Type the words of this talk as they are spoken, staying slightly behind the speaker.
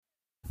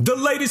The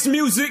latest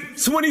music,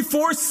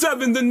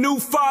 24/7, the new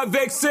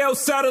 5XL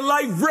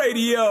satellite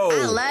radio.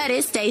 I love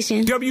this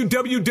station.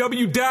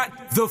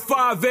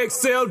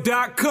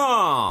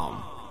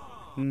 www.the5xl.com.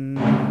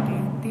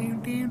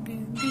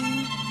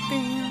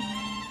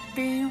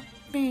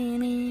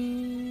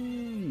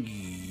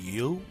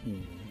 Yo,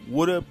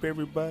 what up,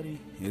 everybody?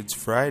 It's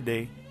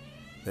Friday.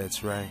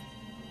 That's right.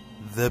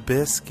 The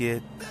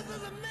Biscuit.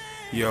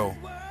 Yo,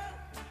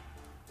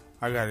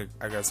 I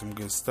got some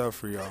good stuff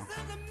for y'all.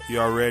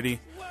 Y'all ready?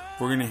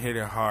 We're gonna hit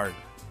it hard.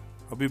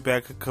 I'll be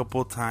back a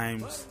couple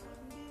times.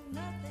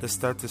 Let's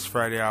start this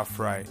Friday off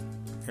right.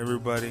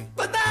 Everybody,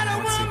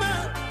 once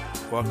again,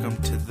 welcome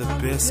to The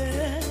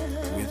Biscuit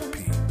with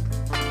Pete.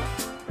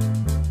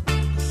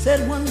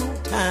 Said one more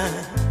time,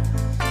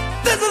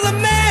 this is a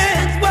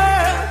man's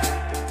world.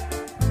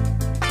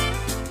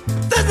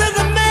 This is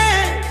a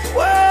man's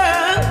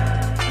world.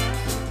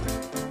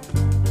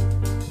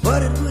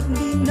 But it wouldn't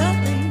be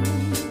nothing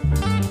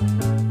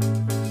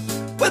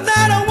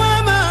without a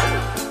woman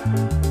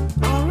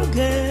or a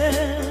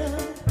girl.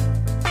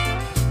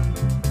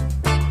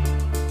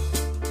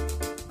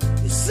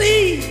 You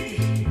see,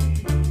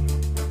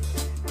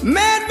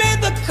 man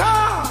made the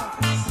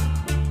cars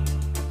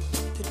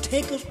to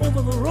take us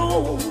over the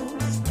roads.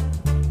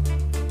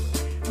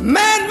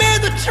 Man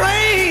made the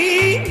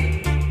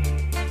train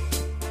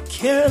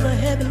carry the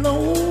heavy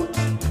loads.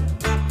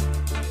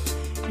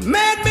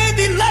 Man made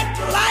the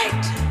electric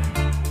light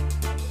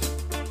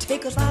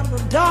take us out of the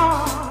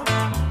dark.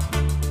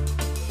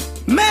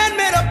 Man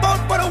made a boat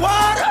for the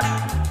water,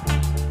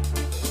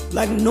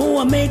 like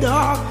Noah made the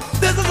ark.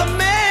 This is a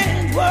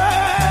man's world.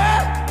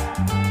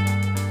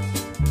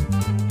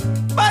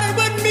 But it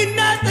wouldn't be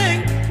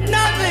nothing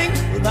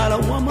without a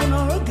woman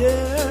or a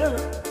girl.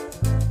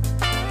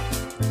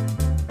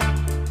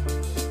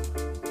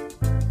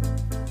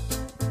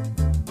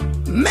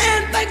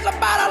 Man thinks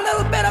about a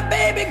little bit of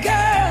baby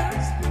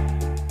girls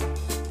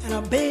and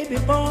a baby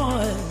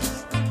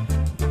boys.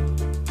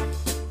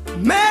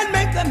 Man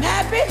make them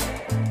happy,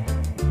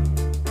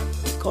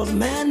 'cause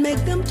man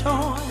make them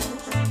toys.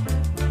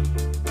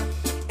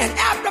 And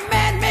after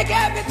man make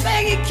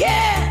everything he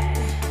can,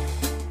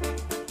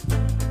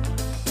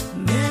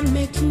 man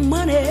makes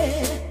money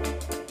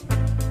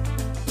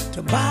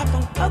to buy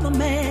from other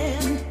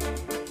men.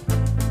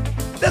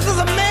 This is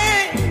a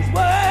man's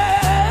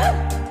world.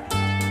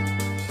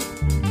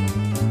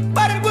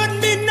 But it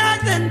wouldn't be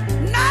nothing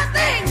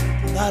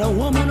without a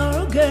woman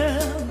or a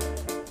girl.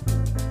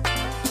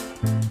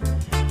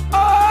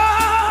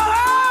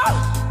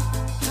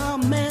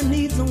 Man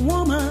needs a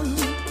woman.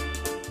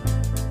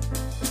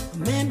 A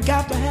man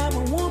got to have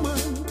a woman.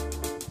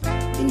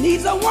 He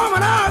needs a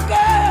woman or a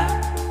girl.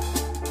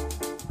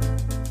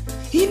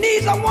 He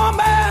needs a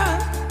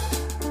woman.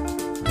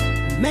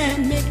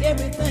 Man make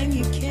everything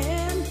he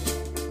can,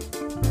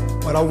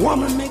 but a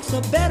woman makes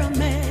a better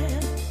man.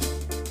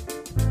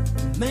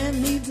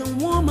 Man needs a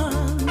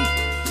woman.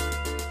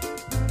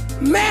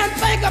 Man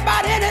think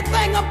about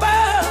anything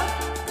above,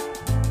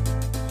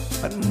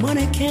 but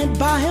money can't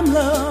buy him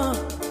love.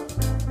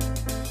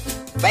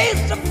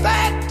 Face the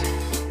fact.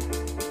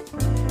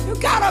 You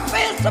gotta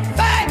face the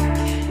fact.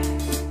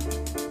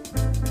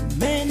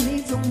 Man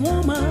needs a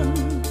woman.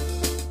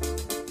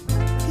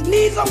 He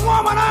needs a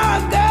woman or a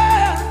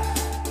girl.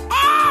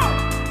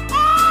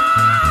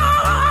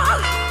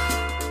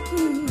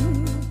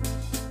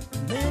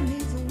 Man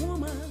needs a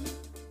woman.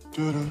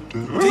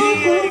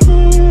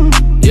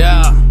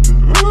 Yeah.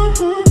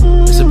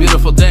 It's a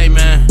beautiful day,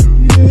 man.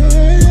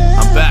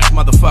 I'm back,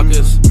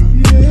 motherfuckers.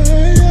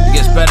 It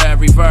gets better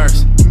every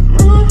verse.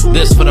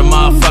 This for the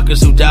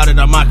motherfuckers who doubted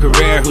on my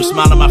career, who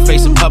smile on my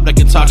face in public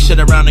and talk shit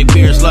around their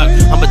peers. Look,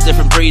 I'm a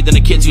different breed than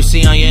the kids you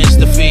see on your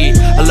Insta feed.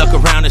 I look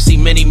around and see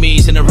many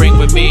me's in the ring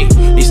with me.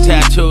 These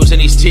tattoos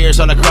and these tears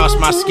all across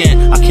my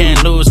skin. I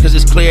can't lose cause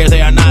it's clear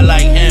they are not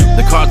like him.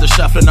 The cards are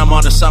shuffling, I'm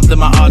onto something,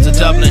 my odds are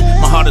doubling.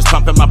 My heart is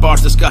pumping, my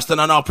bars disgusting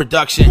on all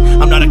production.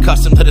 I'm not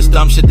accustomed to this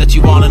dumb shit that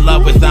you all in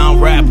love with. I don't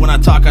rap, when I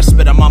talk I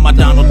spit, I'm on my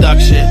Donald Duck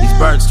shit. These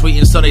birds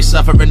tweeting so they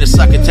suffering to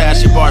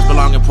succotash. Your bars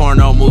belong in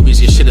porno movies,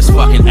 your shit is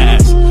fucking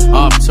ass.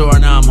 Off tour,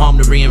 now I'm home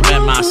to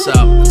reinvent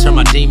myself. Turn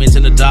my demons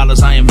into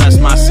dollars, I invest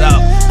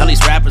myself. All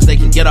these rappers, they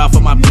can get off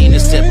of my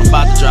penis tip. I'm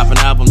about to drop an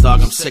album,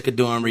 dog, I'm sick of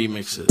doing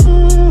remixes.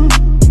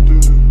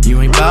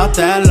 You ain't bout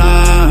that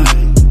life,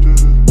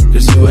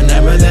 cause you were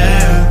never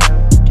there.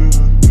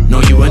 No,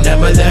 you were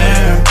never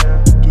there.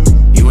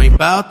 You ain't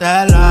bout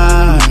that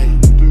life.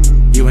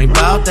 You ain't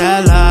bout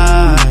that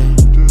life,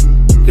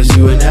 cause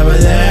you were never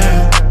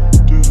there.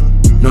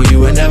 No, you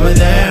were never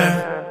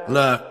there.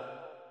 Look,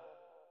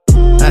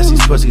 ask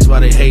these pussies why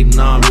they hating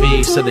on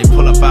me. Said they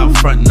pull up out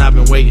front and I've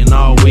been waiting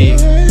all week.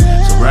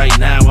 So right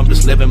now I'm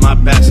just living my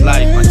best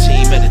life. My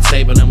team at the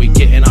table and we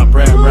getting our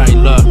bread right.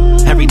 Look,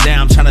 every day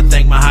I'm trying to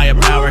thank my higher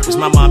power, cause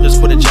my mom just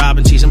quit a job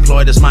and she's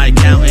employed as my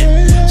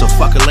accountant. So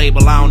fuck a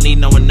label, I don't need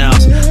no one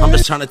else. I'm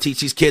just trying to teach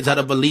these kids how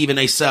to believe in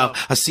themselves.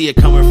 I see it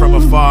coming from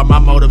afar, my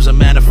motives are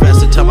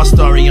manifested. Tell my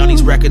story on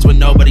these records when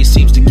nobody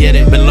seems to get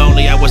it. Been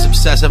lonely, I was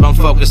obsessive, I'm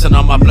focusing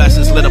on my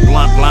blessings. Lit a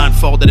blunt,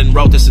 blindfolded and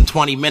wrote this in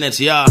 20 minutes,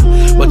 yeah.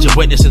 What you're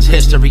witnessing is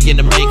history in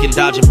the making.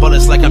 Dodging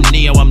bullets like I'm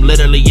Neo, I'm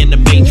literally in the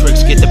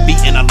Matrix. Get the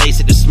beat and I lace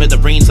it to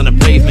smithereens on the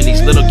pavement.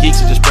 These little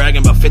geeks are just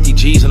bragging about 50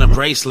 G's on a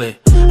bracelet.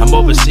 I'm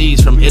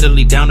overseas, from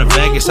Italy down to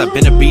Vegas. I've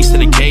been a beast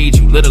in a cage,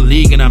 you little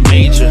league and I'm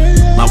major.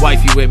 My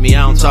wife, you with me,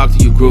 I don't talk to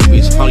you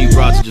groupies. All you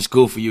broads are just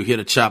goofy, you here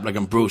to chop like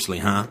I'm Bruce Lee,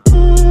 huh?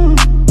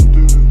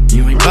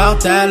 You ain't bout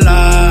that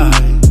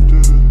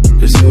life,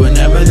 cause you were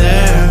never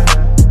there.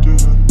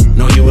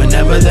 No, you were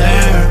never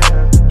there.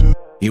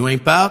 You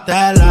ain't bout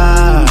that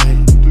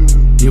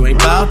life. You ain't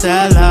bout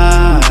that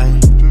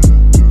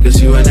life,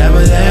 cause you were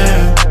never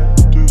there.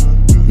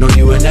 No,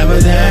 you were never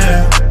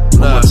there.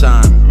 One more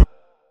time.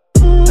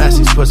 Ask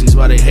these pussies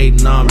why they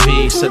hating on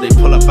me. Said they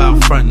pull up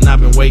out front and I've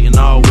been waiting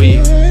all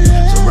week.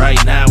 So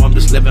right now I'm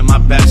just living my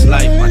best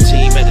life. My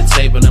team at the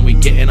table and we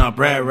getting our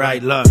bread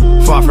right. Look,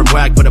 far from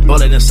whack, put a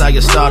bullet inside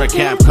your starter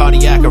cap.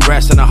 Cardiac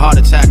arrest and a heart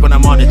attack when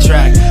I'm on the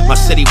track. My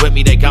city with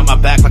me, they got my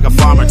back like a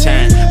farmer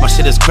tan. My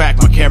shit is crack,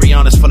 my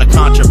carry-on is full of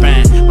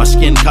contraband. My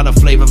skin color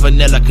flavor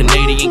vanilla,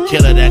 Canadian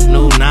killer. That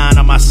new 9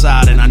 on my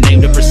side and I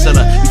named it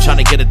Priscilla. You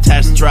tryna get a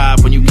test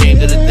drive when you came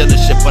to the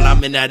dealership. Well,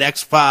 I'm in that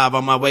X5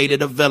 on my way to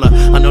the villa.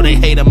 I know they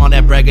hate them on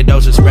that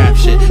braggadocious rap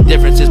shit.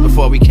 Difference is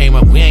before we came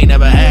up, we ain't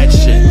never had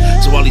shit.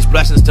 So all these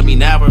blessings to me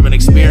now are an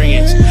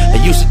experience.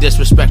 They used to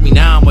disrespect me,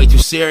 now I'm way too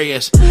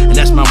serious. And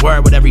that's my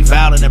word with every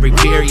vowel and every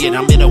period.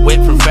 I'm in a whip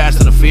from Fast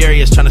and the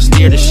Furious, trying to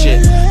steer the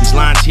shit. These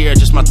lines here are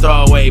just my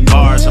throwaway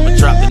bars. I'ma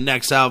drop the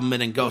next album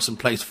and then go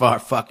someplace far,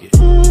 fuck it.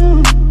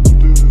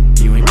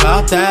 You ain't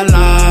bout that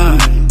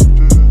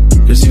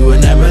life, cause you were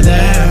never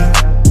there.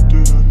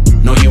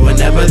 No, you were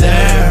never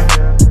there.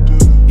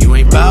 You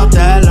ain't bout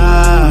that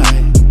life.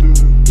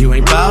 You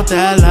ain't bout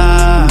that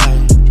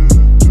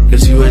life,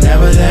 cause you were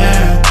never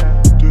there.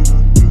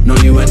 No,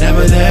 you were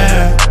never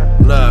there.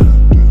 Look,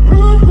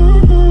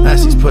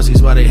 ask these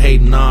pussies why they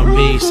hating on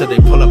me. Said they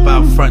pull up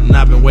out front and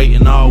I've been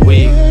waiting all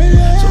week.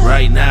 So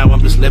right now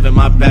I'm just living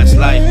my best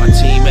life. My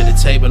team at the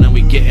table and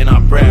we getting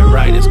our bread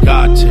right. It's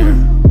God tier.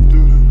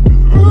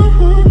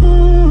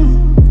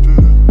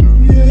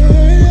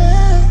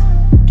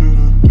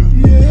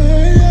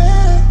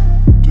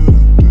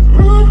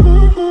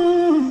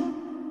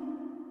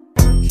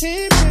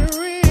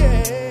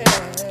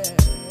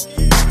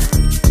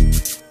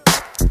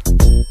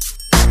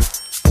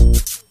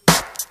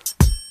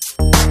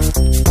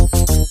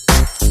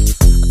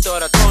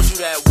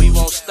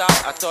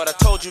 I thought I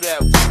told you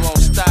that we won't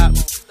stop.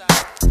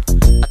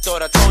 I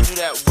thought I told you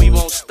that we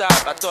won't stop.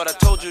 I thought I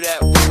told you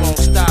that we won't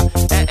stop.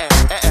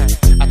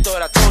 I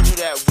thought I told you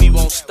that we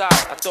won't stop.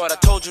 I thought I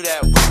told you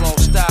that we won't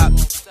stop.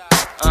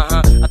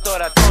 I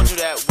thought I told you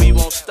that we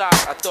won't stop.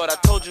 I thought I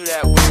told you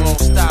that we won't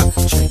stop.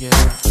 Check it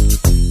out.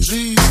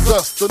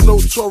 Jesus, the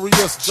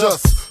notorious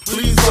just.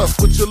 Please us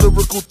with your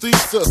lyrical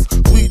thesis.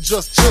 We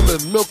just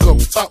chillin', milk 'em,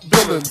 top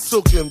billin',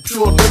 silkin',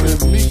 pure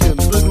linen, me and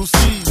little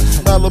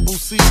C's, Malibu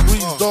sea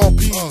breeze, dawn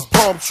peas,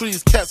 palm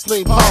trees, cats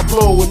named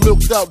Pablo and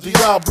milked out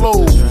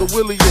Diablo. The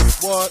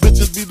williest,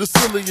 bitches be the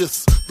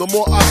silliest. The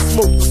more I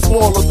smoke, the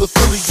smaller the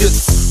silly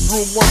gets.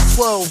 Room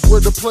 112,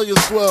 where the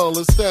players dwell,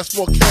 and stash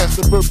more cash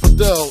than Bert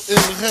Fidel.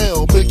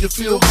 Inhale, make you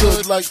feel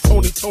good like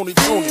Tony.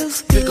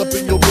 Kick up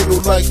in your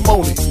middle like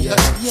Moni. Yeah.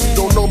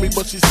 Don't know me,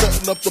 but she's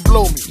setting up to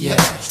blow me. Yeah.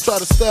 Try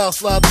to style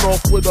sliding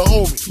off with a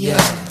homie. Yeah.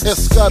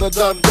 Escada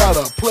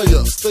Dondada,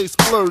 player, stay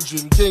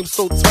splurging. Game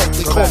so tight,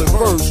 they call it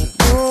version.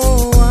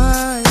 Oh,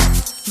 I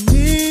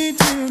need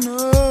to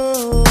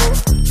know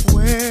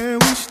where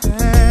we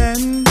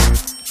stand.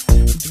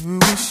 Do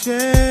we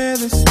share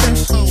the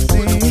special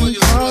thing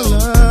called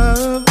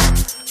love?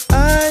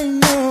 I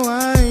know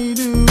I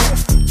do.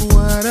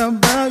 What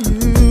about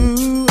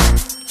you?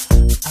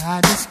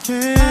 I just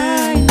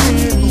can't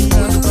get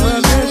enough of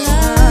the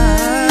time.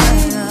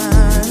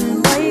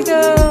 Where you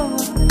go?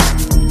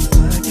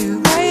 What do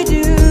I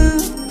do?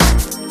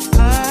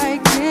 I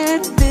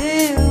can't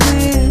live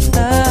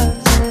without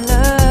your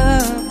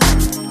love.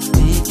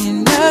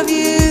 Thinking of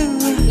you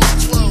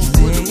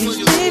makes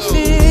me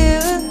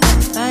feel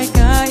like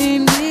I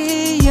am the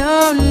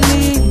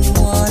only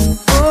one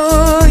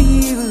for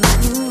you.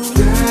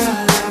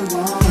 Girl, I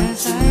want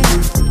to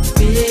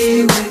be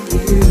with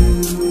you.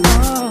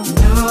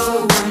 No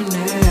one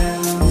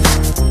else,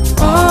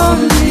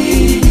 only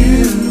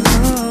you.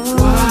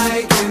 Why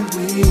can't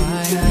we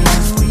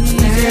just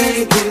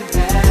make it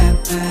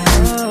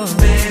happen,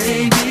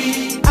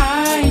 baby? I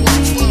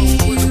need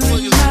you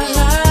in my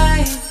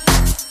life.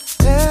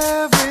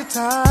 Every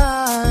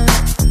time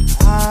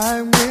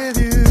I'm with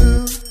you,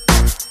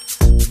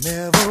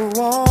 never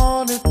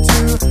wanted to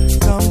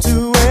come to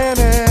an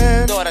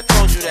end. Thought I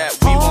told you that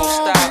we won't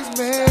stop. Always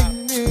make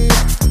me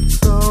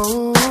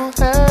so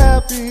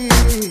happy.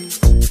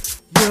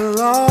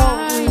 You'll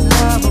always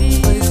have a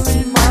place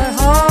in my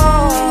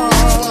heart.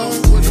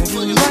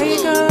 Where you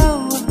go?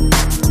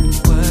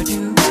 What do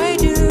I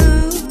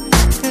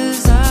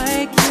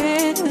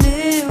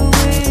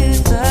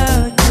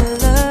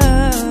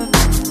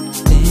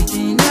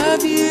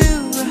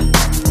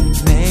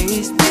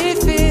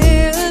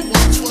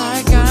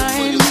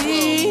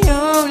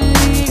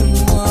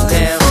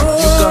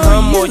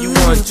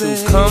want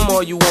to. Come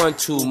all you want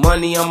to.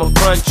 Money, I'ma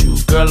front you.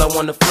 Girl, I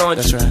wanna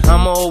flaunt you. Right.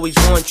 I'ma always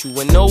want you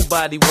when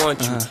nobody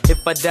wants you.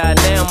 If I die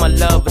now, my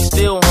love will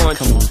still haunt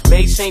you.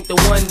 Mace ain't the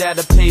one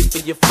that'll pay for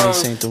your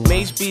phone.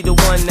 Mace be the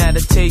one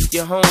that'll take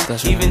you home.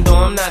 Right. Even though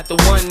I'm not the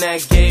one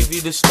that gave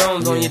you the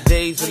stones. On your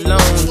days alone,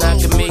 I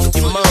can make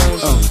you moan.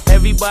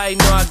 Everybody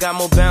know I got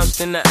more bounce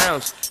than an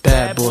ounce.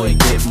 Bad boy,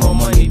 get more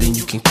money than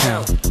you can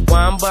count.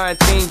 Why I'm buying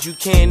things you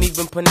can't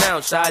even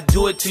pronounce. I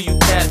do it to you,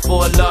 cat,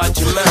 for a large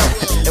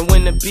amount. And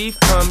when the beef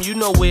come, you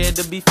know where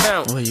to be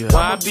found.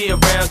 Why I be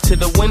around till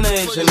the winner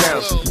is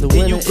announced?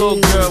 Then you go,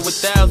 girl, with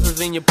thousands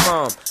in your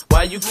palm.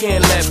 Why you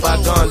can't let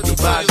bygones be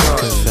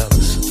bygones?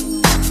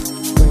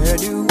 Where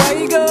do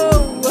I go?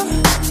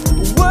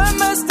 What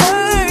must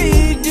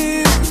I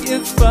do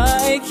if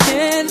I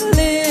can't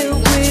live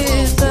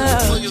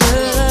without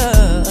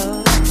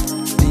love?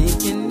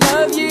 Thinking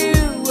of you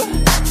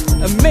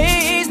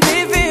amaze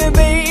me, feel,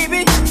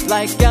 baby,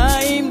 like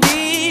I'm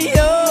the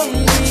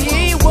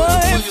only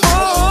one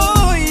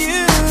for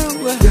you.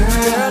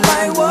 Girl,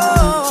 I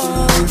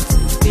want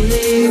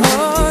you.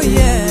 Oh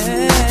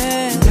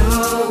yeah,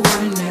 no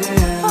one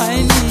else. I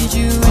need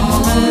you in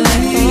my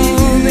life,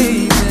 oh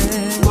baby.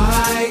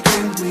 Why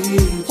can't we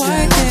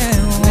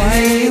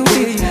make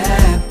it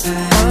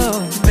happen?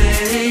 Oh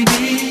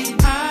baby,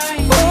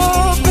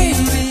 oh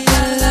baby,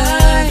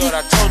 I thought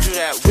I told you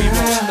that we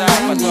won't stop.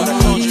 I thought I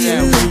told you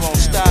that we won't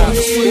stop.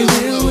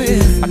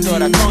 I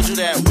thought I told you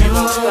that we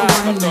won't stop.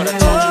 I thought I told you that we won't stop. I thought I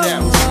told you that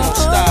we won't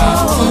stop.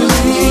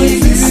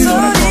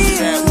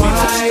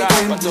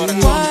 I thought I told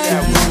you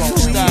that we won't stop. I thought I told you that we won't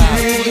stop.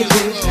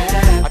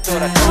 I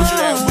thought I told you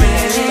that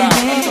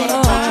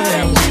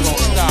we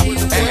won't stop.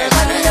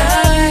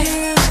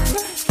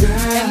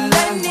 and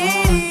I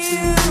need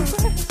you.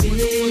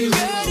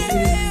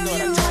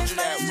 Thought I told you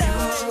that we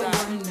won't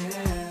stop.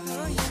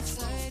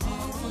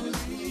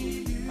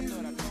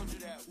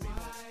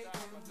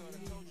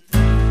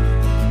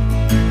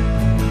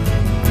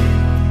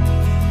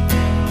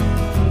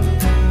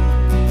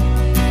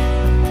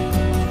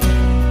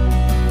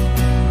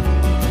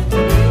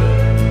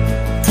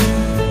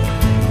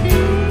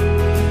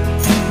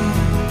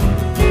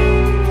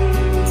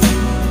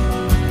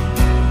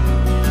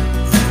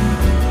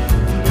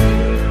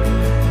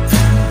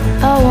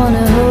 I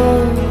wanna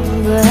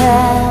hold the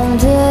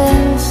hand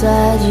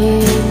inside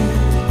you.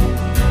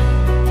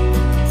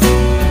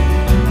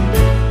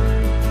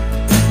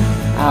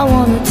 I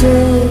wanna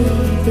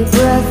take the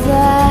breath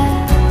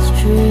that's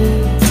true.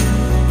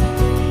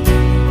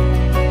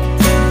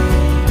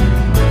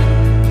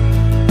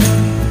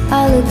 I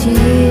look to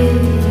you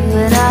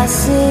and I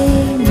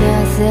see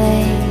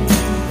nothing.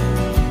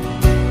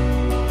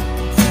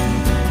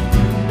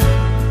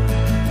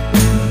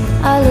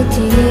 I look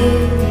to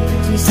you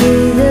to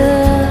see the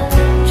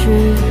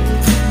truth.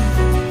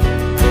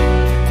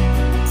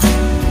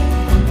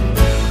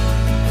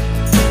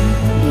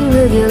 You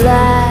live your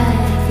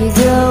life, you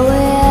go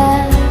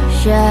in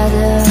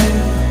shadow.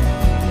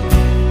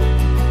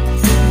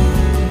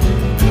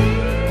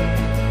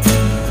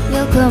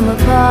 You'll come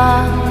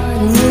apart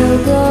and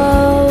you'll go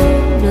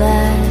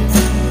blind.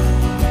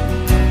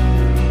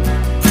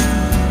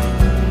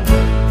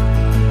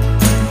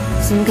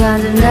 Some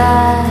kind of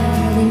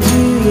night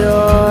into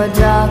your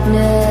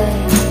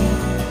darkness.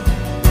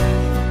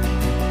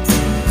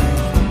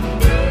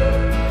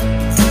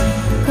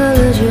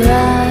 Close your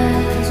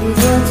eyes with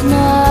what's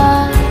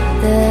not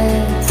there.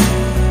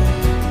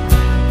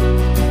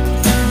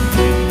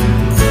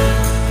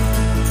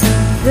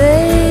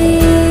 Fade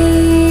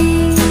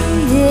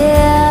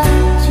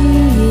into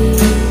you.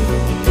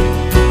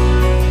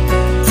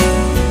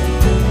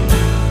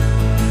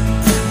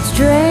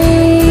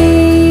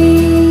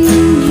 Strange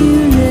you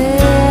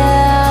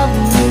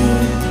never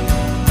meet.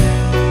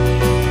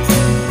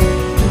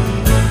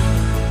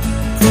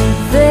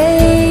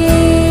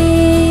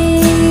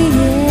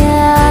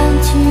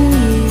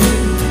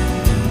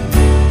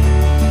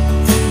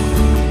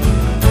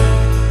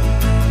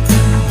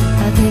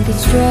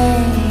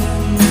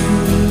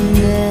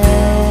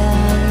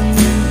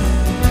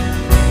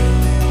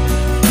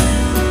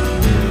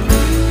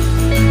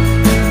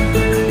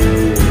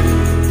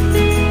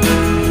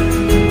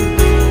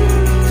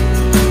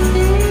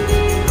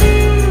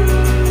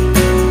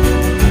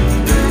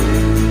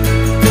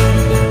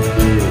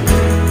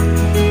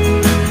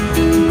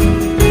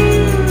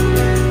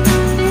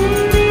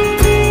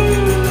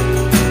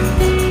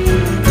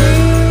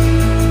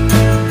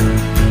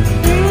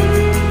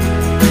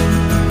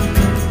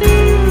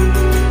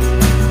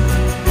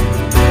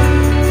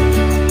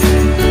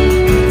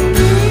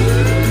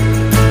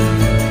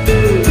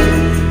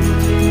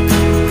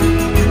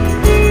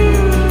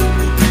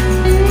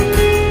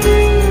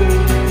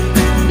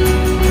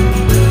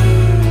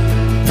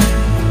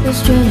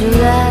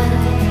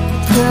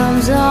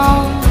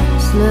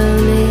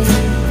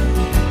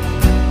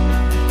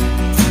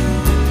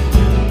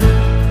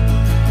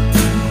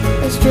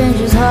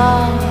 stranger's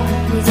heart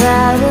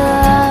without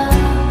a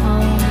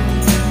home.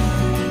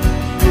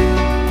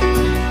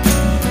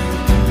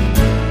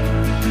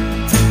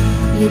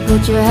 You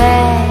put your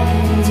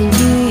hands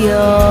into your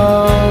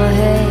your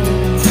head.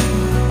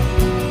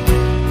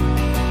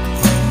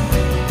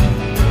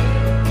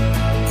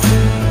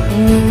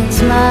 And then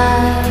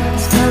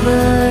smiles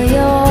cover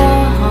your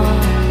heart.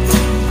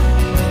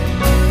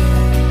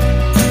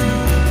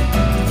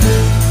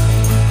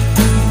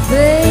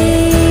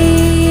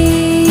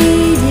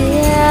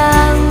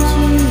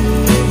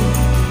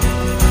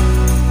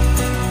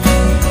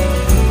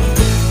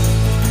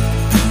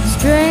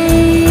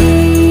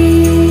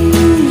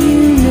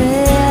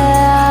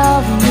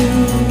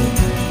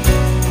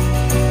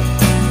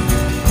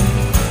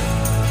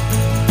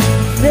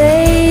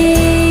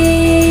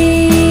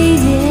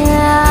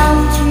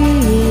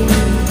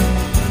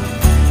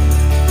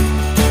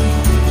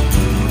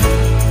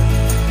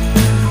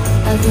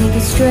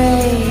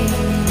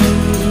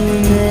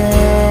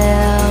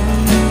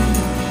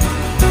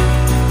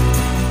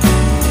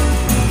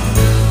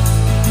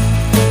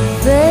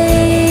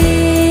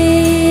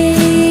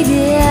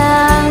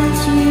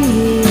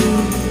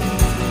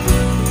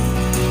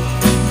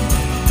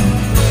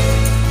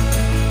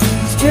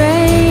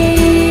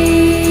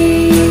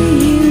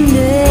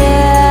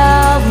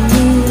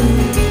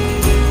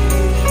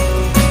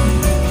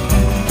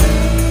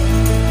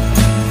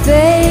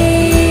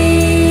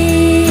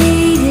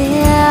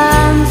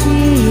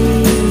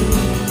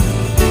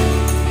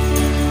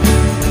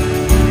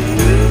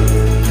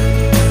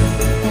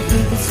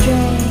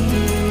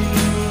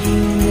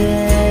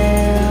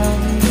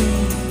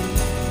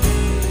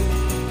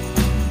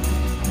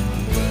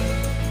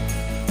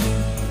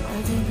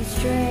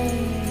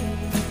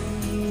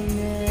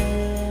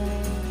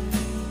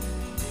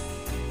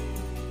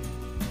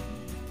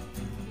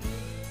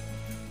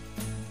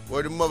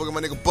 Word of mother, got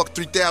my nigga Buck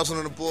 3000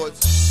 on the boards.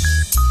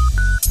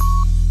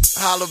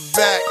 Holla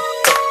back.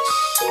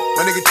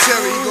 My nigga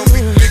Terry, he gon'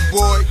 be the big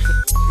boy.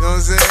 You know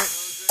what I'm saying?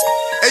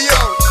 Hey yo.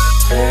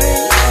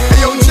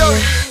 Hey yo, Joey.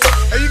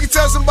 Hey, you can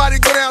tell somebody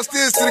to go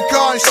downstairs to the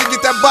car and shit,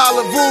 get that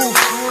bottle of booze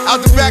out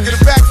the back of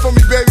the back for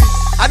me, baby.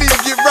 I need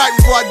to get right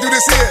before I do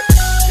this here.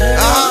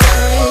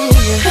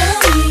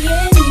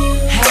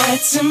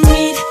 Had to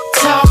meet,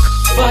 talk,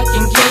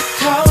 fucking get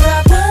caught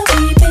up. What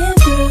we been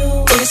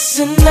through, it's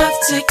enough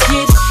to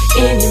get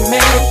any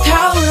man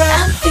caught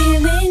up. I'm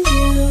feeling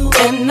you,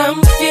 and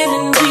I'm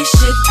feeling we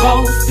should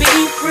both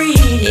be free.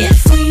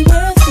 If we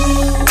were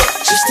through,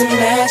 just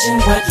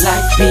imagine what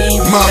life be.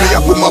 Mommy, I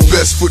put my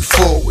best foot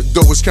forward,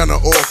 though it's kinda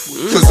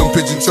awkward, cause I'm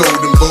pigeon-toed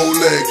and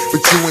bow-legged,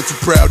 but you ain't too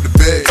proud to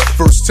beg.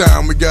 First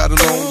time we got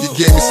along, you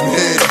gave me some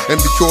head,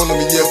 and be calling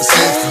me ever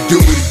since to do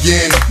it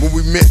again. When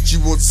we met, you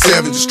was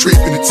 7, just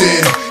tripping a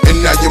 10,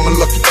 and now you're my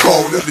lucky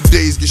caller. The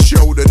days get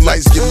shorter,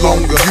 nights get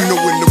longer. You know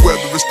when the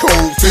weather is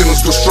cold, feelings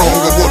go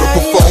stronger. What a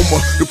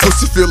performer, the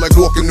pussy feel like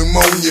walking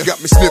pneumonia.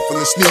 Got me sniffling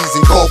and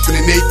sneezing, coughing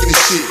and aching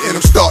and shit, and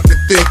I'm starting to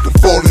think I'm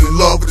falling in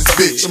love with this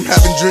bitch. I'm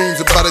having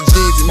dreams about her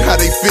jeans and how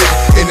they fit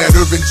in that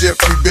Irvin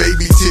Jeffrey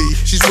baby tee.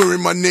 She's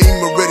wearing my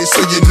name already, so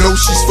you know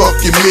she's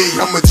fucking me.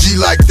 I'm a G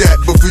like that,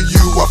 but for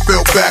you I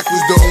fell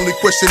backwards. The only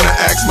question I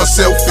ask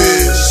myself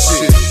is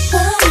shit.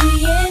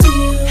 Mommy and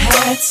you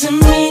had to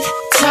meet,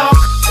 talk,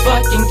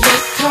 fucking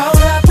get caught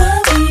up.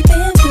 What we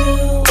been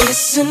through,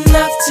 it's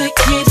enough to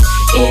get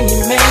any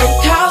man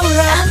caught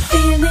up. I'm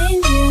feeling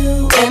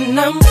you, and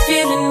I'm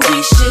feeling we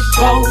should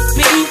both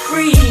be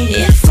free.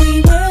 If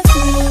we were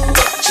through,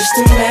 just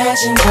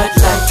imagine what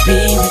life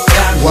be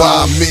without.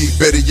 Why me?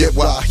 Better yet,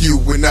 why you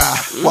and I?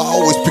 Why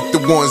always pick the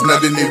ones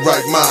not in their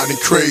right mind and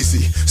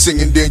crazy?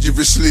 Singing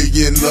dangerously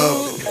in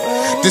love.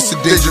 This a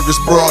dangerous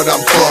broad I'm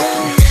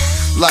fucking.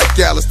 Like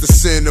Alice, the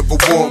sin of a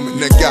woman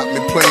that got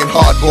me playing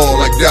hardball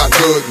like Doc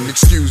Gooden.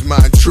 Excuse my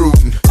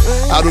intruding.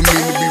 I don't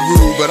mean to be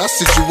rude, but our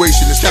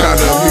situation is kinda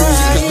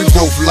amusing, cause we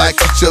both like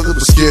each other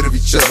but scared of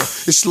each other.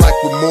 It's like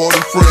we're more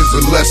than friends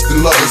and less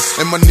than lovers,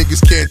 and my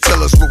niggas can't tell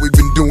us what we've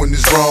been doing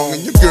is wrong,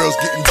 and your girl's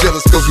getting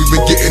jealous cause we've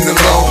been getting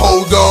along.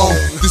 Hold on,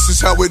 this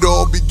is how it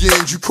all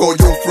begins. You call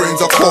your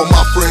friends, I'll call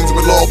my friends,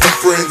 we'll all be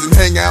friends and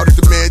hang out at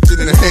the mansion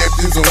in the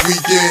Hamptons on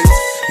weekends.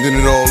 Then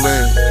it all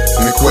ends,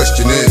 and the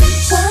question is,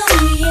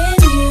 Mommy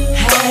and you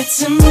had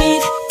to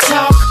meet,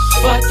 talk,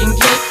 fucking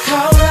get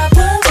caught up.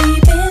 What we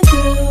been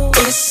through,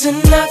 it's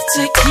enough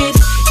to get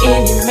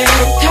any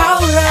man caught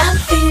up. I'm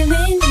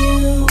feeling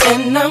you,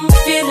 and I'm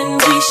feeling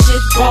we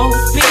should both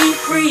be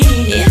free.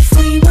 If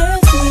we were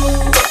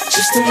through,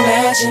 just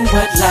imagine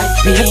what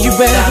life be. Have you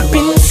ever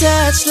been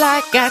touched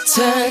like I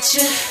touch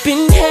you?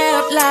 Been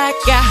held like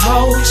I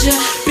hold you?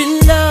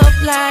 Been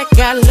loved like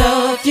I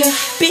love you?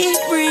 Be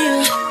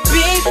real,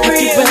 be real. Have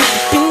you ever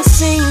been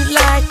seen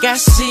like I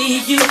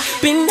see you?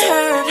 Been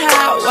heard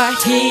how I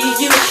hear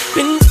you?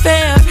 Been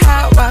felt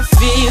how I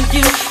feel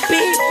you?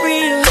 Be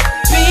real,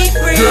 be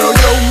real. girl,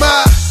 you're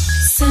my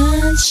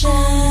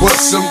sunshine. but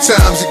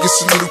sometimes it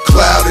gets a little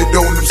clouded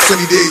on them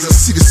sunny days. I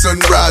see the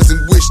sunrise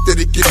and wish that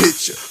it could hit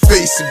your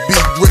face. It'd be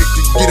great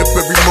to get up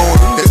every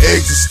morning and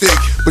eggs and steak,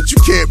 but you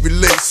can't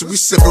relate, so we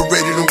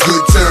separated on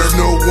good terms.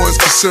 No one's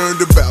concerned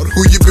about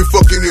who you been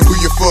fucking and who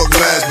you fucked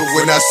last, but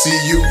when I see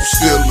you,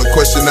 still the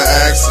question I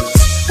ask is,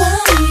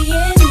 Mommy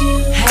and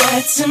you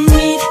had to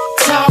meet,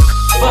 talk,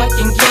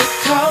 fucking get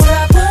caught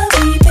up. What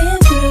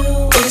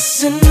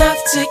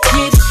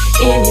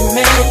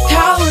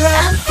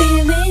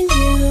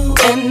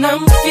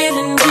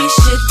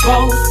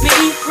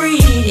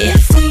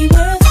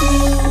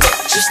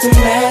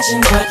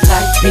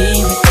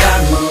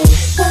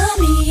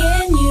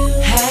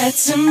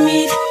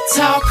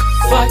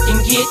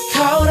fucking get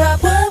caught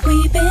up. What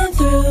we've been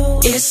through,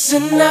 it's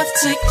enough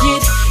to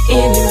get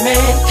any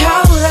man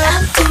caught up.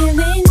 I'm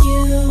feeling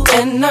you,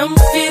 and I'm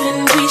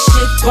feeling we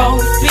should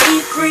both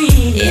be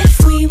free. If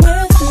we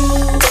were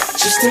through,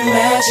 just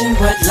imagine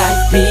what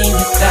life be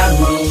without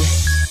me.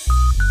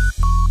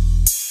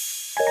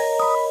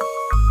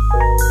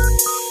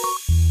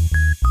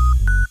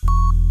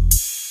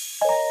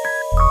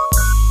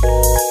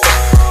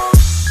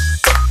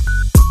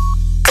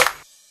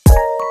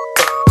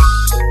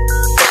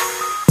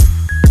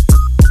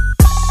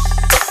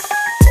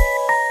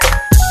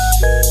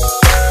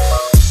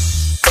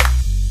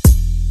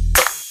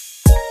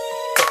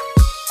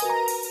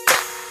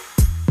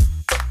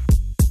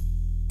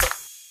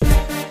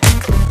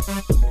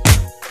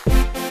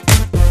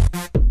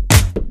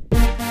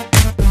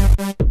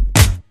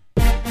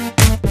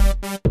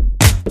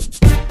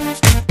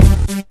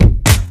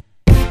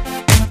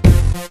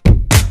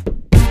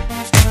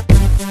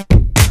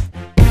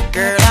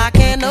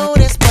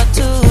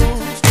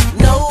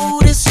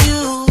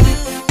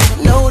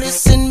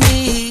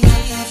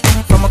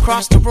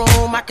 Across the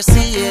room, I can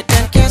see it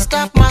and can't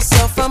stop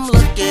myself from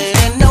looking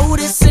and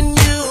noticing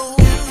you,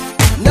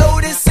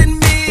 noticing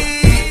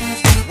me.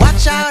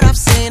 Watch out, I've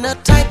seen a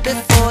type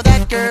before.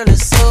 That girl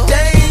is so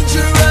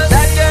dangerous.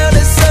 That girl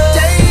is so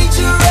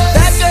dangerous.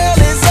 That girl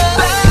is a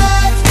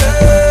bad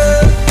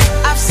girl.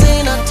 I've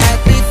seen a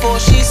type before.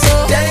 She's so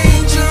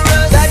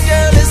dangerous. That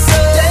girl is so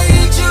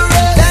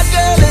dangerous. That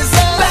girl is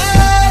a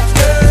bad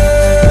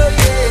girl.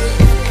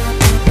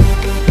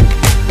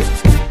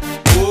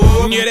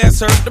 Yeah. Yeah,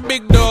 that's her. The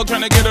big dog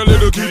trying to get a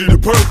little kitty to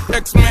perk.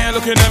 X-Man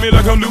looking at me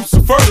like I'm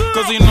Lucifer,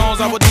 cause he knows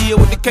I would deal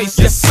with the case.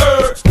 Yes,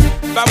 sir.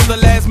 If I was the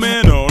last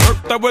man on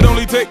earth, I would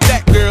only take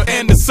that girl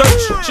and the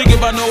search. She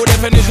give a no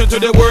definition to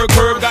the word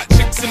curve. Got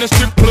chicks in the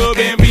strip club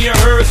envying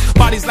hers.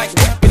 Bodies like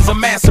weapons of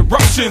mass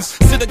eruptions.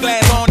 Sit a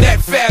glass on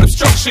that fat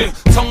obstruction.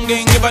 Tongue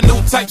ain't give a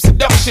new type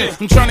seduction.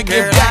 I'm trying to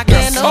give back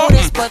a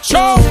something. But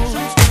you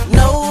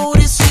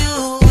notice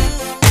you,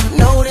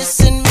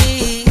 noticing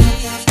me.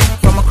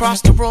 From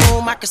across the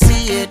room, I can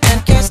see it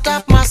and can't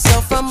stop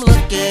myself from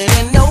looking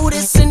and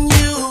noticing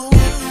you,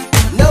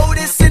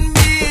 noticing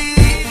me.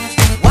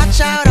 Watch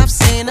out, I've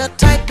seen a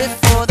type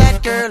before.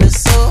 That girl is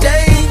so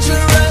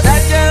dangerous.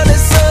 That girl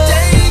is so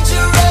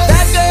dangerous.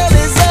 That girl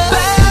is a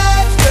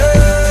bad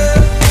girl.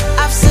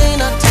 I've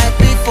seen a type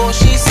before.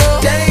 She's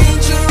so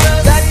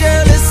dangerous. That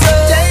girl is so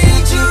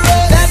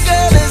dangerous. That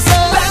girl is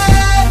a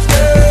bad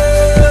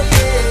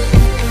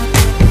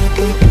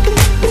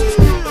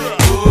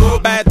girl.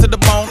 Bad to the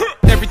bone.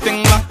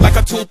 Everything locked like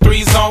a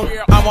 2-3 zone.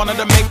 I wanted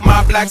to make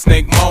my black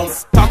snake moan.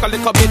 Talk a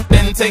little bit,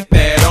 then take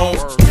that on.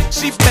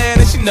 She bad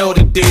and she know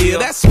the deal.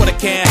 That's what I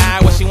can't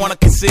hide, what she wanna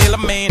conceal. I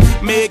mean,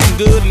 making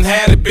good and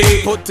had it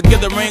big. Put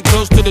together ain't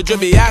close to the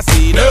drippy I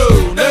see.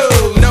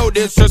 No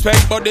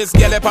disrespect, but this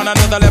gal up on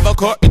another level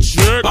caught the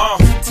jerk.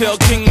 Tell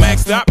King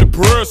Max stop the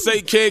purr.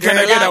 Say, kid, can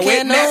I get a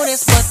witness?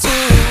 Notice but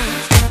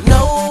to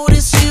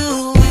notice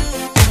you,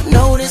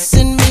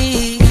 noticing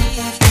me.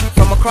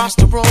 From across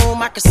the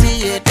room, I can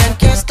see it and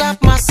can't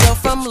stop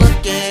myself from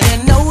looking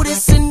and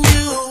noticing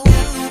you,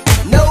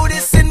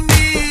 noticing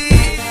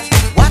me.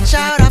 Watch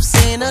out, I've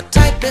seen a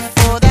type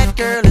before. That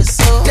girl is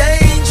so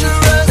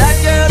dangerous. That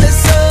girl is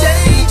so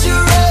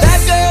dangerous.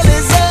 That girl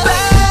is a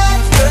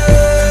bad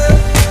girl.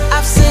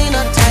 I've seen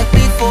a type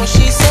before.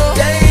 She's so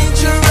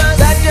dangerous.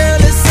 That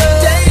girl is so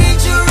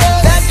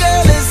dangerous. That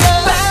girl is a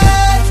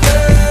bad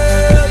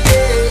girl.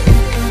 Yeah.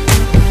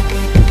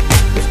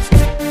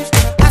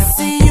 I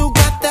see you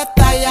got that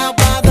thigh out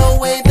by the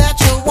way that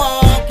you're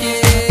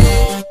walking.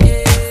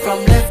 From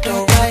left to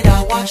right,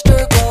 I watched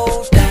her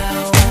go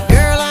down.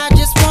 Girl, I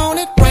just want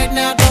it right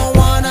now. Don't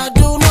wanna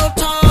do no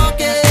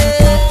talking.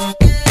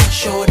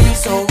 Shorty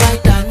so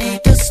right, I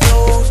need to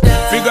slow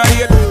down. Figure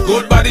 8,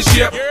 good body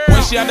shape.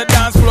 When she on the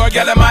dance floor,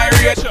 girl, am I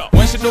rate.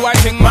 When she do her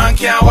thing, man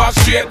can't walk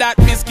straight. That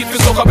biscuit can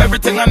soak up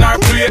everything on her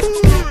plate.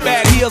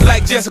 Bad heels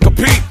like Jessica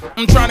Pete.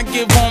 I'm trying to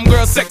give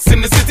homegirl sex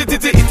in the city.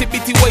 Itty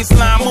bitty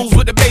waistline, moves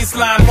with the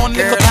baseline. One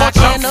little touch,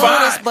 I'm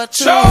fine. But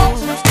you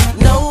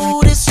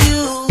notice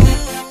you,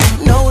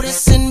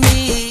 noticing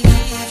me.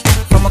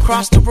 From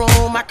across the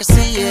room, I can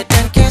see it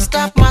and can't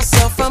stop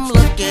myself from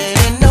looking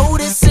and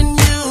noticing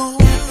you,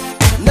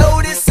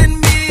 noticing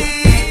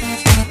me.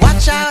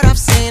 Watch out, I've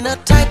seen a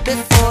type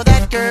before.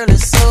 That girl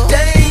is so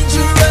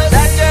dangerous.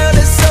 That girl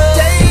is so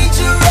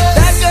dangerous.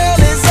 That girl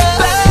is a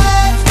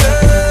bad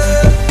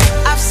girl.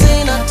 I've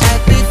seen a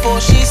type before.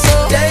 She's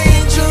so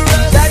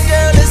dangerous. That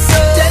girl is so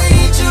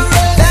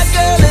dangerous. That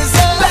girl is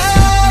a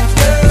bad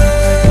girl.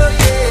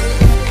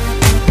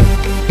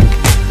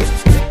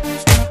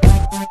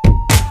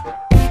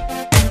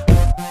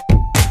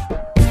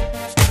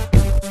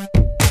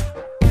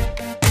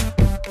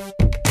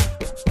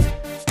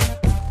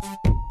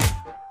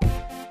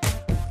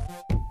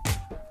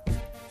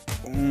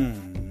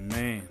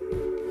 Man,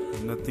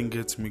 nothing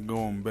gets me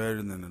going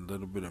better than a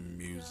little bit of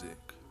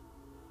music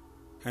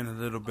and a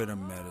little bit of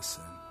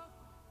medicine.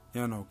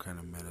 Y'all know what kind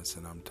of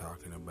medicine I'm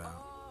talking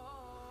about.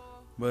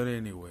 But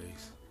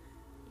anyways,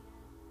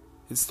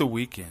 it's the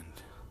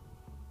weekend.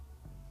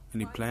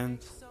 Any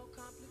plans?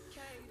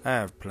 I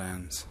have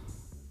plans.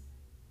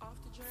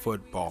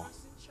 Football.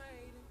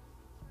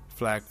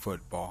 Flag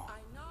football.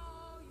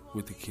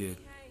 With the kid.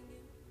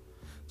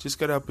 Just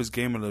gotta up his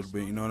game a little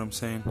bit, you know what I'm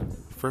saying?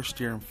 First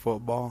year in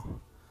football.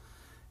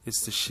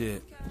 It's the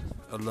shit.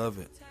 I love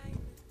it.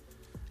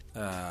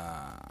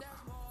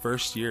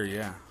 First year,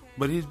 yeah.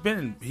 But he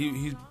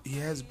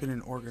has been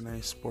in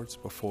organized sports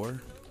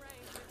before.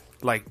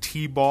 Like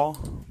T-ball,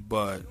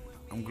 but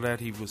I'm glad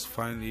he was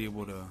finally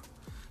able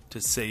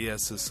to say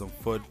yes to some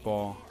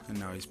football, and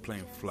now he's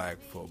playing flag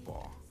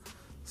football.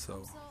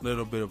 So, a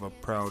little bit of a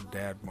proud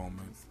dad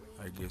moment,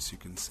 I guess you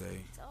can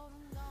say.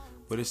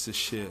 But it's the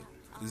shit.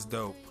 It's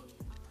dope.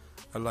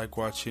 I like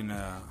watching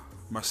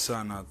my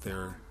son out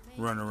there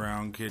run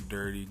around, get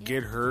dirty,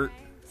 get hurt.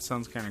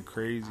 Sounds kind of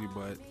crazy,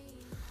 but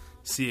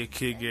see a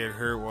kid get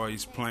hurt while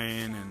he's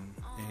playing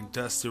and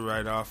dust it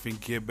right off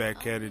and get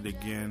back at it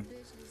again.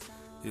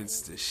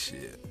 It's the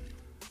shit.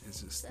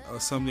 It's just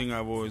something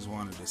I've always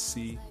wanted to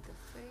see.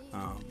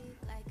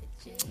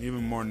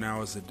 Even more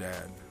now as a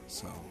dad.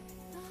 So,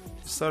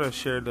 just thought I'd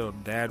share a little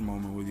dad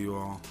moment with you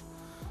all.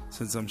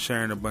 Since I'm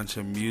sharing a bunch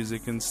of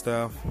music and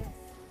stuff,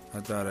 I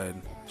thought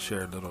I'd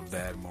share a little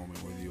dad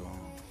moment with you all.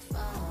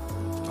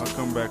 I'll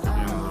come back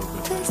again a little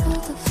bit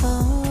later.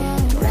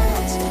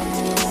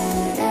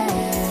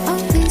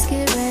 Oh, please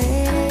get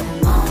ready.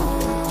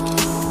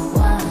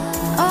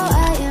 Oh,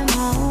 I am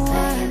on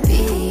one.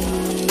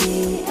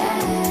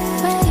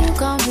 Where you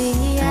gon'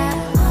 be at?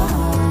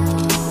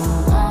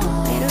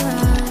 Later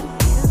on.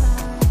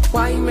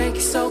 Why you make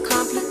it so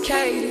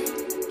complicated?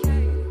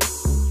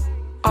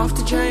 Off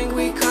the drink,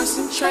 we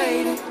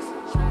concentrated.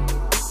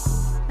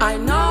 I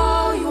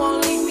know you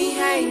won't leave me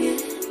hanging.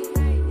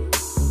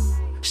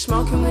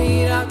 Smoking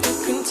weed out the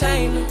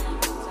container.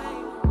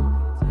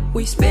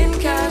 We spend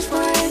cash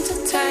for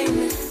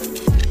entertainment.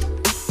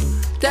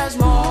 There's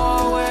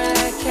more where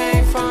that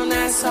came from,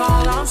 that's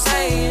all I'm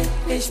saying.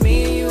 It's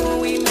me and you and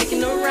we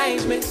making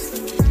arrangements.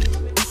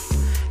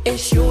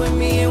 It's you and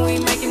me and we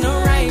making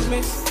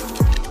arrangements.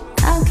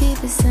 I'll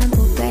keep it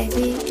simple,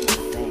 baby.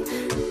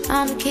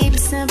 I'ma keep it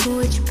simple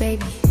with you,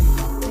 baby.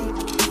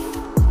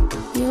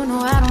 You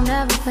know I don't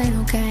ever play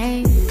no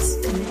games.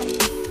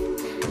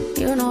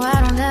 You know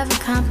I don't ever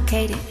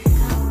complicate it.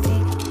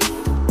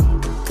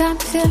 Got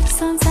me feeling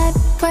some type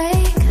of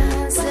way.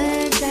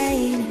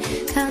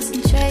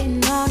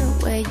 Concentrating on the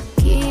way you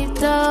keep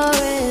the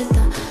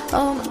rhythm.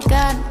 Oh my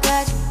God, I'm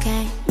glad you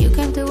came. You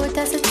came through with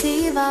that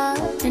sativa,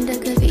 and the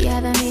could be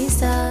having me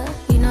stuck.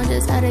 You know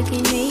just how to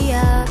keep me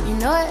up. You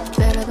know it,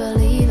 better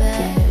believe it.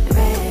 Get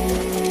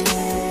ready.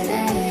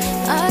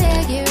 Oh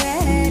yeah, get ready.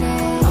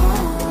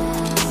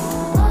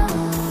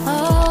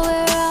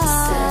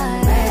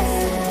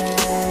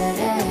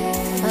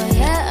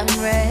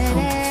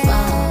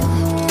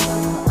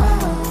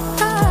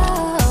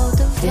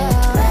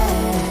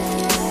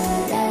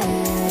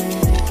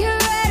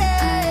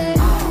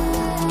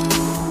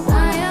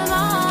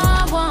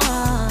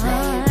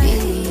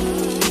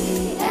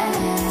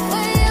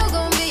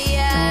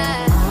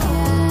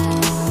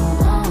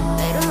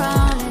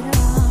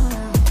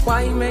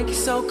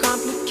 So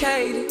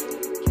complicated.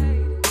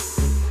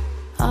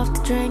 Off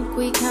the drink,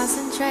 we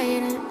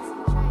concentrated.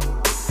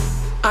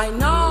 I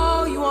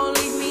know you won't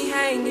leave me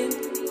hanging.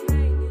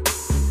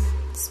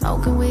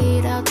 Smoking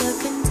weed out the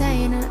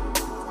container.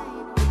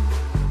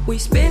 We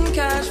spend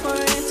cash for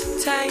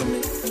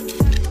entertainment.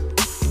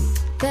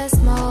 There's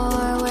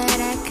more where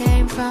that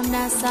came from,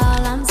 that's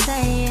all I'm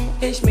saying.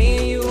 It's me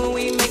and you and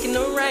we making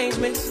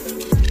arrangements.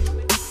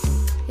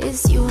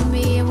 It's you and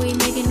me and we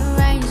making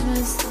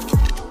arrangements.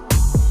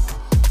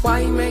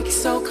 Why you make it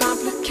so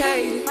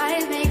complicated? Why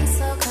you make it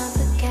so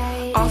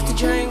complicated? Off the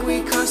drink,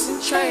 we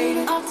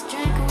concentrated. Off the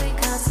drink, we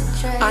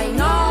concentrated. I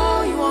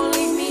know you won't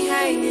leave me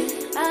hanging.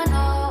 I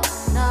know.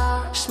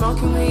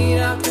 Smoking weed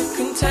out the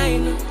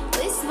container.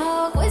 We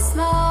smoke.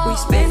 We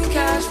spend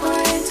cash for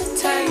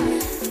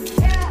entertainment.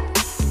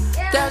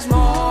 There's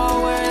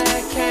more where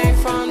that came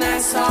from,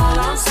 that's all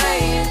I'm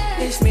saying.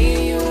 It's me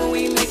and you and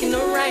we making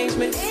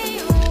arrangements.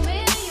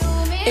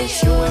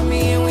 It's you and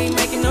me and we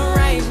making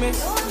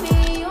arrangements.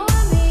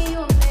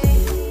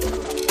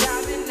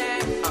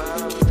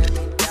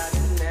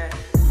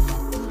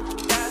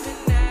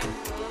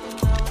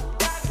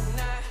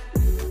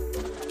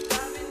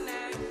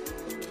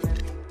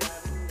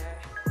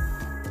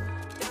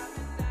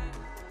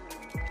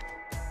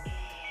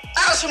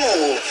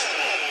 Move.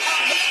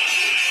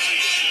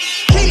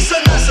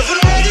 Kingston massive, you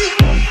ready?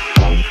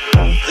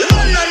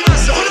 London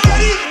massive, you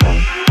ready?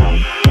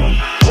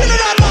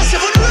 Trinidad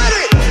massive, you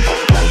ready?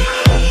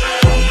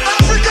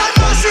 African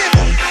massive,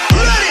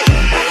 ready?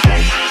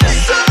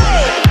 So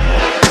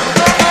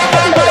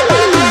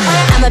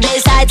I'm a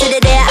bit side to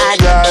the day I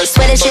go.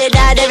 Swear the shit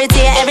out every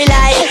day, every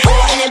night.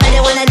 Anybody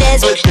wanna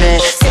dance with me?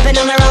 Sipping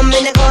on my rum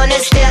in the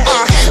corner still.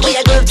 We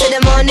a group to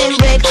the morning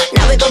break.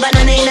 Now we go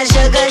banana in a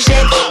sugar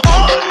shake.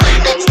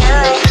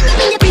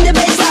 Bring the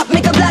bass up,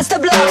 make a blast a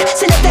block.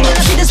 Select that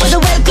gonna feed us with a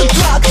well-cooked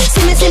rock.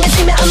 See me,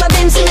 I'm a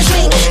bend, see me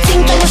swing.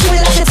 Think that was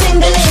really like a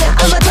tingling.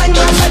 I'm a twang,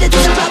 my body to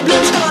the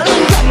problems call.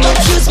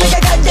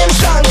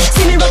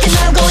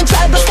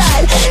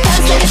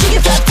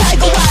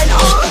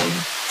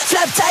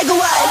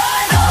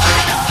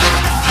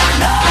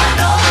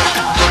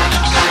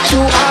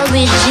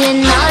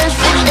 original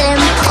for them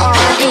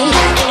party.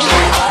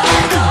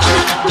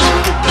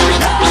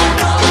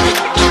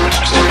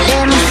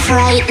 Them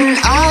frightened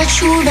all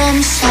through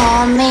them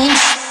saw me.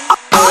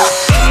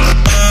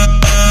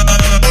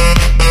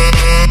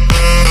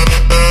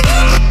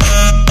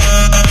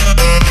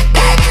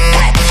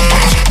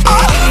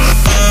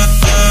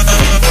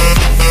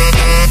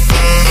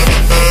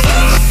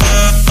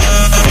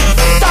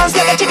 Sounds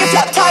like a chicken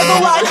flap type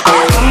of one.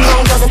 Come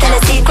on, close and tell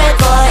a secret,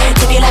 boy.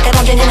 Tip you like a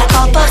dungeon in a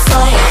cup of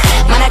soy.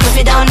 Man, I could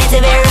fit down, need to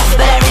be rough,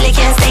 but I really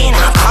can't stay in.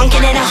 I'm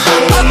conking it up.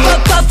 Puff,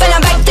 puff, puff, and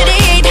I'm back to the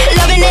heat.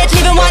 Loving it,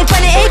 living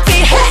 128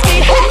 feet.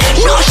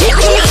 No shit.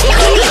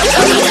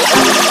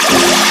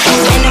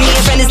 Enemy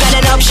and friend is not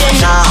an option.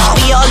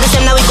 We all the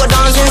same, now we go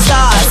dancing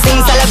stars. Sing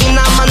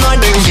Salavina, man, no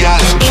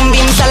bim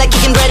bim, sala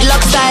kicking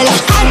dreadlock style.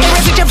 And the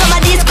reflection from a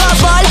disco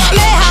ball.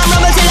 Mayhem,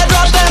 rumble till I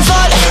drop and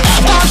fall.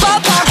 Pump, pump,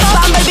 pump,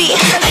 bumblebee,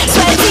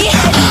 sweaty,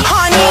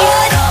 honey.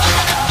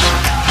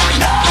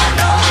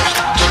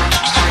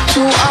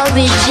 Too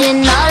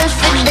original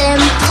for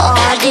them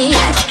party.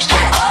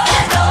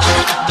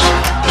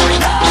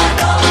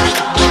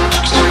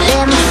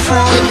 Them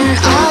frightened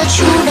all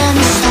through them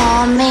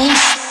saw me.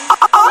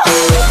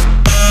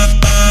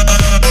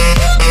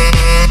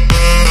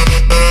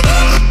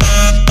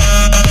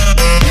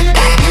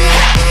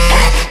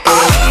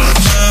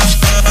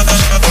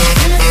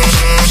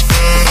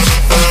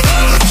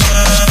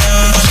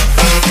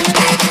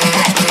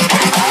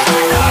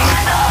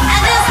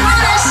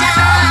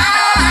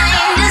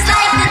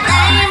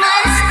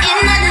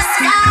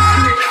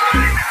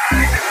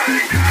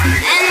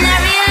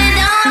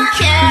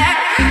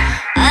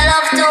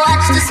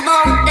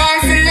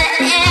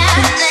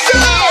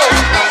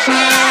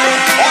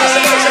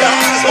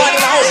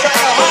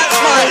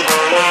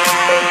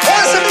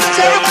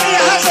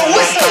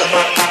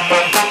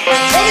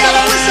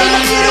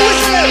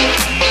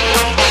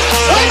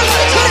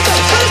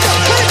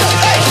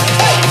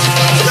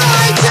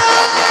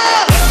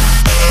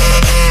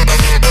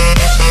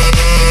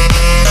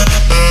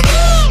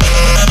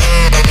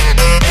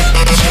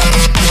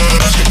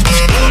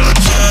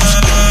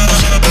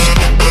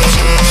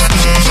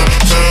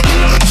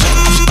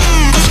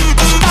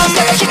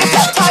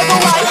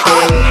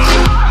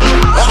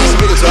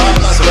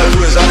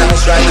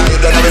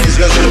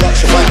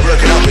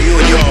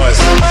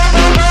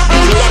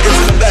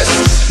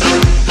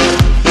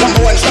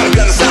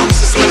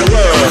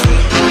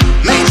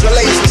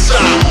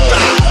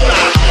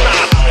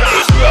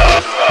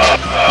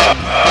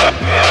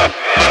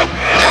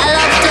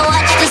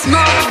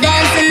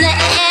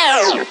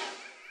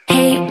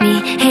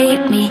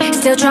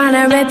 Still trying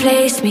to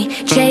replace me,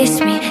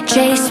 chase me,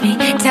 chase me.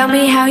 Tell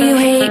me how you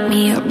hate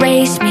me,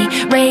 erase me,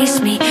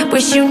 race me.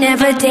 Wish you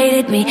never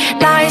dated me.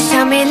 Lies,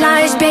 tell me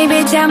lies,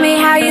 baby, tell me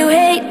how you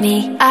hate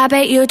me. I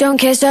bet you don't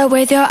kiss her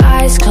with your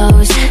eyes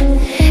closed.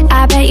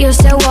 I bet you're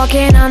still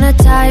walking on a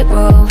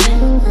tightrope.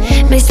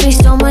 Miss me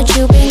so much,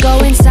 you've been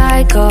going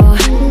psycho.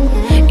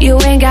 You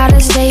ain't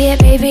gotta say it,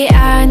 baby,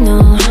 I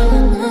know.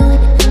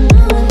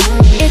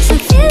 It's a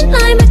thin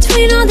line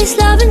between all this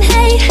love and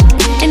hate.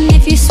 And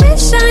if you switch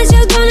sides,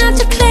 you're gonna have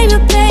to claim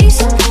your place.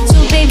 So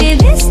baby,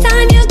 this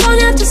time you're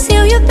gonna have to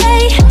seal your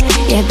fate.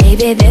 Yeah,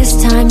 baby,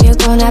 this time you're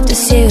gonna have to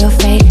seal your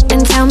fate.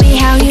 And tell me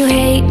how you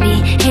hate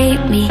me,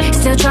 hate me.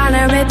 Still trying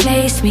to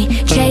replace me,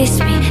 chase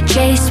me,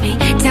 chase me.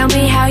 Tell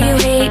me how you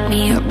hate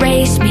me,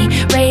 erase me,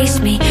 race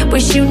me.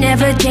 Wish you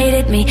never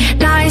dated me.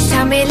 Lies,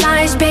 tell me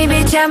lies,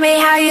 baby, tell me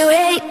how you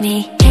hate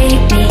me,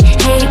 hate me,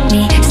 hate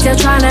me. Still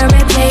trying to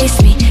replace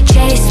me,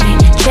 chase me,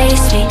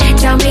 chase me.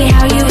 Tell me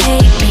how you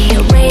hate me,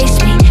 erase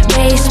me,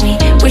 race me.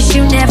 Wish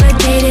you never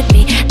dated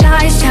me.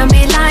 Lies, tell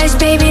me lies,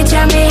 baby,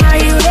 tell me how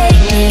you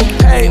hate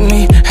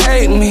me.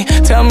 Hate me,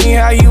 tell me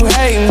how you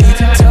hate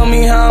me. Tell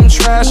me how I'm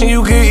trash and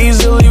you could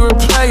easily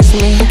replace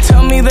me.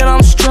 Tell me that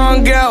I'm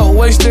strung out,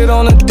 wasted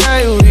on a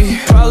daily.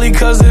 Probably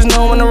cause there's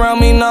no one around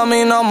me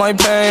numbing all my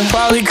pain.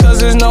 Probably cause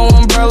there's no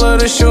umbrella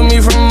to shield me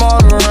from all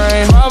the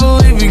rain.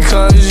 Probably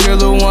because you're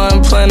the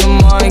one playing the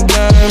mind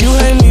game. You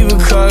hate me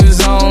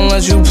because I don't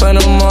let you play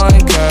no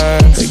mind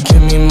games. They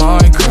give me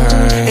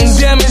migraines and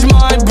damage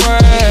my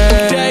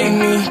brain. Date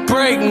me,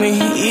 break me,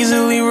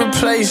 easily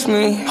replace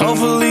me.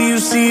 Hopefully you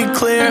see it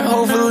clear,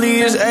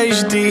 hopefully it's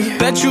HD.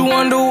 Bet you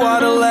wonder why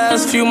the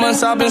last few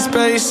months I've been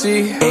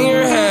spacey. In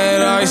your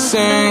head I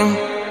sing.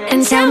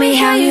 And tell me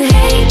how you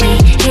hate me,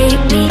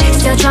 hate me.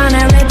 Still trying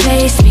to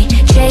replace me,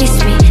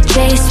 chase me,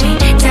 chase me.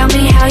 Tell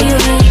me how you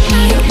hate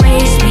me,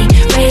 erase me,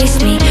 race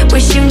me.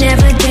 Wish you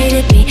never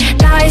dated me.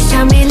 Lies,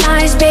 tell me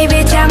lies,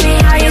 baby, tell me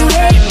how you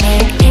hate me,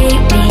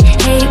 hate me,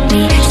 hate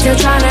me. Still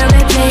trying to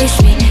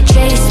replace me,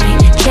 chase me,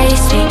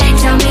 chase me.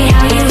 Tell me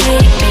how you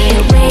hate me,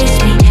 erase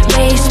me,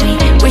 race me.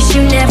 Wish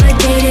you never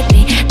dated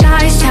me.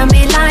 Lies, tell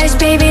me lies,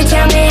 baby,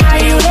 tell me how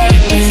you hate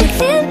me. It's a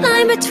thin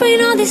line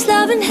between all this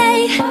love and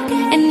hate.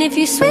 And if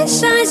you switch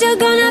sides, you're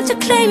gonna have to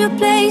claim your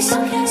place.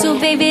 So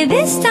baby,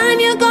 this time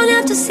you're gonna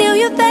have to seal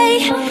your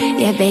fate.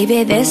 Yeah,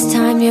 baby, this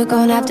time you're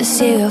gonna have to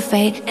seal your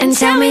fate. And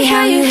tell me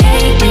how you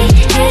hate me,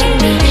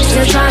 hate me.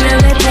 Still trying to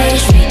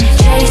replace me,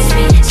 chase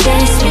me,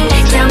 chase me.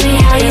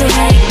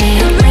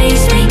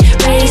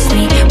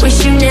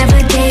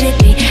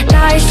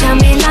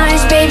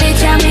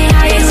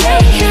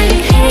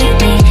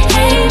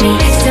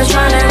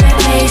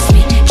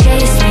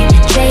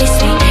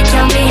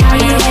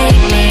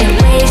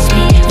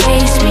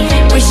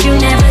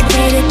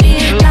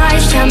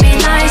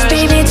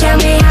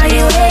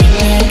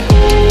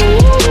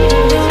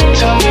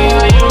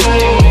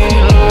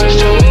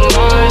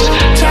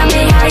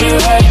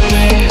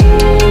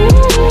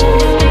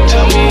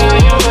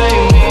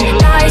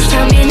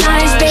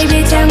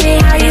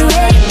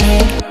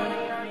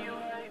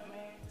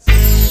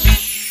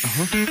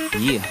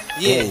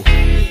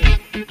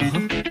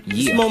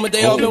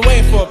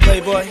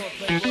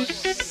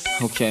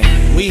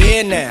 Okay. We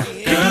here now. We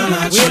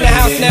in the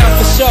house now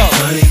for sure.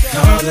 Money,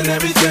 cars, and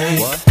everything.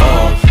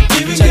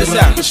 Check this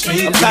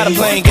out. I'm tired of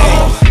playing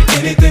games.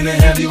 Anything to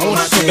have you on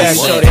my team. Bad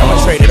shorty,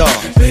 I'ma trade it all.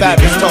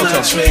 Fabulous Toto.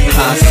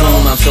 I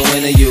assume I'm so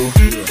into you.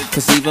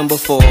 Cause even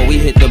before we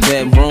hit the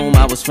bedroom,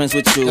 I was friends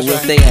with you.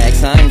 If they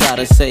ask, I ain't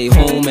gotta say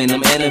whom in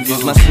them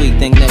interviews. My sweet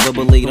thing never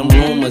believed them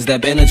rumors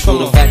that been true.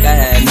 The fact I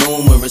had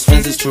numerous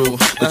friends is true.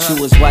 But you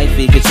was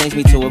wifey, could change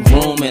me to a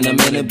groom in a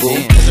minute, boo.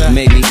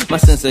 Maybe my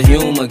sense of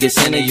humor gets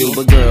into you.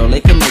 But girl, they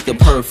can make a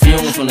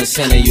perfume from the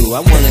scent of you. I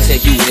wanna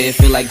take you where it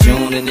feel like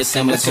June and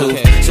December too.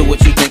 So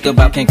what you think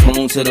about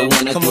Cancun to the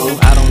winter through?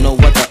 I don't know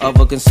what the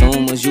other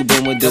consumers you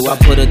been with do. I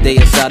put a day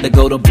aside to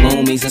go to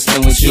Bloomies and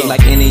spend with you.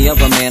 Like any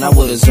other man, I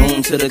would've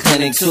zoomed to the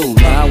clinic too.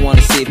 Now I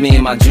wanna see if me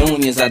and my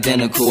junior's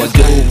identical. A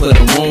dude put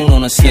a wound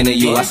on the skin of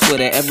you. I swear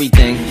that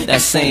everything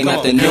that same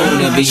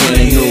afternoon and be in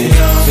the news.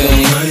 Feel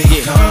me?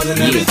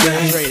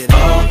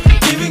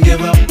 Even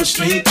give up a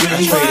street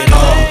dream.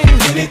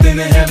 Anything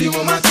to have you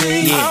on my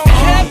team.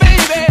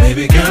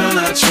 Baby girl,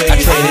 I trade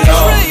it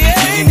all.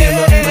 Even give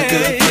up a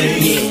good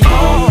thing.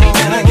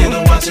 And I get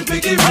to watch it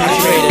pick it right. I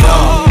trade it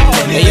all.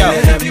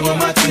 Anything to have you on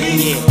my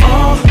team.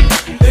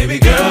 Baby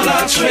girl,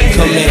 I trade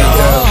Come it here, all.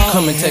 girl.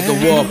 Come and take a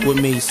walk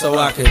with me so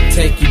I can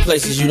take you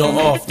places you don't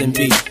often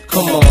be.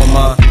 Come on,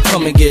 ma,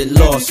 come and get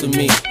lost with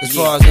me. As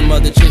far as them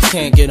other chicks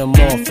can't get them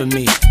off of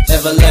me.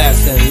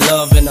 Everlasting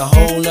love in a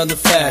whole nother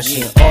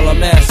fashion. All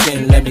I'm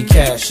asking, let me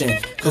cash in.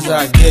 Cause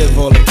I give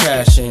all the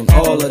cash in.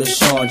 All of the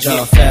Sean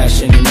John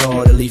fashion in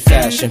orderly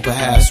fashion.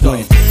 Perhaps when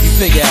you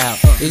figure out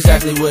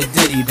exactly what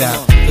Diddy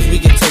bout. Cause we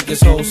can take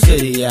this whole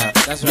city out.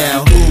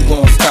 Now who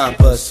gon' stop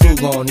us? Who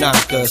gon'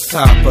 knock us?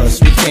 Top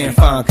us? We can't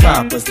find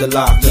coppers to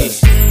lock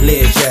us.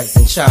 Lead jacks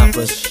and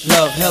choppers.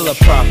 Love hella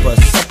proper.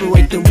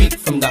 Separate the weak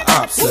from the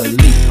obsolete.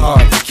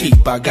 Hard to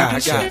keep, I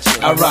got ya.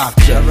 I rock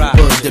ya.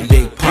 Word the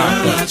big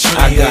papa.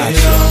 I got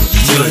ya.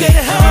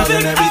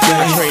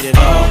 I trade it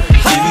all.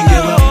 Even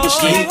give up a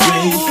street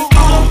dream.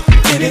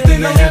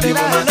 Anything to have you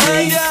on my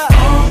team.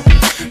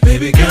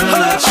 Baby girl,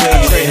 I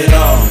trade it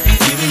all.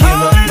 Even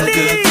give up a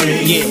good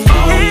thing.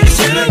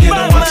 And I get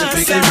to watch it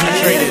pick it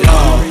right. Trade it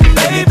all.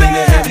 Anything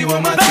to have you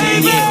on my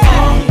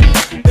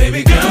team.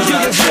 Baby girl,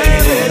 I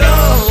trade it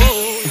all.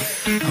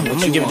 I'm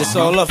gonna give this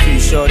all up for you,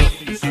 shorty.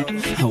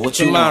 What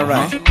your mind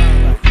right?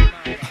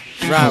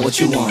 Ride what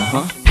you want,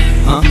 huh?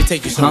 Let me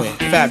take you somewhere.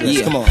 Fabulous,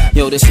 Yeah. come on.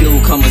 Yo, this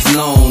newcomer's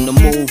known to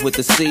move with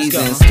the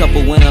seasons.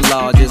 Couple winter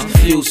lodges,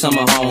 few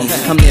summer homes.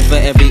 I'm there for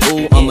every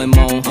ooh, and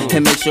moan.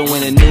 And make sure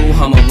when a new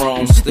Hummer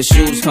roams, the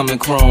shoes come in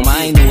chrome.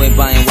 I ain't new at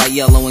buying white,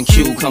 yellow, and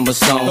cucumber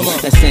stones.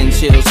 That send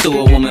chills through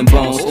a woman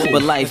bones.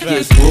 But life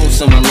gets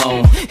gruesome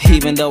alone.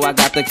 Even though I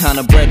got the kind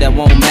of bread that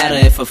won't matter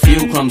if a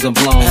few crumbs are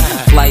blown.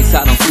 Flights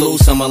out, I'm flew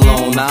some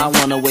alone. Now I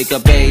wanna wake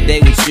up every day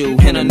with you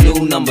in a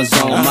new number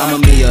zone. Mamma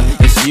mia,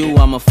 it's you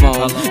on my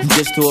phone.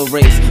 Just to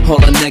erase all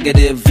the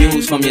negative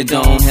views from your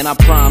dome. And I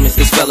promise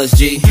this fella's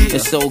G.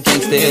 It's so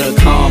gangsta, it'll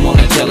calm all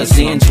the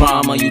jealousy and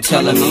drama you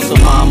telling me. So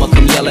mama,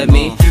 come yell at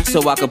me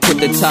so I could put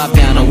the top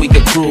down and we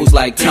could cruise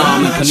like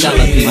Tom and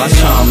Penelope. My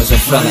charm is a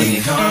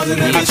felony.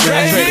 I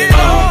trade it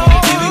all.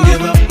 Even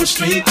give up a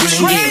street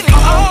dream.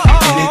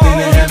 Anything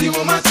to have you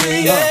on my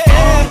team.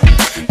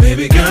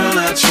 Baby girl,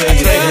 I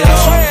trade it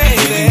all.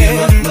 Even give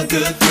up a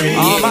good thing.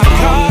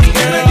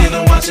 And I get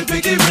to watch it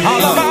pick it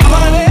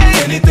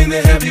right. Anything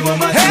to have you on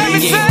my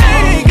team.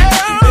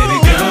 Baby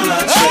girl,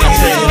 I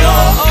trade it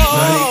all.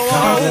 Money,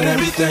 cars, and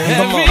everything.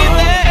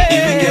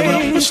 Even give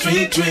up a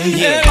street dream.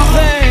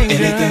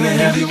 Anything to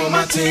have you on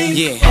my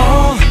team.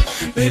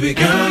 Baby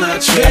girl, I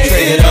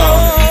trade it all.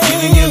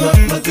 Even give up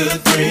a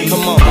good thing.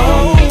 Come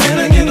on. And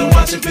I get to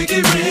watch it pick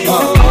it ring.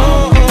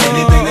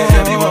 Anything to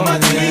have you on my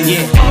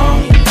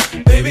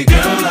team. Baby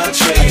girl, I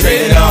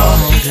trade it all.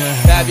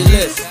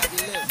 Fabulous.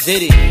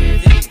 Diddy.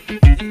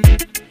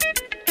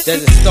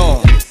 There's a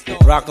storm.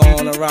 Rock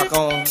on and rock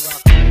on.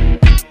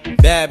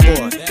 Bad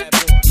boy.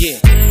 Yeah.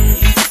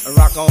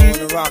 Rock on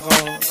and rock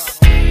on.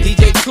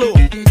 DJ Clue.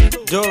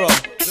 Duro.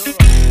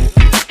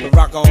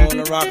 Rock on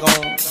and rock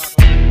on.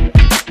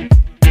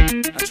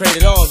 I trade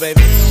it all,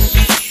 baby.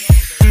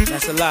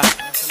 That's a lot.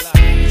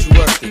 But you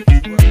worth it.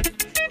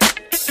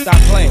 Stop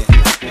playing.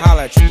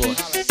 Holla at you, boy.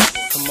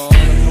 Come on,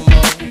 come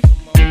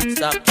on.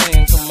 Stop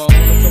playing, come on,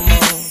 come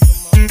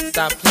on.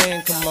 Stop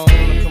playing, come on,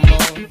 come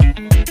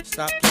on.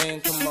 Stop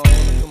playing, come on,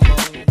 come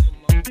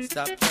on.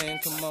 Stop playing,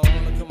 come on,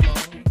 come on.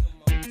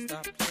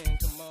 Stop playing,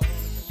 come on.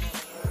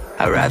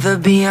 I'd rather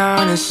be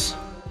honest.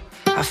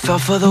 I fell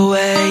for the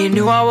way you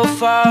knew I would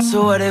fall.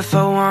 So what if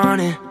I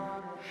wanted?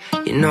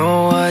 You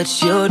know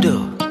what you'll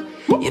do.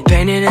 You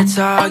painted a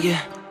target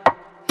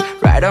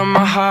right on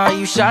my heart.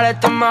 You shot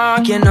at the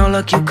mark. You know,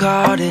 look, you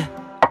caught it.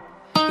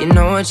 You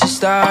know what you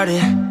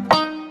started.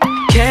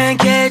 Can't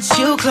get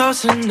you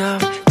close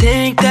enough.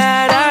 Think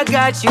that I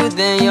got you,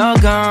 then you're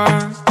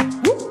gone.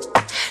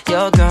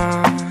 You're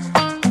gone.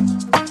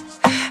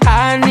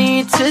 I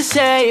need to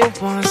say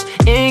it once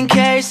in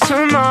case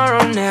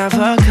tomorrow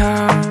never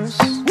comes.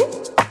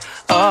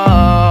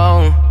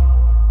 Oh,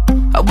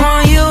 I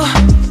want you.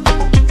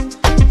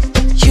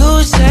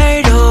 You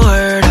say the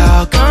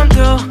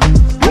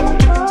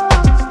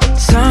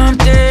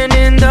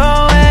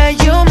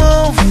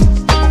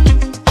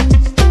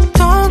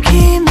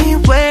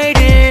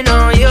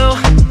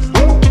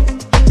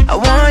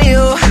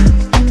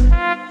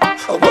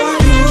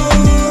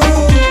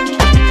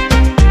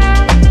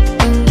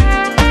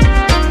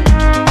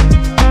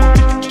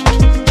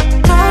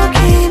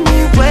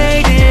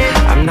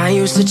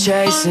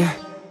chasing.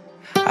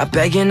 I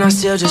beg and I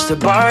steal just to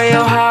borrow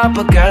your heart,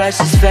 but girl, let's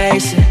just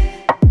face it.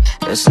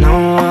 There's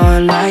no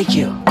one like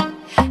you,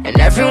 and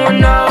everyone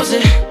knows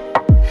it.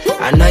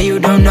 I know you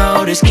don't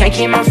notice, can't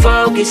keep my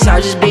focus,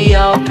 I'll just be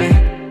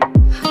open.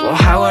 Well,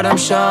 how what I'm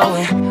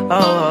showing,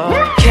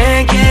 oh,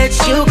 can't get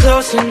you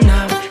close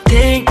enough.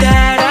 Think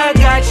that I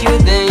got you,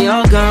 then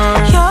you're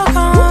gone. You're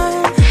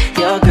gone,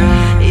 you're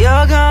gone,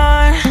 you're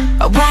gone.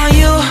 I want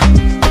you.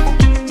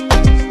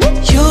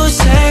 You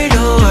say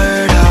the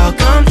word, I'll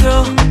come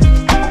through.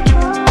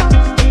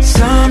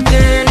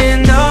 Something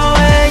in the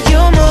way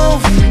you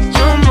move,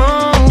 you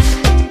move.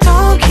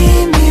 Don't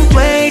keep me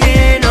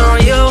waiting on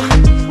you.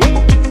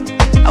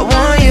 I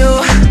want you.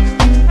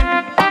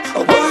 I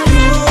want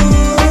you.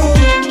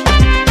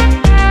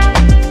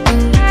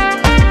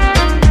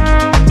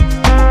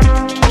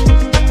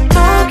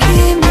 Don't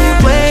keep me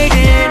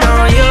waiting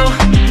on you.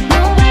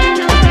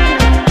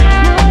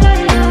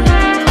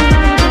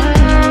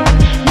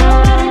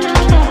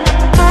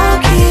 Don't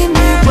keep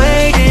me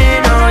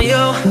waiting on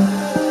you.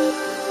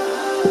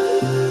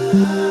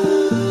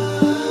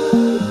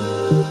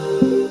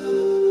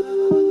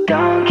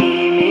 Don't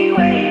keep me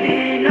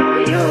waiting on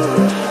you.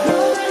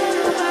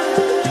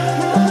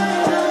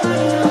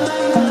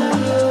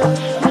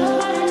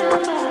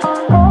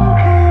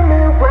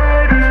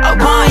 I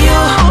want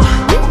you.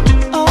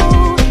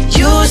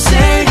 You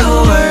say the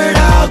word,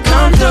 I'll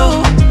come through.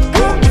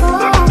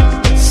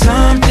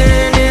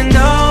 Something in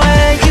the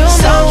way you move.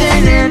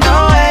 Something in the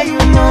way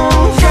you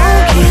move.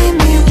 Don't keep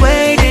me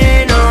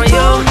waiting on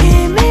you.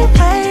 Keep me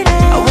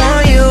waiting. I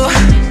want you.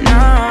 No.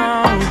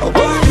 I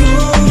want you.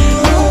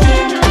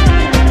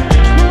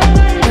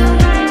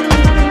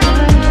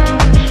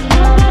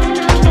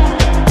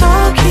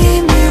 Don't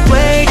keep me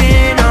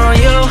waiting on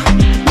you.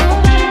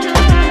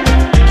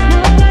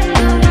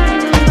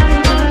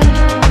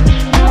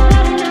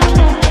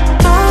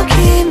 Don't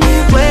keep me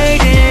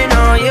waiting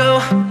on you.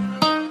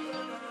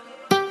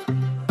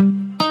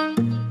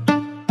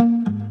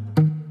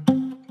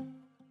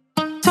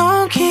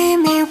 Don't keep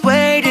me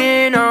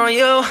waiting on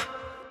you.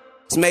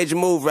 It's a major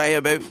move right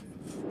here, baby.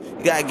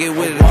 You gotta get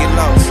with it to get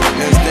lost. You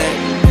understand?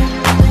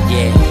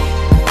 Yeah.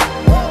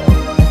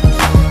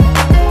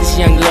 This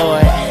young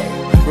Lord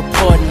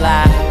reporting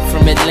live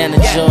from Atlanta,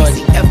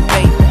 Georgia.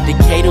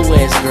 Decatur,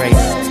 where it's great.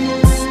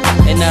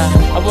 And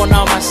I want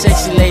all my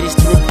sexy ladies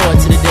to report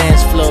to the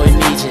dance floor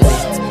immediately.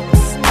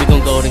 We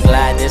gon' golden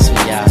glide this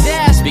one, y'all.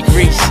 Big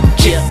Reese.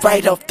 Yeah.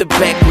 Right off the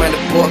back, man, the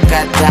boy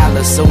got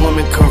dollars, so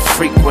women come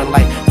frequent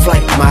like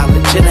flight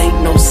mileage. It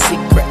ain't no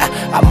secret.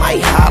 I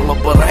might holler,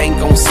 but I ain't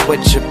gon'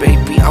 sweat you,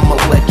 baby. I'ma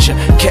let you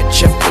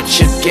catch up with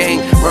your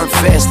gang. Run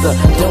faster,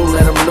 don't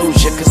let them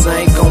lose you, cause I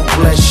ain't gon'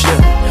 bless you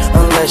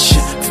unless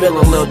you feel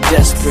a little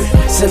desperate.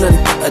 Send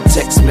a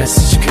text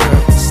message,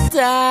 girl.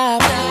 Stop,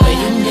 wait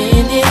a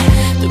minute.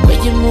 The way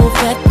you move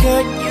that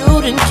girl, you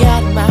done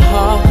got my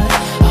heart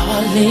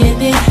all in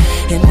it.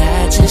 And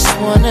I just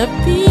wanna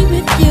be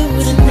with you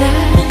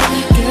tonight.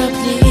 Girl,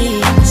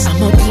 please,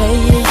 I'm a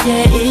player,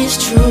 yeah,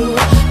 it's true,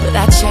 but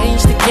I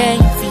changed the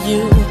game for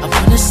you. I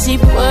wanna see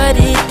what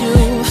it do.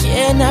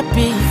 Can I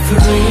be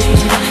free?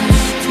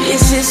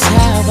 This is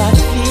how I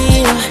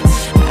feel.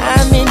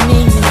 I'm in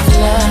need of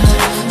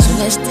love, so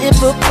let's dip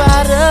up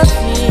out of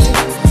here.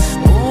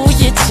 Ooh,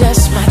 you're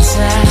just my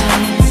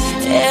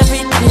type.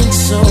 Everything's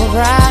so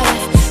right,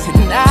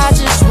 and I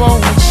just want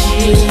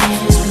you.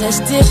 So let's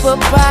dip up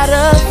out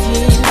of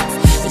here.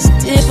 Let's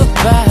dip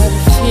up out of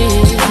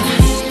here.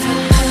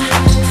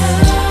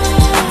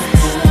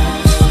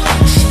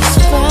 She's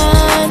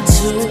fine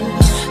too,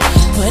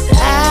 but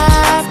I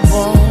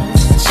want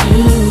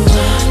you.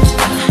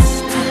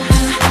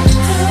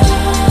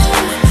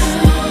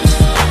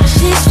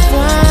 She's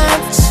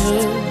fine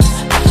too,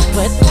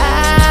 but I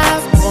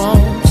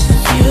want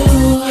you.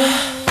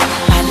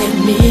 I'll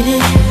admit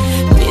it,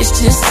 this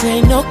just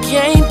ain't no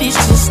game, this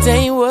just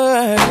ain't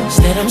words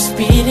that I'm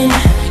speeding.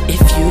 If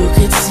you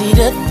could see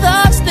the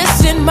thoughts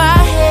that's in my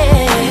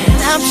head,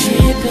 I'm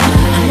tripping,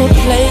 I'm a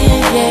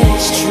player, yeah,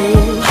 it's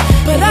true,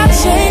 but I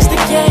changed the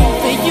game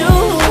for you. I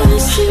wanna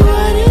see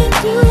what it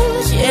do.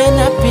 Can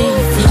I be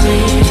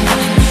free?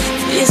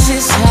 This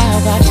is how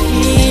I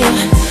feel.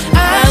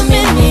 I'm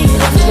in need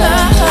of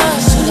love,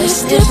 so let's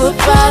dip up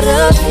out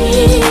of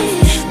here.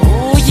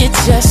 Ooh, you're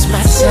just my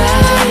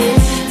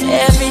type.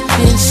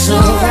 Everything's so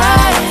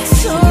right,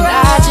 and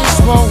I just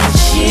want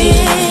you.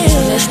 So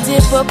let's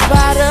dip up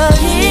out of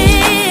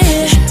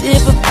here.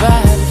 Dip up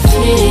out of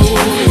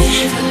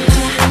here.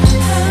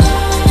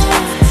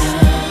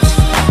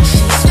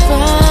 She's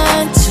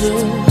fine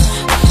too,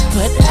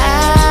 but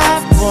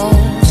I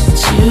want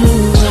you.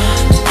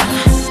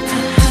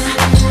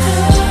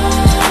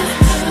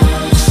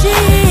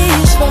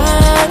 She's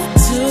fine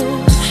too,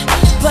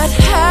 but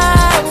I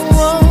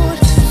want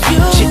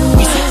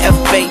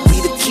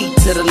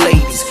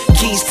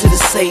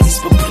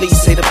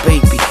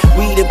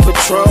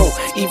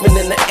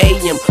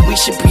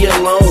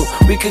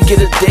could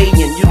get a day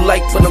in. You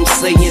like what I'm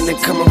saying and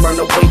come around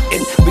and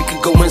waiting. We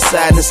could go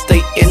inside and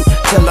stay in.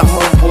 Tell a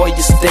homeboy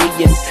you're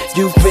staying.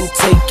 You've been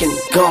taken,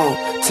 gone.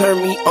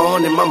 Turn me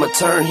on and mama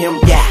turn him,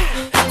 yeah.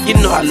 You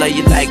know I love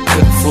you like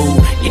good food.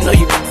 You know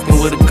you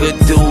f***ing with a good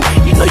dude.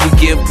 You know you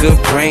give good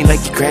brain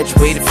like you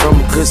graduated from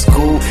a good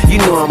school. You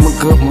know I'm a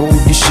good mood,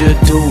 you should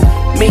do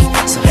me.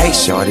 So hey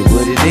shorty,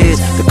 what it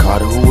is, the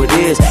Carter who it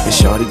is. And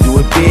shorty do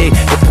it big,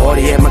 the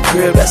party at my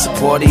crib, that's a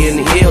party in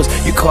the hills.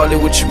 You call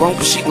it what you want,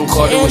 but she gon'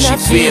 call it what she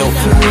feel.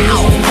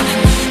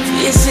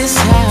 This is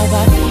how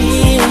I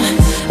feel.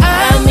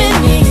 I'm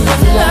in need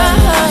of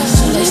love,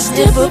 so let's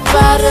dip up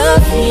out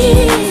of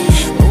here.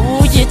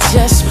 Ooh, you're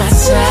just my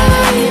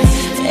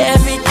type.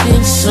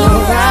 Everything's so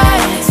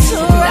right,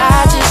 and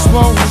I just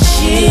want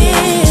you.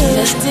 So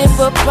let's dip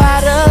up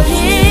out of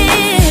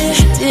here.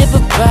 Dip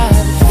up out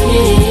of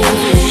here.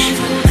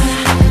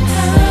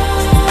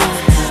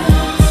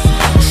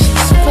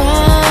 She's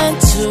fine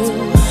too,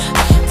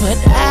 but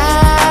I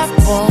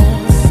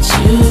want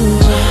you.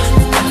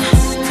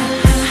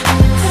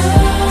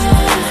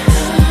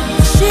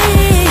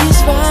 She's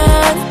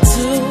fine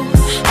too,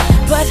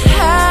 but I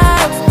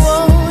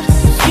want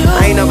you. I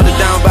ain't never the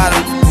down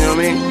bottom, you know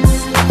what I mean?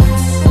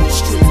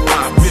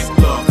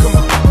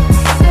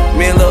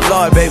 Me and Lil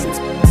Lloyd, baby.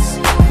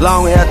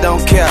 Long hair,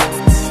 don't care.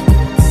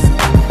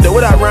 So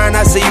what up, Ryan?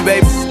 I see you,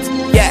 baby.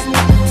 Yeah.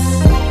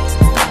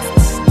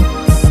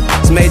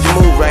 It's a major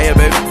move right here,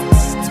 baby.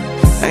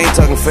 I ain't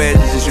talking fast,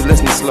 it's just you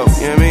listening slow. You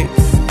know what I mean?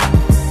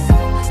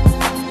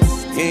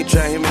 You ain't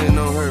trying to hit me in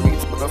no hurry. Get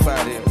the fuck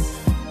out of here.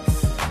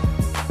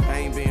 I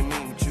ain't being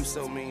mean, but you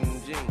so mean in the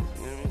jeans. You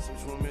know what I mean? So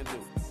what you want me to do?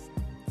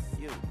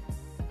 You.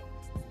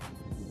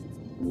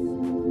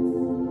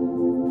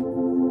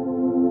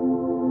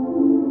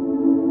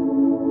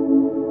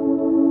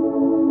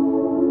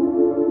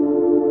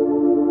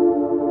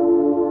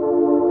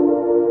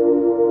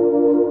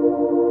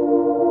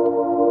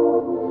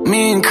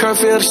 Me and Kurt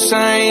feel the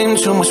same.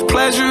 Too much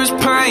pleasure is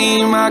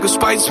pain. My girl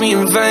spites me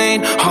in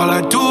vain. All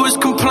I do is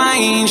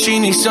complain. She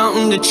needs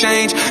something to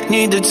change.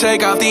 Need to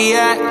take off the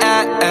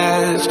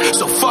ass.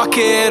 So fuck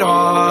it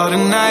all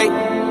tonight.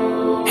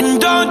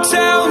 And don't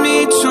tell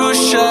me to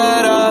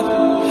shut up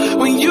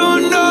when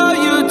you know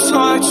you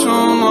talk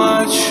too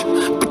much,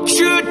 but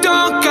you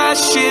don't got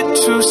shit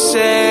to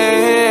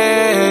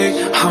say.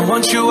 I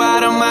want you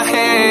out of my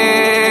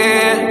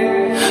head.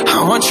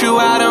 I want you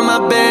out of my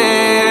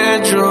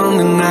bedroom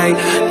tonight.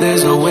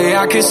 There's no way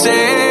I can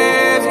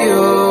save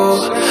you,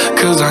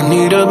 cause I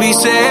need to be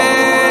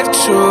saved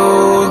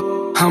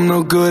too. I'm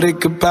no good at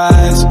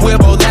goodbyes. We're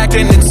both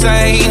acting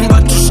insane,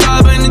 but too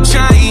stubborn to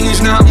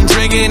change. Now I'm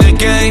drinking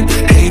again,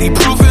 80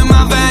 proof in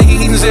my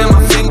veins, and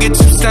my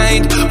fingertips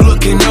stained.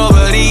 Looking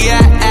over the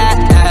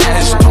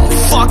ass. Don't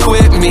fuck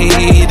with me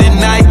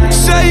tonight.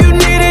 Say you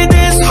needed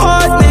this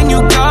hard, then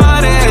you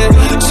got it.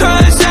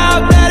 Turns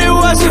out that it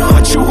wasn't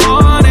what you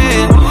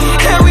wanted,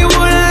 and we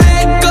wouldn't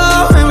let go,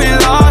 and we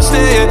lost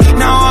it.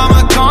 Now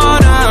I'm a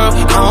corner.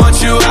 I want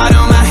you out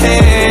of my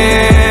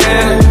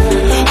head.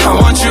 I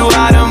want you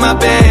out of my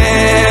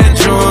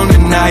bedroom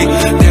tonight.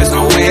 There's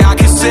no way I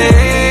can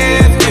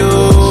save you,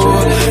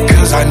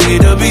 cause I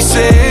need to be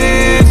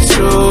saved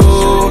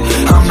too.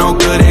 I'm no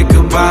good at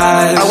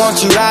goodbyes. I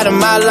want you out of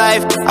my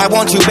life. I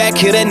want you back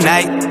here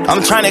tonight.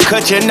 I'm trying to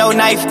cut you, no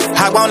knife.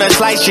 I wanna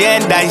slice you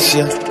and dice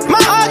you.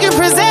 My heart get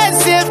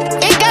possessive,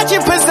 it got you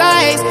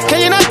precise.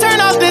 Can you not turn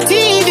off the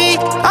TV?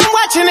 I'm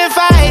watching it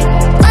fight.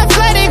 My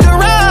flooded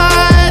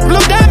garage,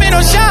 blue diamond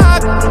on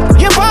shop.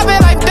 You pop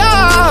it like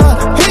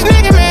dog, he's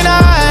Nicki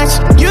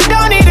Minaj. You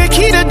don't need a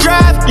key to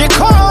drive, your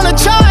car on a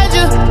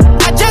charger.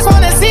 I just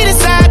wanna see the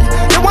side,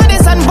 the one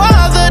that's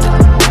unbothered.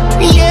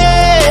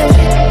 Yeah.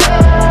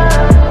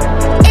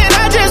 And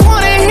I just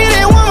wanna hit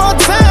it one more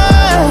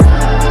time.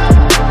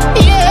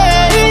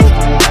 Yeah.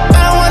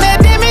 I don't wanna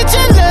damage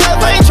your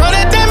love, I ain't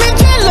tryna damage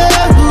your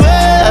love.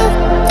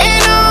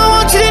 And I don't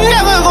want you to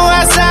never go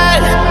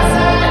outside.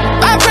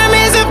 I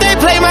promise if they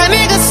play my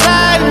nigga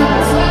side,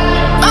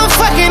 I'm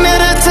fucking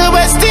it up till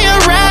we're still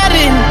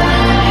riding.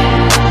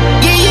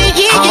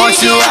 I want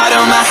you out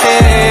of my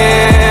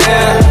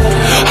head.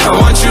 I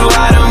want you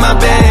out of my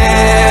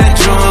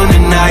bedroom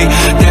tonight.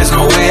 There's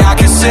no way I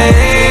can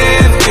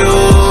save you,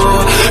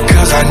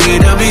 cause I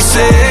need to be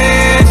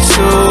saved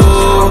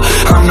too.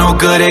 I'm no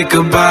good at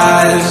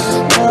goodbyes.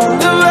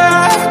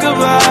 Goodbye,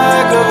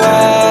 goodbye,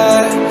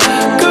 goodbye.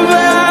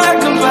 Goodbye,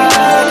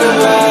 goodbye,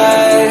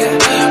 goodbye.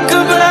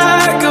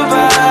 Goodbye,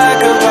 goodbye,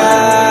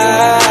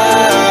 goodbye.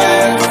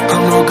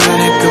 I'm no good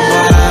at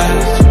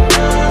goodbyes.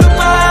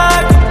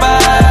 Goodbye,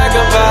 goodbye,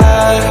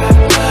 goodbye.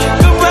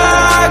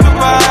 Goodbye,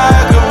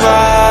 goodbye,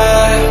 goodbye.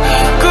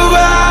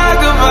 Goodbye,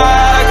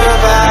 goodbye,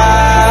 goodbye.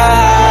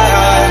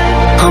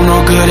 I'm no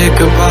good at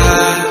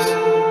goodbyes.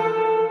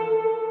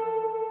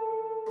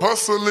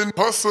 Hustling,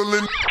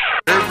 hustling.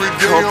 Every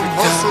day I'm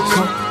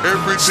hustling.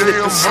 Every day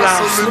I'm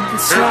hustling.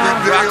 Every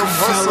day I'm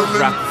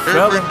hustling.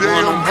 Every day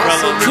I'm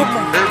hustling.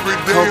 Every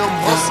day I'm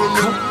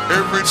hustling.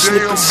 Every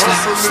day I'm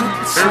hustling.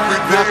 Every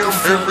day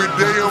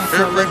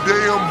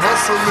I'm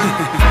hustling.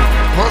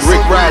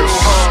 Rick Rice,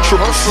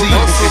 Triple C,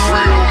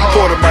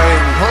 Port of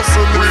Miami,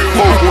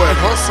 Mo Boy,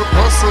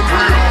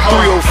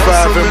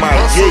 305 in my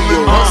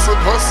Yayo,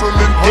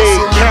 Dead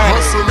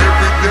County.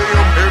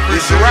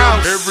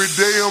 Every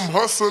day I'm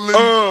hustling.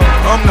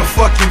 I'm the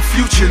fucking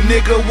future,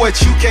 nigga.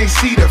 What you can't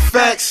see the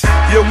facts?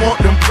 You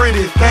want them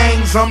pretty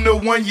things? I'm the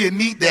one you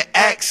need to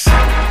axe.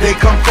 They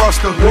come cross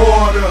the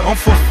water. I'm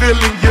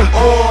fulfilling your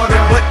order,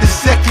 but the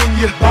second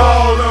you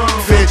order,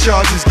 fair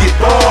charges get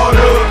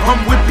order.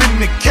 I'm whipping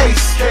the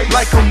case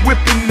like I'm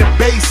whipping the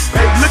bass.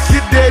 Look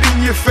your dead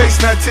in your face.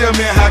 Now tell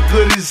me how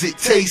good does it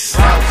taste?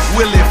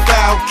 Willie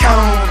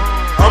Falcone.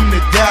 I'm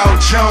the Dow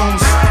Jones,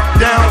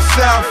 down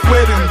south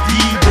where them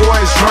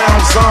D-boys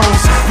drown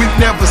zones. We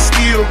never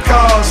steal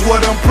cars,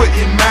 what I'm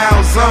putting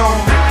miles on.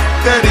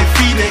 30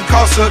 feet ain't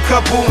cost a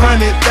couple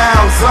 $100,000.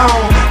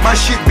 My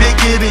shit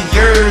bigger than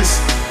yours,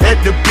 at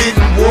the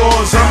bidding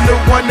wars. I'm the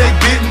one they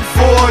bidding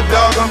for,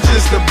 dog, I'm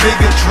just a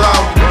bigger draw.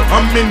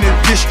 I'm in the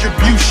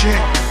distribution,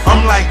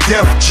 I'm like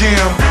Def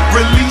Jam.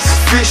 Release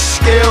fish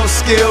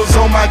scales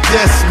on my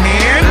desk,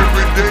 man.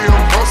 Every day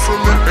I'm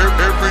hustling,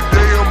 every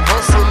day I'm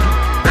hustling.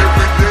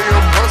 Every day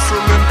I'm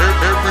hustling,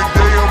 every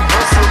day I'm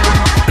hustling,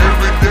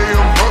 every day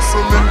I'm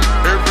hustling,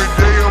 every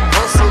day I'm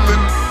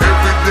hustling, every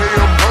day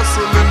I'm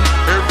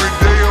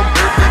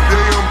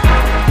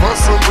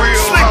hustling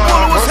real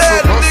hard, hustle real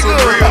hard, hustle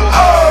real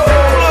hard,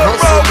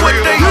 hustle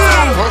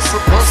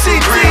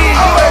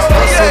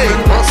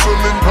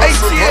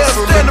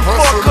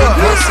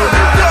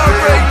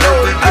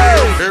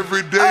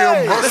every day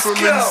I'm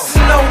hustling.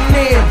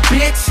 Snowman,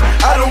 bitch,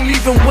 I don't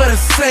even wear the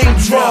same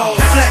draw.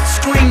 Flat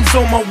screens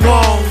on my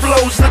wall,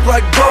 flows look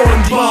like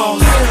bowling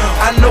balls.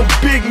 I know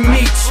big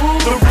meats,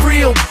 the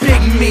real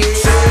big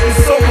meats.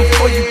 It's over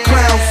for you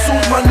clowns, soon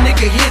as my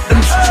nigga hit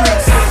them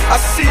streets. I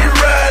see you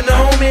riding,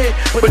 homie,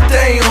 but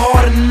they ain't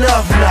hard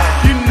enough.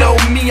 You know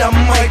me, I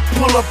might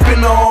pull up in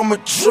an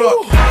armored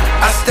truck.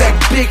 I stack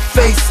big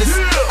faces,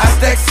 I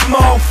stack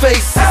small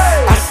faces,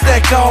 I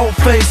stack all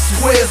faces,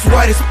 squares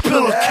white as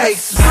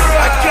pillowcases.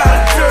 I got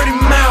a dirty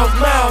mouth,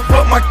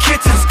 but my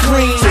kitchen's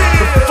clean.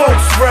 The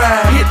folks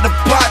ride, hit the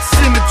bots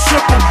in the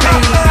triple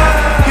beam.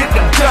 Hit the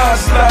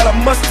Dodge lot, I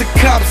musta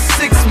cop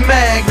 6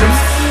 Magnums.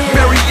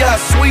 Marriott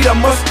suite, I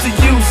musta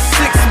use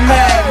 6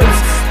 Magnums.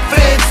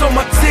 Fans on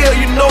my tail,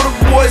 you know the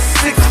boys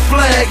 6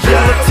 Flags.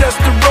 Yellow test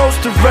the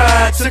roaster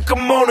ride, took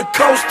 'em on a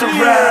coaster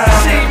ride.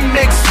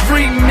 G-mix,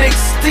 remix,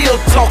 still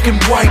talking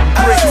white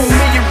bricks. 2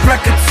 million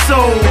records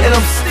sold, and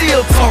I'm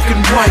still talking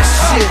white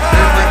shit.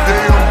 Every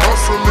day I'm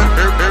hustling,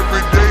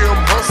 every day I'm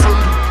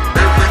hustling,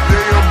 every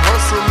day I'm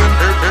hustling,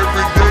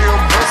 every day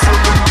I'm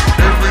hustling,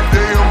 every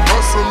day I'm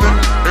hustling,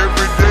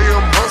 every day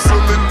I'm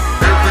hustling,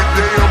 every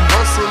day I'm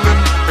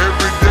hustling,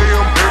 every day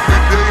I'm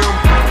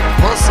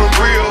hustling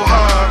real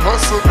hard,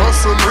 hustle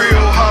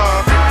real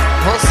hard,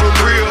 hustle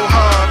real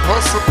hard,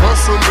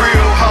 hustle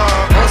real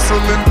hard,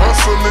 hustling,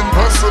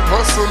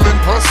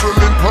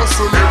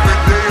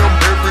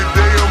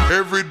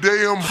 every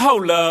day I'm.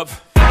 Hold up.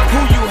 Who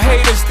you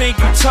haters think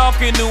you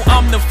talking to?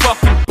 I'm the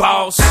fucking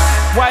boss.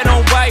 White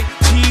on white,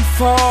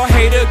 G4,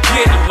 hater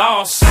get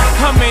lost.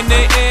 I'm in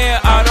the air,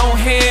 I don't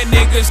hear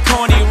niggas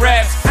corny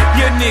raps.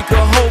 Your nigga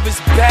Hov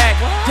is back,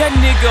 that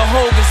nigga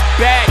Hov is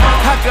back.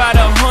 I got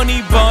a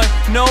honey bun,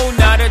 no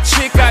not a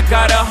chick, I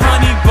got a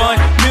honey bun.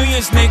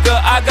 Millions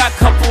nigga, I got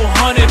couple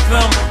hundred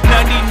them.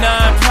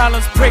 99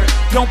 problems prick,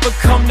 don't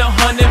become the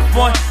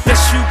 101.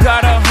 Yes you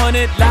got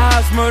 100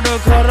 lives, murder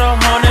got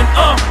 100.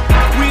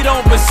 We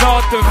don't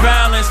resort to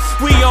violence,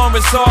 we on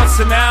resorts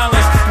and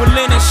islands with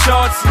linen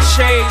shorts and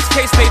shades,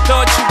 case they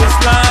thought you was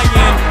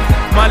lying.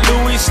 My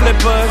Louis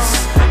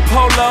slippers,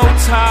 polo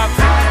top,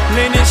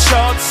 linen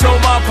shorts so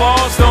my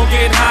balls don't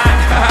get hot.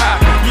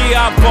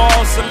 Yeah, I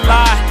balls a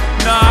lot,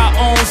 nah, I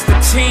owns the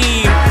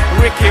team.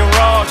 Ricky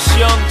Ross,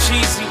 Young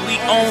Jeezy, we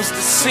owns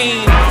the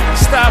scene.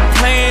 Stop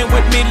playing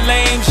with me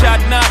lame, y'all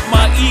not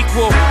my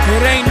equal.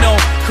 It ain't no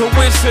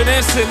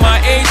coincidence that my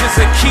age is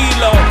a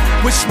kilo,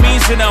 which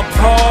means that I'm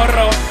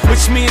paro,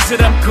 which means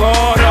that I'm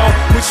gordo,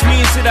 which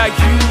means that I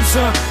use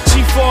her.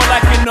 She fall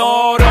like an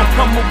auto,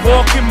 I'm a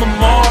walking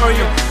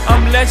memorial.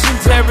 I'm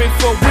legendary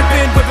for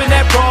whipping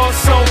that ball,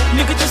 so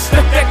nigga just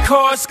let that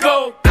cars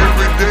go.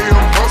 Every day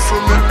I'm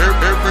hustling,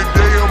 every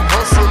day I'm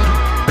hustling,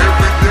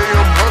 every day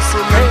I'm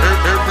hustling,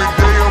 every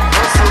day I'm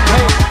hustling,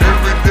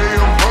 every day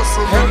I'm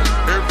hustling,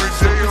 every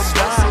day I'm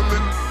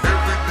hustling,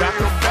 every day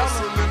I'm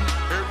hustling,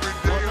 every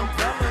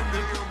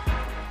day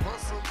I'm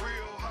hustling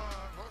real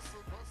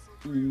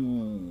hard.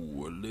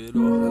 Ooh, a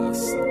little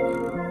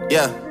hustling.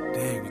 Yeah.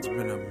 Dang, it's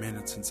been a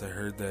minute since I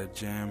heard that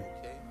jam.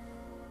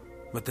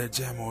 But that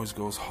jam always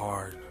goes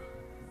hard.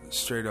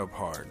 Straight up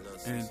hard.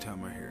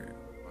 Anytime I hear it.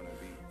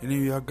 Any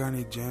of y'all got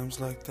any jams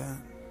like that?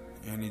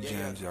 Any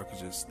jams y'all could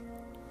just...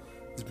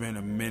 It's been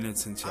a minute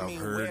since y'all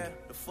heard.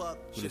 But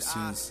as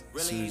soon as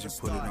you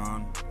put it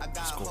on,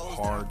 just go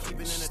hard.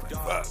 It's just like,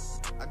 fuck.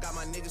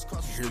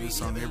 hear this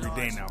song every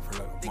day now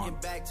for like a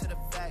month. That's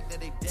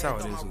how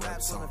it is with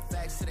that song.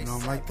 You know,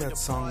 I'm like that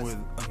song with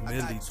A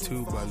Milli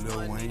too by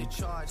Lil Wayne.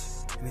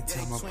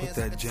 Anytime I put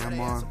that jam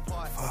on,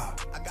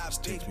 fuck,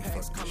 just takes me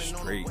fucking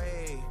straight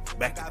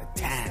back in the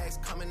time,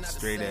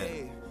 straight at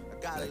it.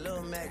 Got a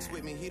little Max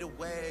with me, he the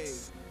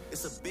wave.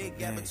 It's a big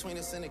gap between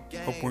us and the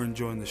game. Hope we're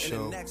enjoying the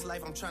show. In the next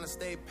life, I'm trying to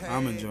stay paid.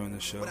 I'm enjoying the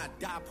show. When I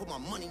die, put my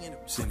money in the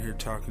sitting here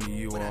talking to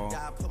you all.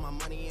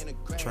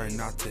 Trying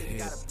not to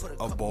hit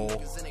a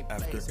bowl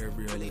after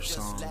every other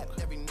song.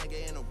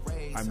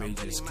 I may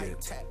just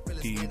get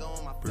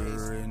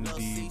deeper and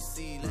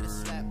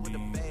deeper and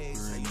deeper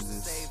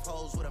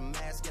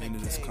into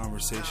this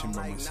conversation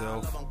by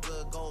myself.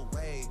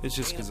 It's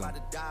just because I'm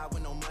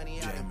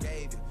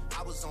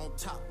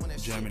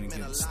jamming and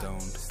getting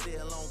stoned.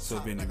 So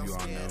if any of you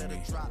all know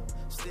me,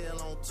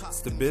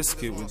 it's the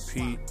Biscuit with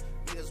Pete.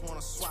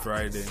 It's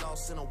Friday.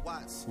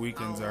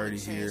 Weekend's already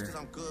here.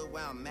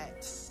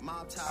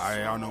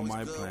 I all know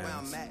my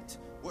plans. I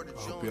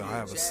hope y'all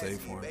have a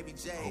safe one. I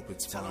hope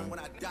it's fun.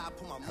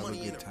 Have a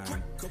good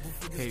time.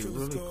 Hey,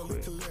 really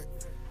quick.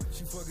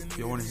 If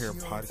you want to hear a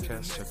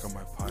podcast, check out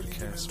my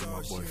podcast with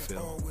my boy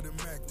Phil.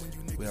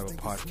 We have a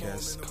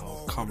podcast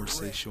called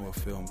Conversation with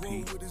Phil and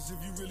Pete.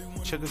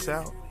 Check us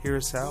out. Hear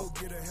us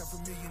out.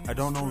 I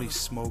don't only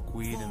smoke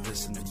weed and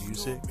listen to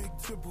music.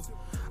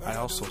 I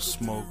also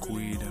smoke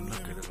weed and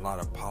look at a lot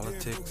of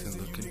politics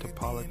and look into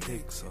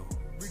politics. So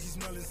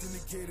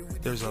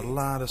there's a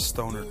lot of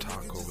stoner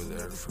talk over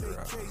there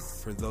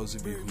for those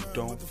of you who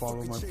don't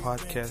follow my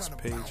podcast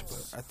page,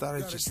 but I thought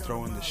I'd just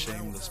throw in the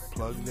shameless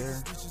plug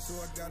there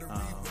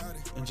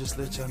and just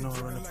let y'all know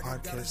I run a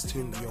podcast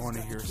too. If you want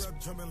to hear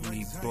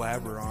me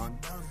blabber on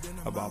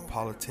about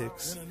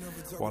politics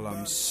while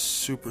I'm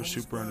super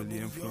under the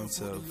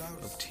influence of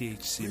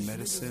THC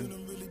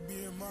medicine,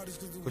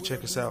 go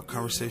check us out,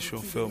 Conversation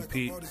with Phil and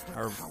Pete.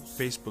 Our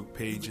Facebook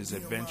page is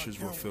Adventures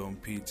with Phil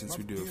and Pete, since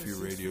we do a few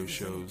radio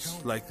shows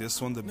like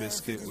this one, The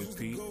Biscuit with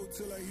Pete.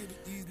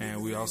 And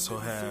we also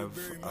have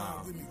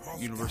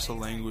Universal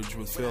Language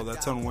with Phil.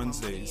 That's on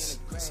Wednesdays.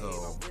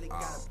 So,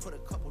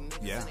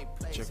 yeah,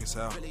 check us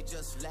out.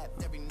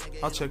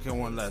 I'll check in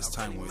one last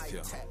time with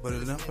y'all. But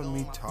enough of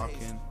me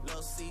talking.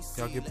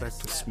 Y'all get back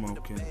to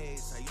smoking,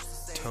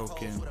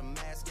 toking,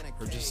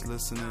 or just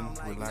listening,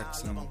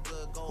 relaxing,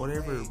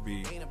 whatever it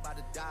be.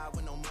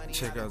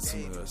 Check out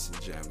some of the rest of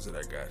the jams that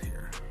I got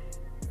here.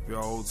 If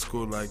y'all old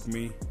school like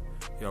me,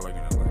 y'all are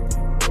gonna like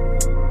it.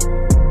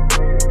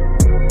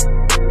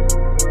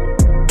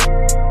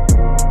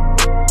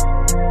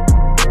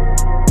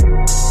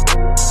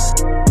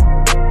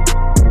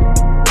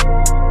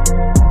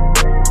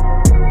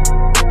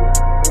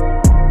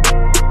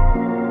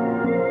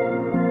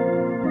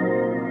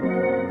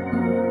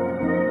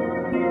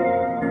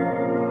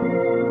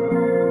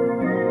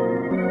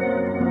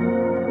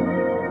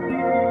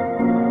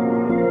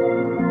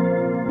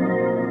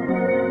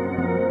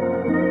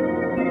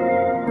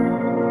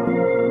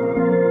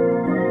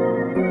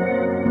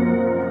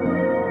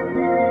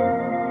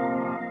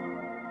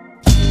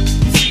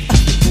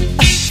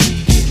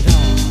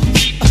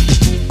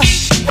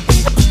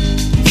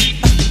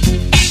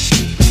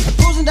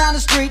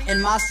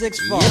 In my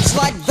 6'4", it's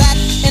like that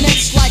and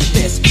it's like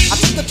this. I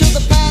took her to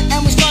the pad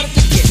and we started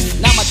to kiss.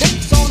 Now my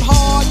dick's on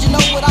hard, you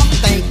know what I'm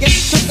thinking.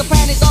 Took the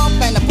panties off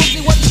and the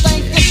pussy was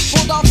stinking.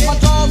 Pulled off my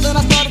drawers and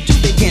I started to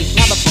begin.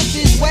 Now the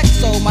pussy's wet,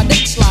 so my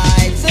dick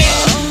slides in.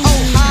 Oh,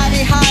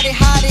 hottie, hottie,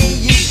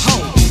 hottie, you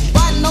ho.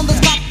 Riding on this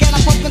block and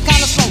I'm pumping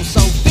kinda slow.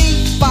 So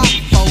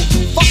B-5-4,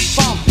 fuck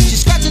bump.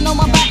 She's scratching on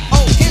my back,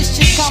 oh, here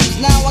she comes.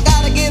 Now I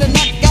gotta get a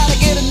nut, gotta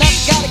get a nut,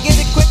 gotta get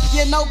it quick,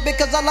 you know,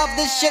 because I love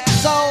this shit.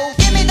 So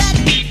give me that.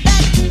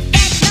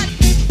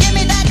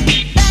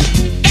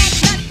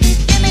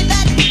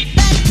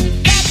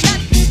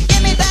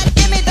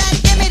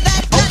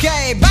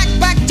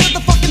 Back to the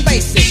fucking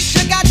basics.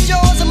 You got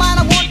yours and mine,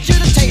 I want you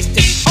to taste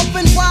it.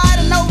 Open wide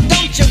and no,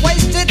 don't you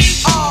waste it.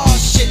 Oh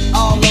shit,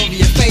 all over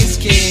your face,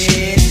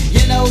 kid.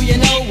 You know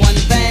one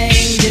thing.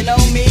 You know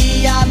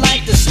me, I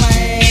like to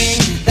slang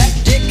that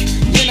dick,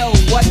 you know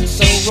what.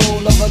 So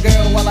roll over,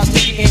 girl, while I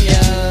stick it in ya.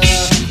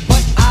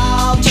 But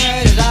I'll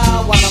turn it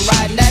out while I'm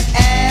riding that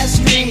ass,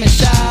 scream and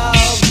shout.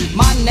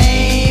 My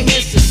name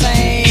is the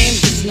same,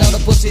 just another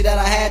pussy that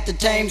I had to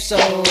tame. So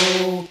get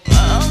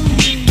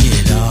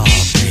off.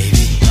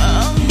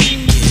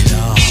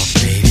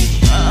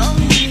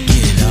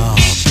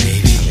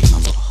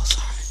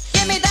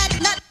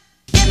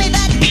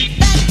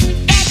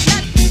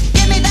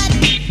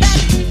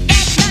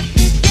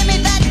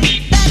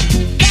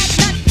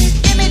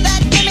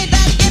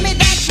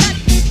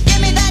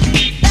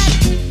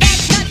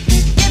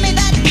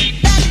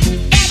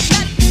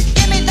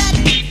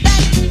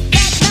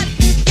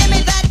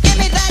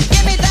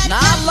 Now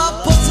I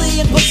love pussy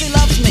and pussy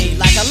loves me.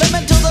 Like a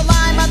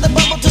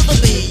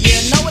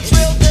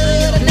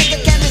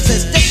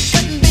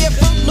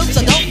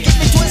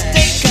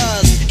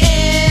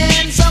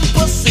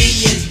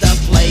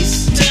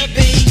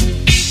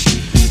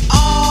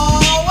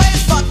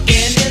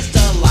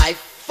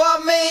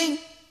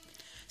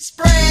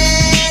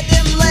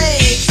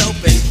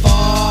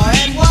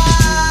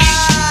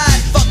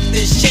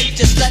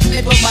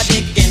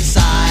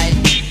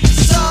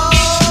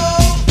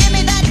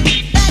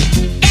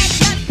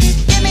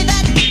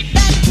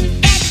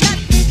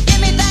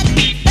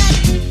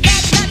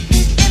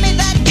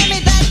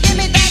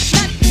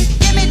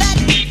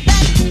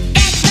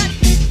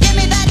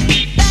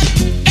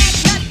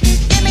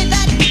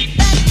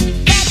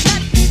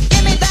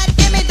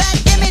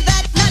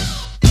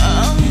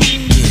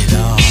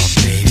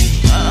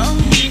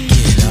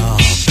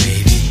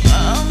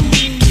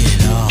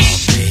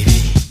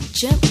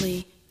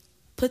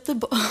sätter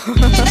på.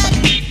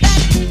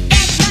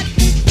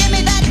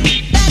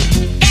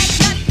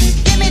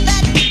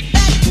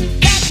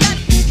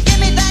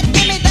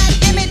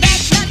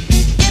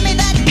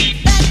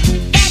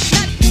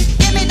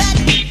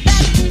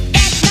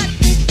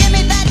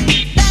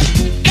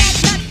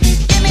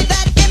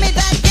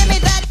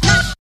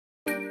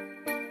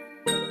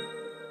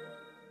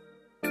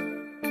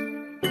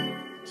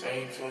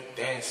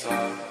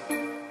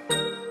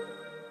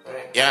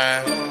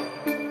 Yeah.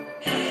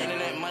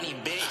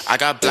 I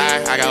got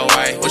black, I got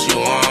white, what you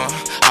want?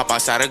 Hop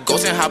outside a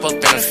ghost and hop up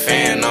in a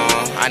fan on.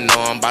 I know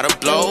I'm about to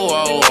blow,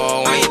 whoa,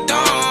 whoa, when you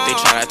done. They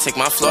try to take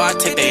my floor, I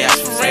take they ass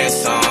for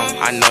ransom.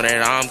 I know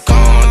that I'm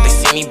gone, they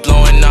see me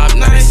blowing up,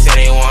 now they say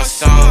they want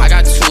some. I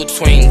got 2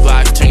 twin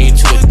blocks, turn you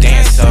to a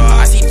dancer.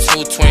 I see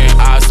 2 twin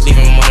eyes, leave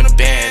them on a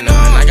band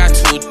on. I got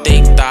 2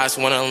 thick thighs,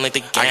 wanna link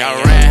the game. I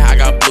got red, I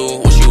got blue,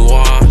 what you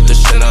want? The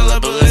Chanel,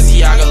 the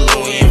Balenciaga,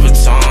 Louis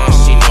Vuitton.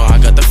 She know I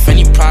got the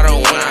Fendi Prada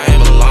when I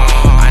belong.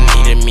 I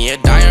needed me a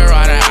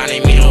diorata, I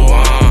need me the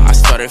one. I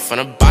started from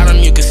the bottom,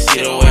 you can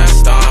see the way I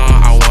stomp.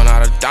 I want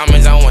all the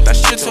diamonds, I want that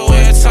shit to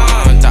wear a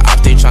ton. The op,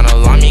 they tryna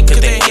lie me, cause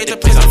they hate the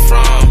place I'm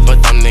from. But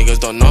them niggas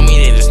don't know me,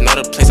 they just know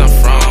the place I'm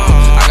from.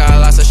 I got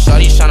lots of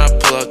shorties tryna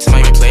pull up to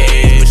my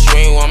place, but you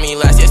ain't want me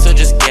last year, so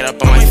just get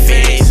up on my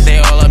face. They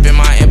all up in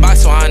my inbox,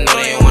 so I know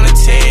they wanna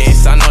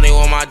taste. I know they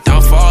want my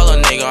downfall,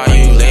 a nigga, are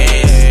you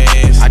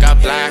lazy? I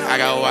got black, I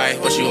got white,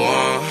 what you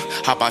want?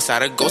 Hop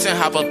outside a ghost and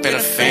hop up in a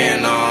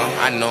fan on.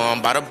 I know I'm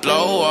about to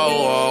blow, whoa,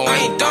 whoa, when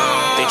you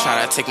done. They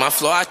try to take my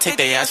floor, I take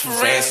they ass for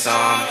ransom.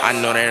 I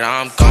know that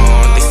I'm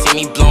gone, they see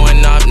me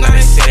blowing up, now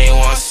they say they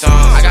want some.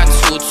 I got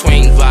 2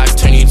 twin blocks,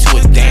 turn you to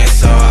a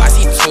dancer. I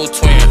see 2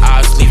 twin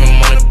eyes, leave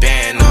them on a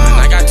band on.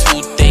 I got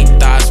 2 thick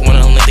thighs,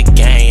 wanna link the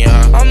game,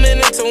 yeah. I'm in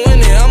it to win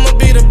it, I'ma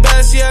be the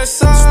best, yes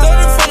sir.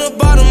 Started from the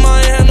bottom, I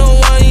ain't had no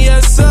one,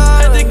 yes sir.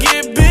 Had to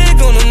get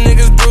big on them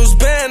niggas, Bruce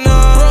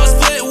Banner. Bro,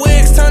 split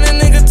wigs, turn a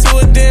nigga to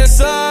a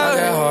dancer. I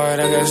got hard,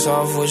 I got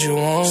soft, what you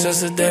want?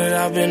 Since the day that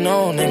I've been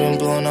on, they been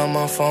blowing up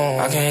my phone.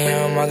 I can't hear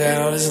them, I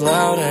got all this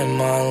loud in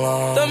my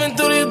lungs. Thumbing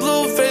through these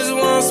blue faces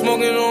while I'm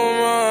smoking on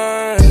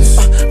runs.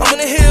 I'm in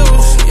the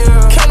hills,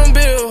 counting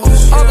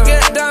bills. All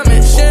forget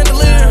diamond,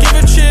 chandelier, give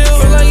it chill.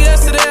 Feel like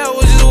yesterday I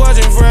was just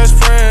watching Fresh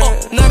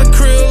Prince. Not a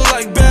krill,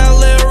 like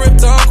ballet, ripped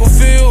to Uncle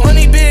Phil.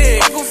 Money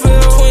big, Uncle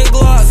Phil, twin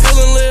Glocks,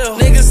 feeling live.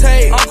 Niggas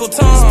hate, Uncle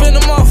Tom, spin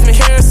them off me.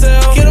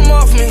 Carousel, get them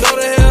off me, go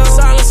to hell.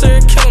 Silencer,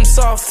 kill them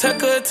soft.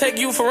 Tekka take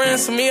you for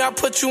ransom, me, I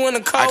put you in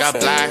a coffin. I got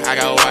black, I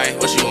got white,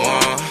 what you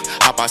want?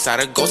 Hop outside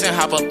a ghost and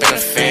hop up in a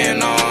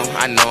fan on.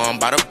 I know I'm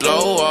about to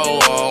blow, whoa,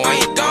 whoa, when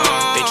you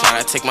done. They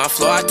try to take my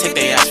floor, I take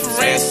they ass for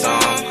ransom.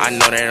 I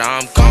know that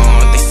I'm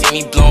gone, they see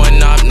me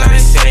blowing up, now they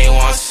say they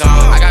want some.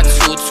 I got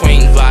 2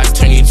 twin blocks,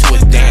 turn you to a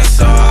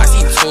dancer. I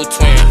see 2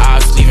 twin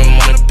eyes, leave them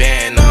on a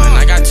band on.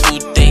 I got 2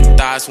 thick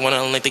thighs,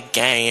 wanna link the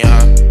game,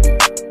 yeah.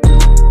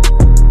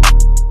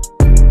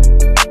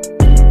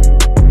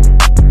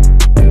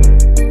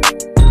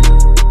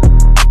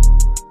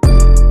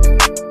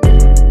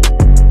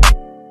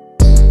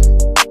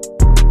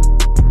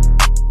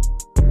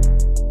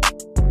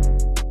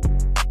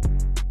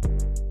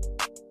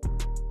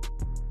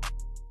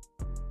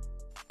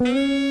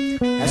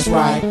 That's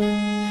right.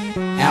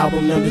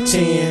 Album number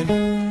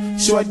 10.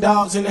 Short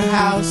dogs in the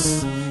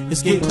house.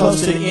 It's getting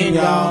close to the end,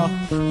 y'all.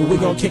 But we're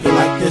gonna kick it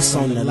like this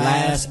on the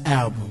last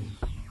album.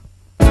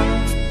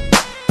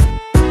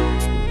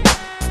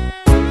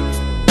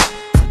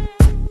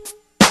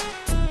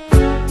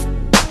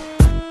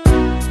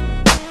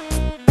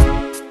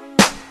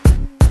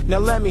 Now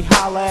let me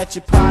holler at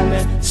your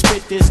partner,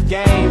 spit this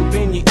game,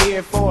 bend your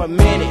ear for a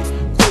minute.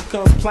 Quit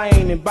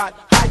complaining about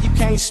how you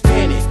can't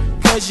spin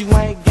it, cause you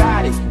ain't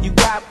got it. You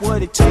got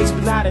what it takes,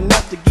 but not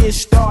enough to get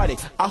started.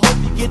 I hope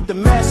you get the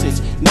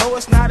message. No,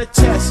 it's not a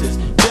test, it's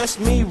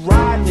just me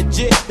riding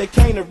legit. They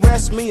can't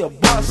arrest me or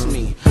bust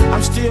me.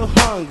 I'm still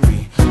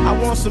hungry, I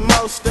want some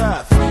more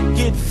stuff.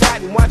 Get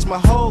fat and watch my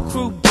whole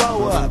crew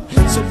blow up.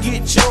 So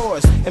get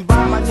yours and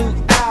buy my new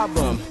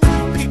album.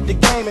 Peep the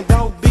game and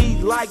don't be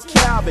like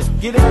Calvin.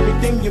 Get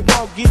everything you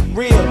want, get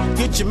real.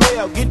 Get your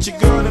mail, get your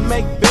girl to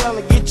make bail,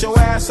 and get your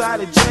ass out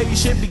of jail. You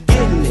should be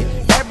getting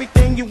it.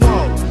 Everything you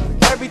want,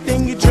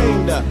 everything you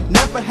dreamed of.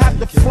 Never have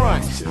to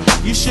front.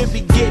 You should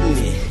be getting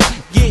it.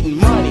 Getting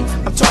money.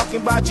 I'm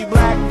talking about you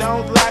black,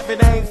 don't laugh,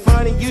 it ain't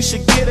funny. You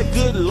should get a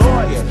good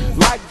lawyer,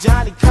 like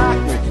Johnny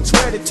Cochran.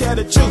 Swear to tell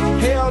the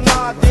truth, hell no,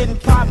 I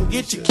didn't pop and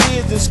get your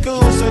kids in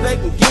school so they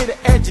can get an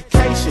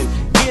education,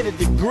 get a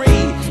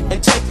degree,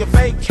 and take a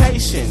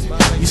vacation.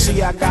 You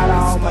see, I got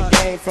all my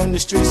game from the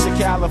streets of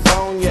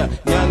California.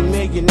 Young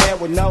millionaire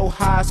with no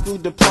high school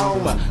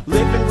diploma.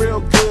 Living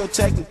real good,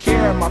 taking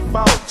care of my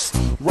folks.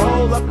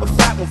 Roll up a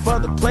fat one for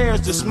the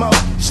players to smoke.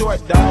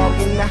 Short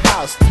dog in the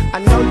house. I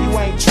know you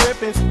ain't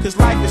tripping, cause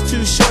life is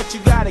too short. You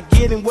gotta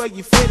get in where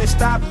you fit and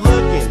stop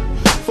looking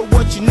for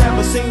what you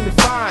never seem to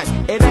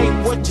find. It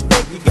ain't what you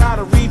think, you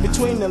gotta read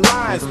between the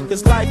lines.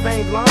 Cause life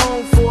ain't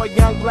long for a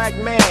young black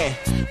man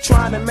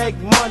trying to make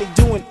money,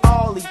 doing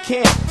all he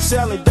can.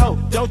 Selling dope,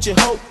 don't you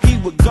hope he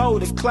would go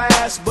to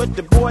class, but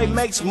the boy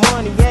makes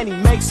money and he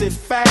makes it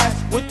fast.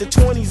 With the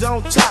 20s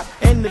on top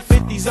and the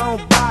 50s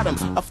on bottom,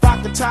 a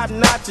flock of top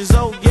notches,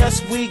 oh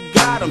yes we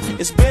got them.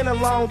 It's been a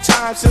long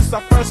time since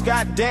I first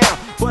got down,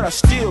 but I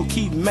still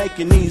keep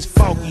making these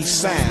funky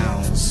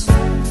sounds.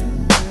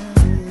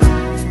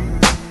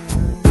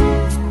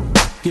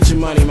 Get your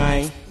money,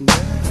 man.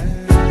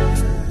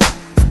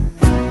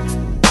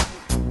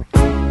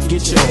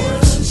 Get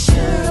yours.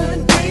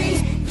 Should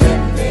be,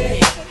 get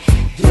it.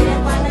 Get it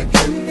while the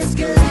getting is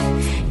good.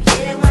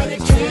 Get it while you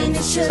can,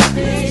 it should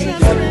be.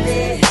 Get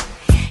it.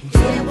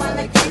 Get it while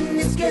the getting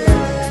is good.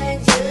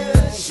 You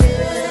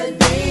should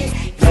be.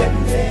 Get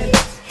it.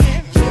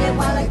 Get it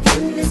while the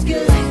getting is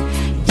good.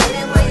 Get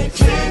it while you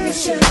can, it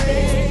should be.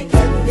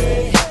 Get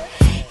it.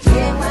 Get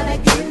it while the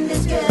getting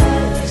is good.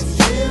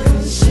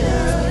 You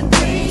should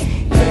be.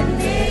 Get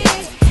it.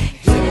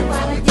 Get it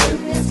while the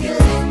getting is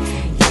good.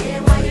 Get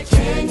it while you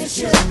can, it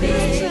should be.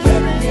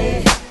 Get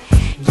it.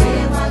 Get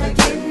it while the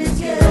getting is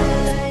good.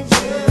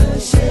 You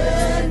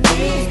should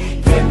be.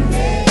 Get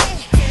it.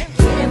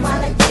 Get it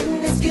while the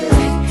getting is good.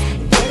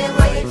 Get it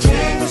while you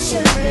can, it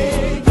should be.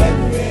 Get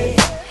it.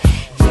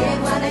 Get it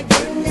while the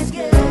getting is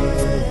good.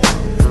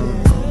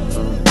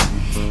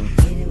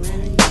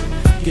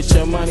 Get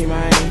your money,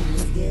 man.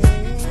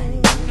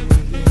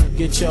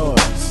 Get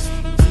yours.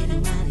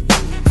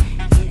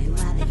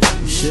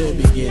 You should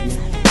be getting it.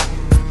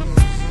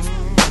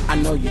 I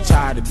know you're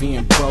tired of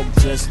being broke,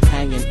 just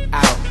hanging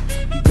out.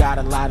 You got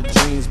a lot of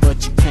dreams,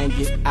 but you can't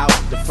get out.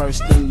 The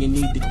first thing you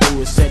need to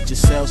do is set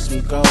yourself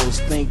some goals.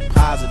 Think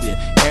positive,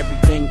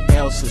 everything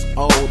else is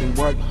old. And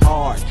work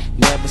hard,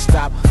 never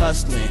stop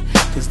hustling,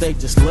 cause they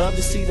just love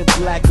to see the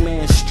black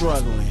man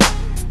struggling.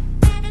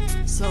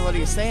 So what are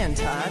you saying,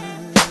 Todd?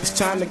 It's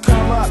time to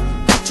come up,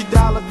 put your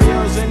dollar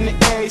bills in the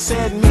air. He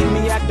said meet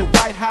me at the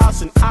White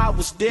House, and I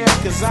was there,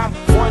 cause I'm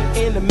 1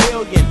 in a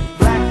million.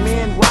 Black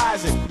men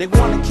rising, they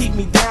wanna keep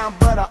me down,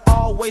 but I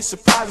always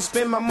surprise and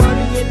spend my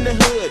money in the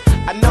hood.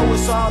 I know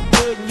it's all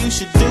good and you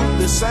should do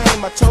the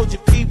same. I told you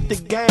peep the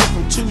game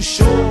from Too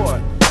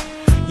Short.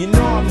 You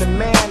know I'm the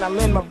man, I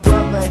lend my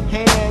brother a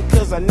hand,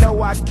 cause I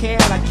know I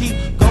can. I keep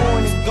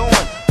going and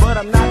going, but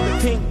I'm not the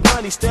pink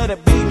bunny. Instead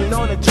of beating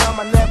on the drum,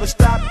 I never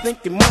stop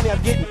thinking money.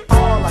 I'm getting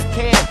all I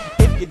can.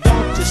 If you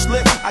don't, just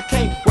slip. I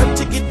can't wait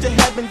to get to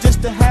heaven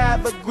just to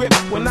have a grip.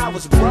 When I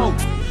was broke,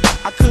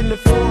 I couldn't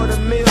afford a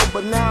meal,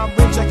 but now I'm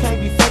rich, I can't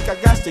be fake, I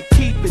got to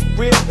keep it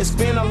real. It's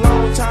been a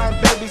long time,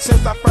 baby,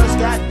 since I first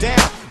got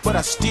down, but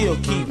I still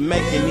keep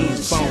making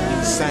these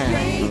funky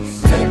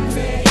sounds. Get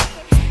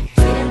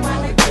it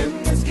while the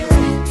getting is good.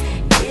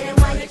 Get it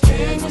while you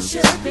can, you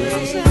should be.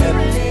 Get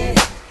it.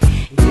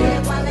 Get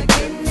it while the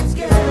getting is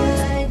good.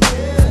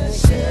 You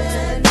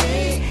should be.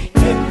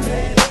 Get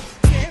it.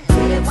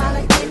 Get it while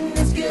the getting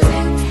is good.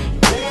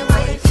 Get it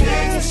while you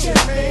can, you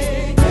should be.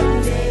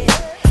 Get it.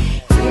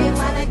 Get it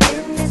while the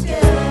getting is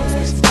good.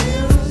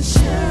 You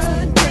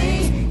should be.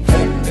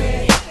 Get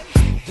it.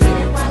 Get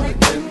it while the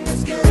getting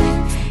is good.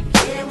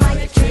 Get it while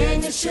you can,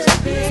 you should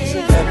be.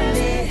 Get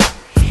it.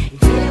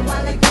 Get it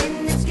while the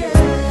getting is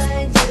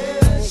good.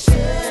 You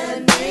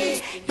should be.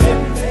 Get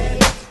it.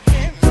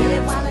 Get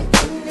it while the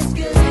getting is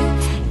good.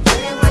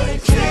 Get it while you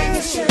can,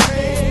 you should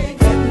be.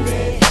 Get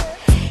it.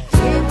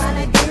 Get it while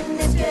the getting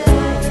is good.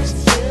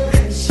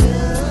 You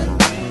should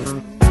be.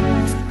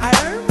 I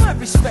earn my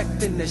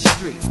respect in the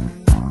street.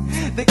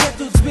 The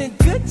ghetto's been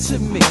good to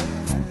me.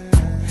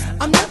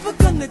 I'm never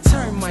gonna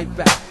turn my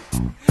back.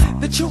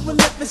 The truth will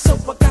let me, so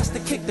I got to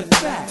kick the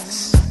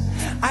facts.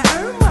 I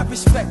earn my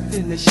respect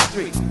in the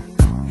street.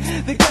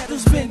 The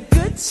ghetto's been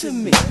good to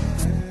me.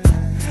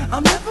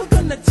 I'm never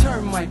gonna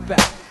turn my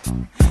back.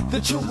 The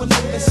truth will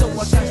let me, so I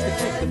got to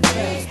kick the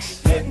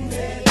facts. Get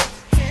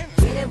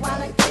it while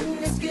the getting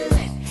is good.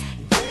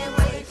 Get it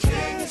while you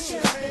can, you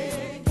should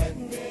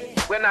be.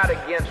 We're not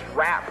against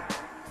rap.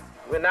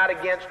 We're not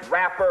against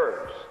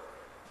rappers.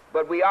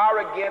 But we are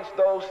against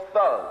those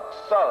thugs.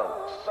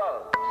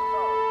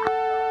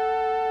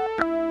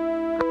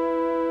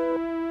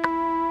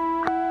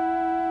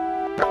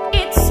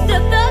 It's the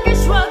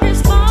thuggish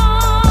ruggers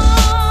ball.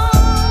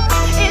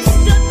 It's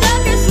the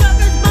thuggish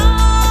ruggers ball.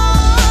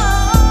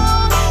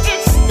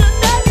 It's the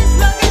thuggish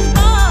ruggers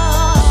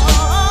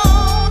ball.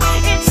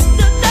 It's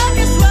the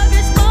thuggish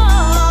ruggers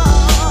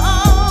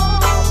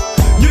ball.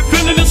 You're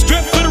feeling the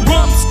strength for the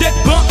rum, step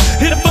bump,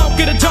 hit a funk,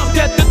 get a jump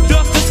that the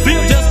dust is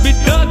filled. Just be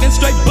thugging,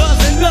 straight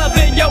buzzing,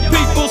 loving your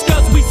peoples,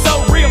 cause we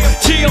so real.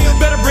 Chill,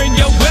 better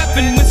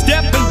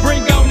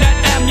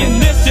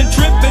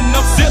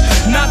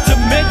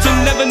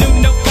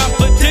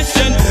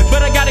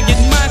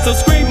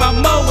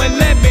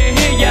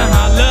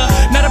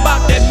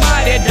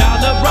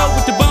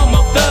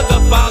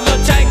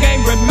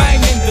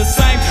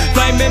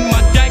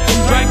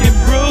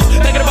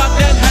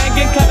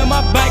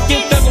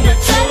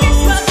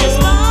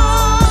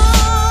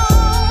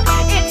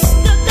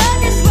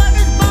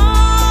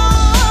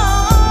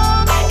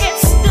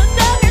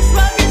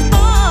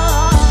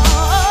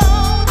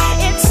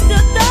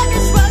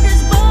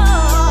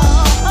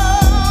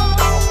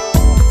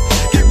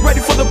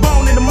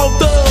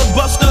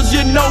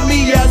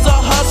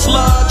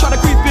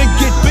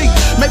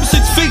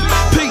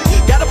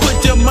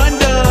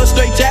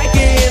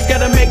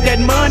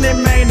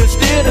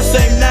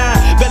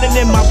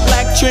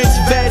trench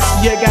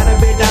vest, you gotta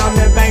be down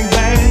there, bang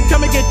bang.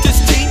 Come and get this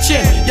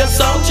teaching, your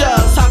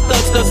soldiers, hot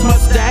thugs, the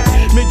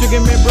mustache. Me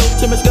drinking me brew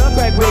to my skull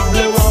crack, big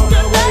blue all the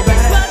way back.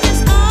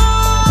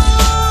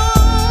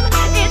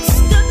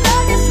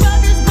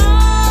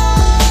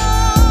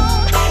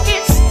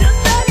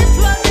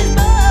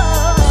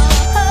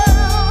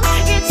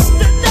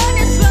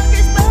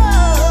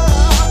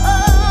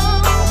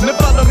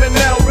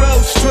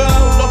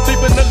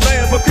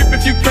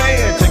 If you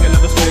can, take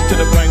another swig to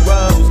the brain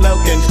rose.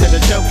 Logan, instead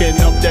of choking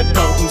up that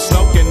potent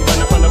smoking, run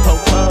up on the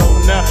popo.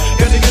 Now,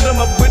 gotta get them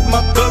up with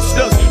my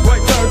busters. Right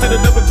turn to the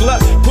double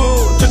glut,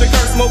 pull to the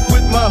curse, smoke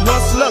with my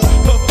hustlers.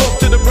 Puff up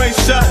to the brain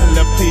shot,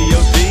 left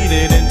POD'd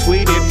it and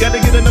tweeted.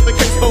 Gotta get another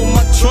case for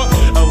my trunk.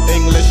 Oh,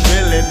 English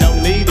really don't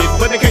need it,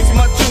 but in case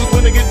my juice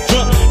when they get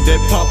drunk, they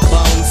pump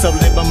on. So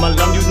live on my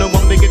lung, you know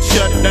when they get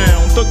shut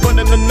down. Thug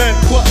running the neck,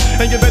 what?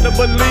 And you better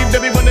believe they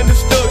be running the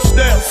stuck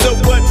style. So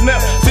what now?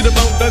 See the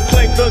bone done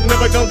clay, thug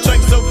never gon'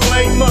 change, so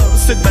flame up.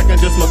 Sit back and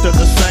just smoke to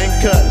the same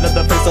cut. Let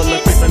the face on the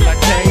face and I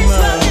came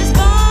up.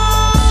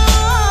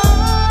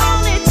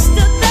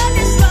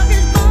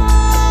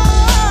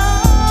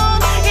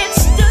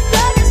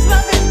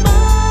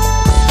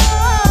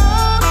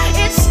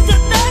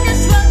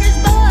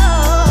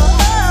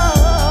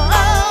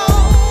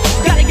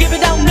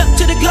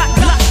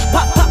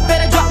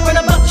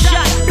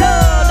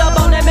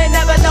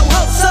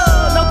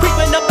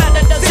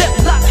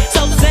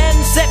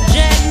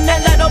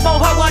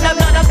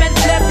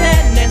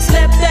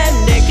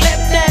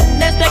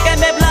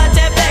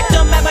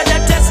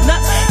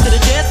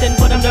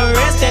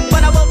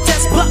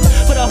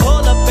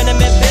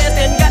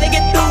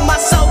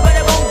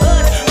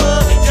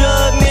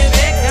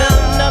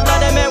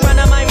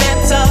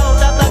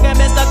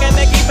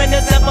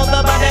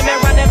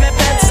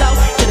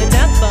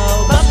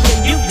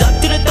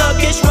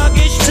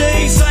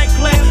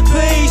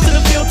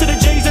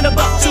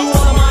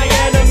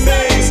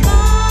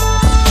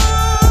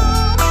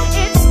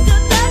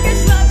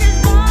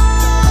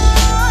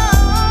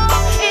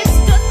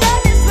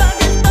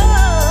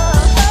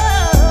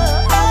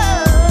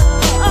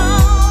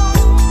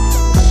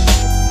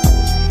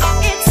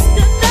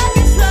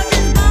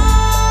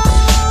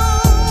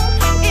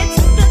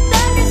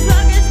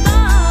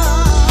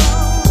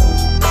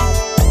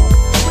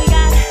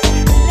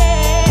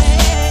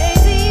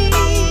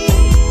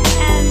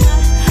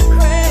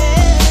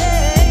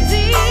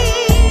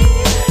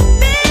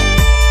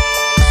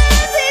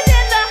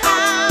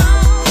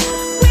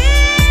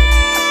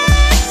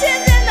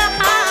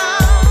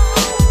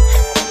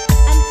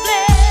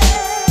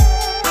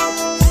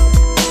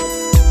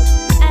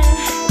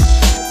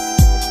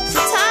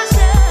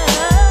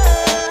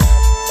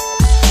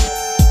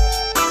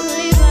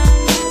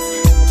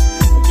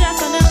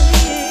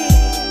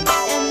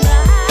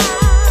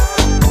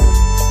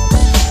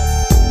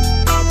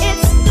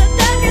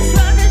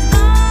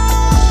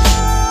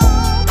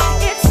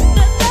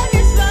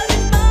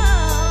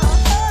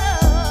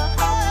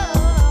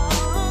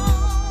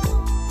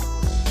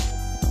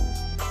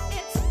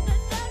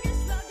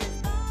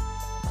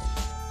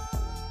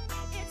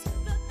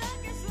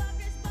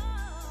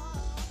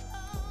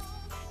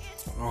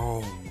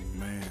 Oh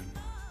man,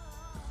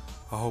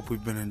 I hope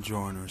we've been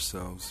enjoying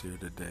ourselves here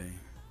today.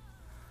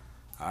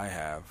 I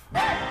have.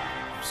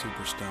 I'm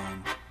super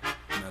stoned,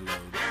 mellowed,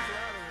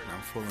 and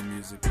I'm full of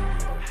music and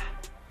joy.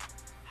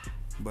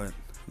 But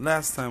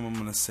last time I'm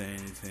gonna say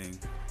anything,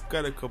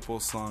 got a couple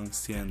of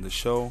songs to end the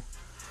show,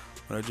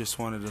 but I just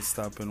wanted to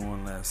stop in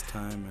one last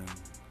time and,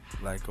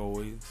 like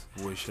always,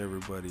 wish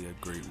everybody a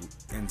great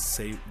and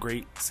safe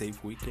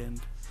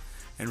weekend.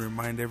 And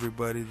remind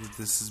everybody that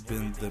this has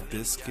been The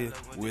Biscuit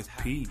with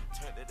Pete.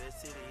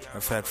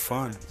 I've had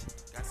fun,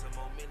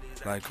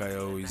 like I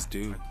always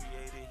do.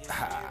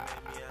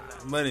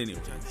 But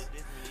anyways,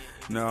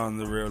 now on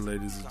the real,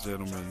 ladies and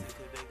gentlemen,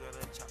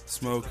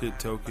 smoke it,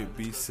 toke it,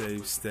 be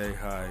safe, stay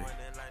high.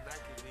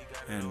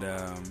 And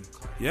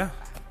yeah,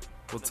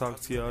 we'll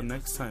talk to y'all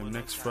next time,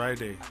 next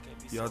Friday.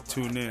 Y'all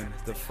tune in,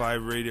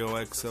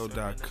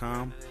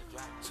 the5radioxl.com,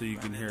 so you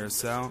can hear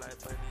us out.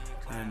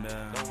 And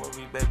don't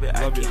worry, baby,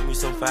 I keep me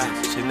some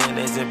facts.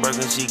 Shenanigans and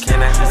burgers, she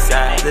cannot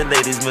decide. The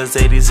ladies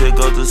Mercedes, here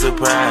go to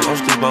surprise. Don't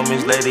sleep on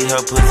Miss Lady,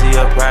 her pussy,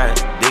 her pride.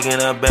 Digging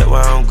her back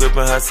while I'm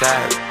gripping her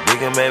sides.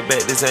 Digging back,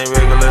 this ain't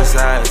regular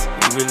size.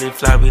 You really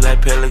floppy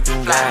like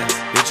pelican guys.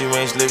 Bitch, you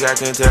ain't slick, I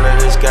can tell her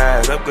the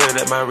skies. Upgrade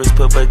at my wrist,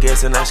 put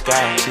baguettes in the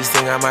sky. She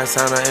think I might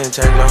sign her and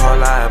change her whole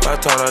life. I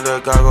told her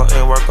to goggle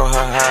and work on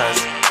her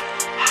eyes.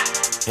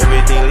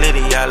 Everything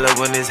litty, I love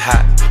when it's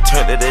hot.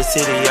 Turned to the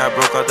city, I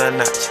broke out the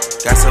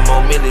notch. Got some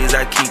more millies,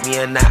 I keep me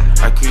a knot.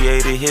 I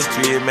created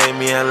history, it made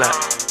me a lot.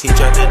 He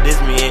tried to diss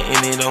me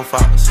and ended on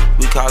Fox.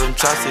 We call them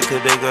Chaucer,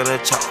 cause they gonna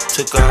chop.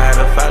 Took her out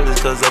of filers,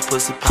 cause her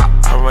pussy pop.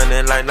 I run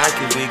it like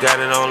Nike, we got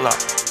it on lock.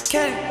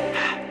 K,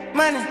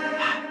 money,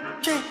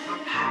 K,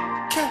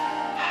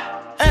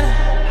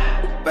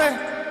 bang,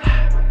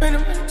 bang,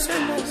 bang,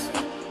 say this.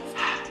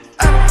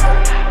 I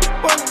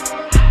wanna,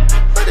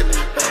 put it in the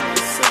bag,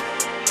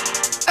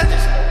 I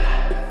just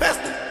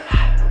passed it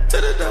to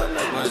the door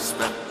like much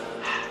better.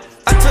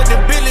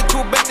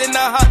 and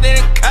I hopped in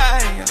the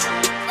car.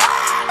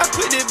 I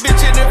put this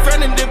bitch in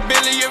front of the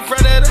Billy, in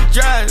front of the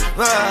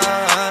driver.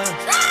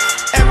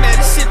 And man,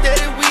 this shit that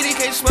is weed, he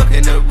can't smoke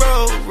in the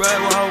road. Right,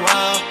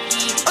 wow.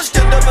 I'm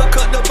still double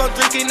cut up, I'm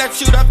drinking, I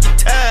shoot off the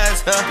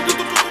tires.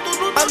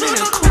 I'm in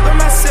the coupe by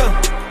myself.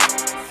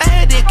 I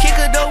had to kick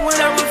her though when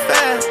I was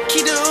fast.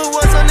 Keep the hood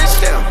was on the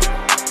shelf.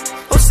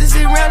 Horses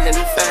around in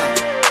the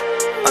fast.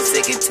 I'm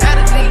sick and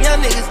tired of these young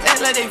niggas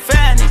act like they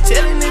fine and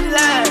telling their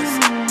lies.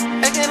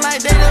 Acting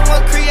like they the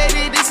one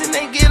created this and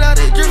they get all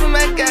this drip from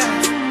my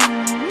guys.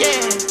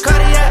 Yeah,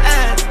 Cartier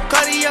eyes,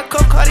 Cartier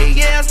coat,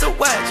 Cartier as the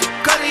watch,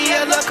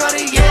 Cartier look,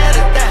 Cartier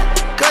the dot,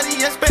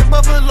 Cartier spent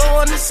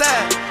buffalo on the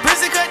side.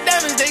 Prison cut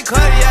diamonds, they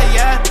Cartier,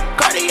 yeah.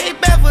 Cartier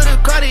bad for the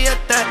Cartier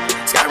thought.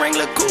 Sky ring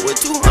look cool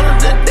with 200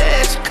 the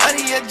dash.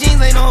 Cartier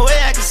jeans, ain't no way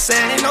I can say.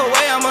 Ain't no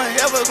way I'm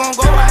ever gon'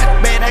 go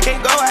out. Man, I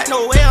can't go out,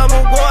 no way I'm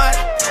gon' go out.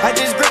 I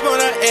just grip on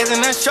her ass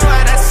and I show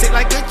out. I sit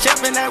like a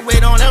champ and I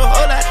wait on her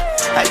whole lot.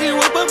 I just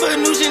whip up a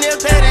new Chanel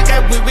paddock.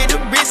 I whip with the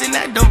bricks and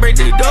I don't break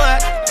the door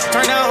out.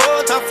 Turn that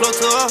whole top floor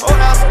to a whole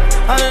house.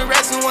 100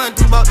 racks and one,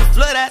 about to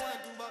flood out.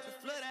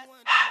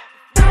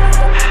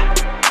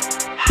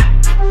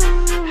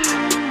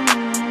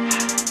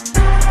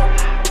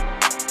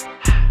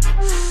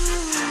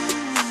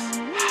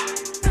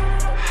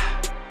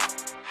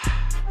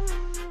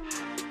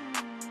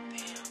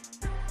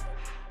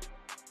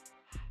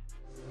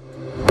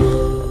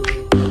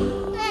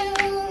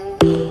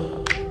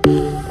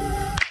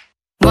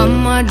 One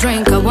more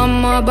drink or one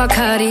more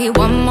Bacardi,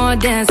 one more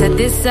dance at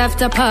this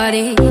after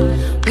party.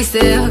 We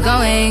still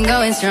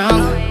going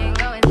strong.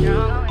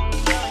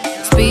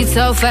 Speed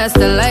so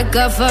faster like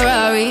a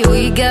Ferrari.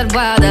 We get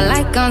wilder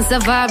like on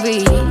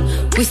safari.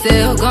 We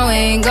still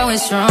going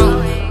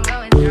strong.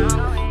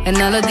 And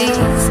all of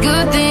these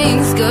good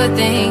things, good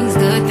things,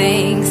 good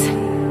things.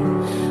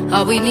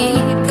 All we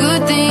need,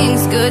 good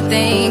things, good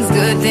things,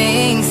 good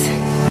things.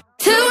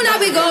 Tonight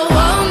we go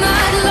all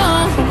night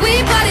long.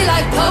 We party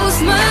like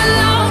Post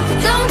Malone.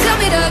 Don't tell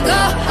me to go.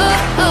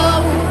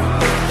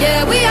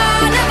 Yeah, we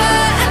are never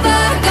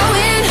ever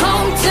going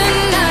home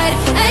tonight.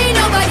 Ain't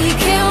nobody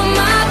kill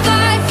my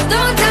vibe.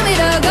 Don't tell me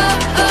to go.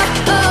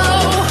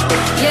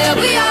 Yeah,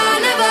 we are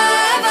never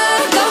ever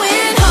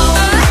going home.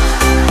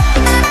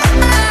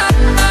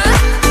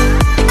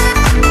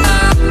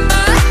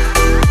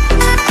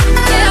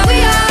 Yeah, we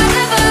are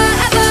never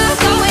ever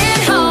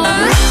going home.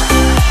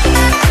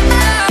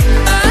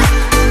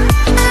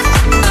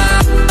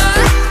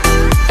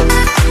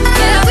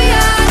 Yeah, we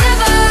are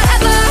never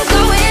ever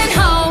going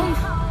home.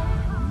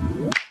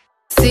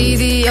 See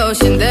the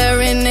ocean there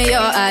in your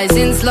eyes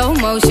in slow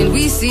motion.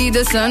 We see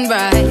the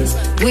sunrise.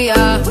 We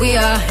are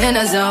in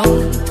a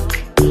zone.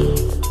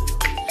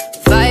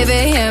 5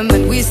 a.m.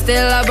 and we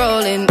still are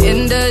rolling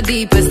in the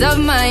deepest of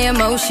my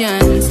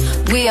emotions.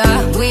 We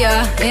are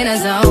in a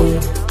zone.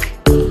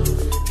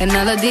 And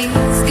all of these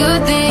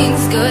good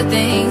things, good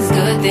things,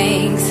 good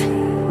things.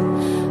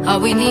 All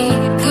we need,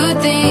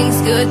 good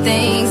things, good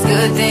things,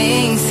 good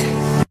things.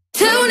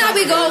 Tonight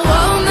we go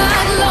all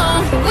night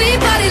long. We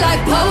party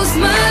like Post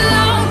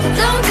Malone.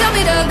 Don't tell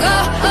me to go.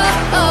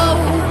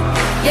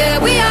 Yeah,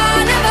 we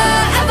are never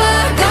ever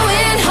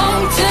going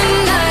home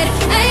tonight.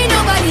 Ain't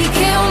nobody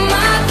kill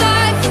my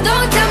vibe.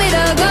 Don't tell me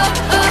to go.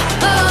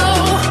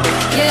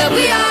 Yeah,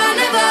 we are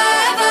never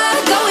ever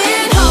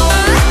going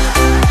home.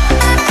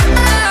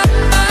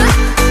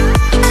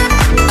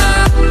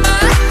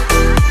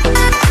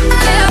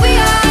 Yeah, we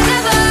are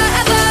never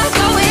ever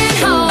going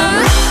home.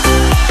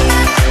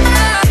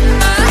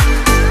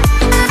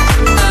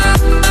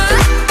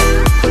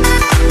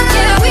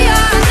 Yeah, we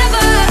are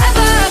never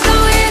ever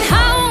going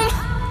home.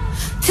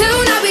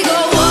 Tonight we go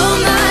all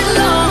night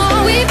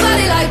long. We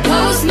party like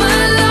Post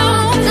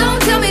Malone.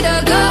 Don't tell me to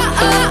go.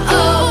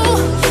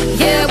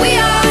 Yeah, we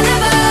are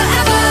never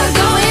ever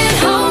going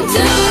home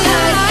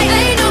tonight.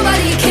 Ain't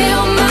nobody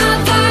kill my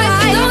vibe.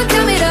 Don't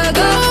tell me to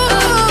go.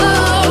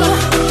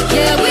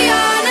 Yeah, we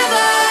are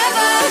never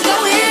ever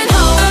going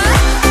home.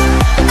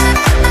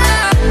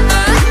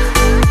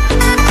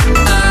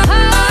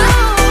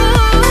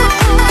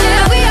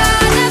 Yeah, we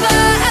are never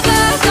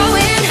ever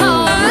going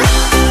home.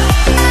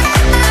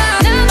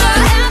 Never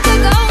ever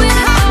going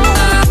home.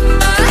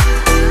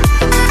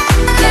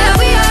 Yeah,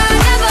 we are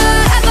never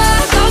ever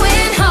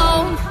going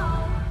home.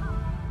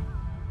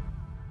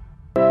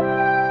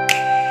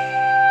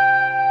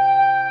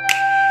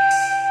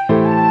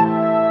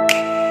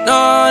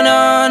 No,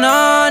 no, no,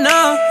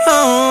 no,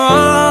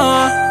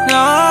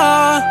 no,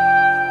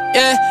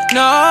 yeah,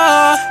 no.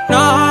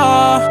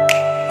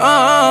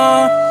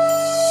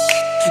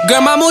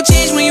 Girl, my mood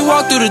changed when you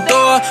walked through the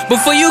door.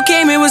 Before you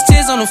came, it was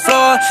tears on the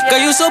floor. Girl,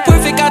 you so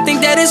perfect, I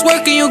think that it's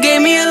working. You gave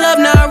me a love,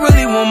 now I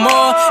really want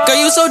more. Girl,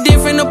 you so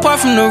different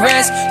apart from the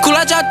rest. Cool,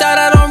 I dropped out,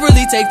 I don't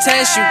really take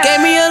tests. You gave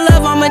me a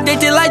love, I'm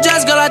addicted like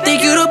drugs. Girl, I think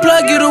you the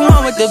plug, you the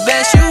one with the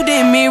best. You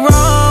did me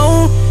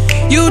wrong,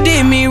 you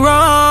did me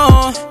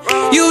wrong.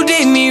 You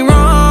did me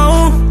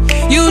wrong,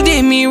 you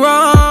did me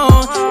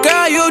wrong.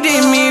 Girl, you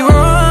did me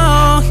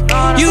wrong,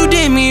 you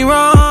did me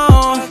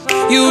wrong,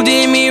 you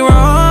did me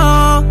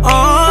wrong.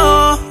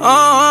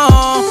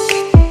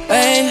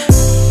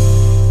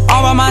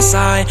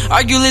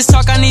 Argue, let's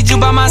talk, I need you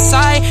by my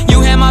side. You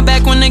had my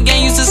back when the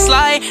game used to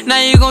slide. Now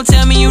you gon'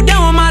 tell me you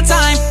done with my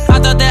time. I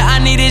thought that I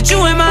needed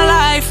you in my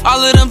life. All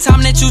of them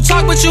time that you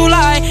talk, but you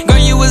lie. Girl,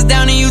 you was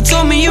down and you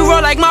told me you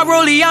roll like my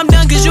rollie. I'm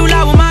done cause you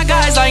lie with my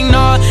guys. Like,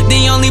 nah,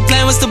 the only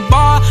plan was to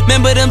ball.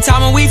 Remember them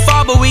time when we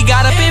fought, but we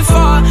got up and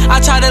fought. I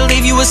tried to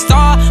leave you a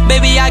star.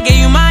 Baby, I gave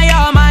you my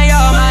all, my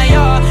all, my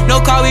all. No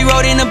car, we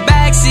rode in the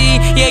backseat.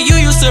 Yeah, you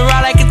used to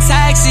ride like a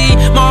taxi.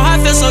 My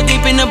heart felt so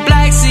deep in the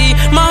Black Sea.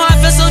 My heart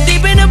felt so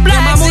deep in the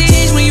Black Sea. My mood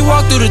changed when you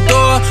walked through the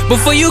door.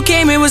 Before you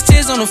came, it was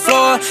tears on the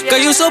floor.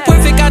 Girl, you so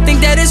perfect, I think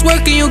that it's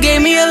working. You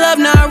gave me a love,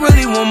 now I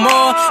really want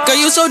more. Girl,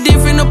 you so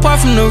different apart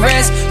from the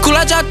rest. Cool,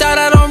 I dropped out,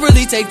 I don't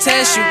really take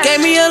tests. You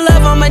gave me a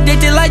love, I'm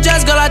addicted like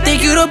jazz. Girl, I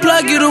think you the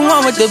plug, you the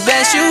one with the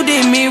best. You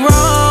did me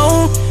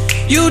wrong.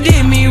 You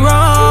did me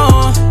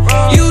wrong.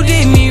 You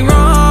did me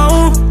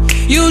wrong.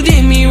 You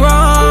did me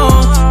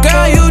wrong.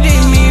 Girl, you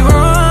did me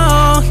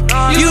wrong.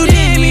 You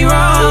did me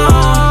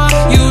wrong.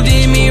 You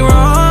did me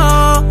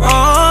wrong.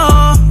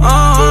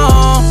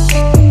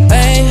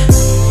 Hey.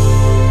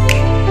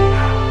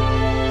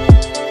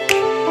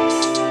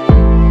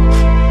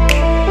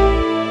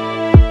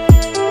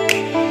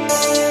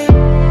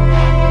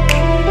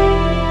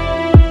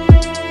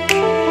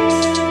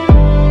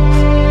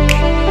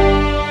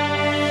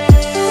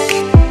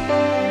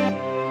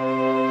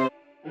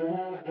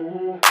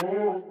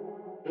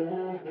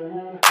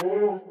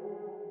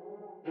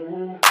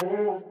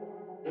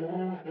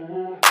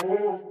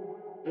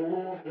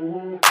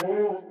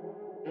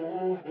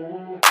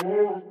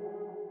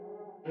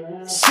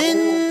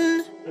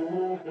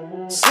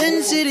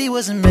 Sin City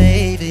wasn't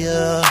made for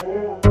you.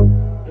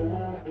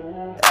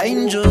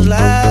 Angels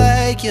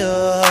like you.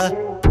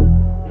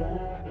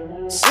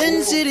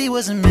 Sin City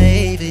wasn't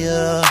made for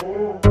you.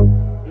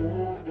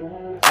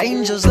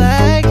 Angels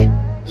like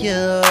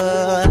you.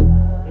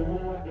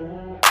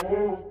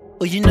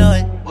 Oh, you know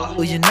it.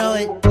 Oh, you know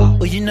it.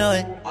 Oh, you know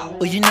it.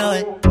 Oh, you know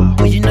it.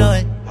 Oh, you know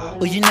it.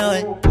 Oh, you know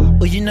it.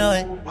 Oh, you know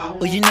it. Oh,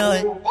 you know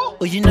it.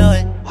 Oh, you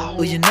know it.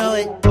 Oh, you know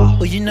it.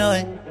 Oh, you know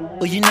it.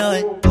 Oh, you know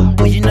it.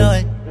 Oh, you know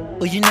it.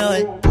 Oh, you know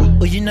it.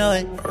 Oh, you know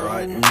it.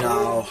 Right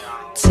now.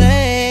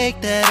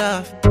 Take that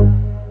off.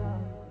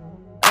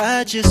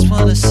 I just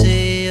wanna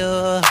see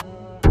you.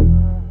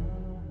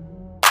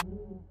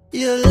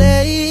 Your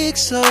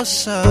legs so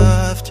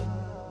soft.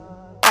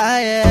 I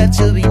have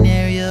to be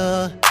near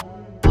you.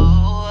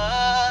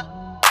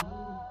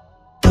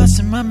 Thoughts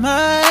in my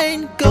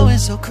mind going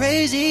so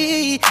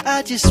crazy.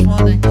 I just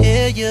wanna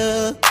hear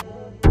you.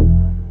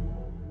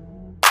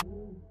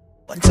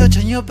 One touch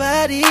on your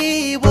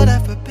body, what I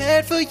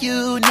prepared for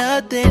you,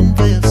 nothing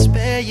will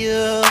spare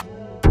you.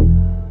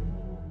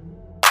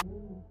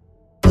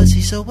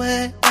 Pussy so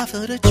wet, I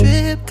feel the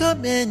drip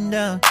coming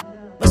down.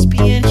 Must be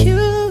in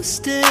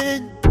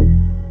Houston.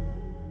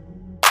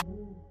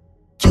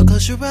 You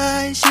close your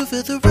eyes, you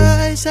feel the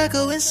rise, I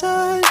go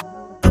inside.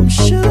 I'm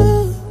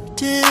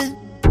shooting.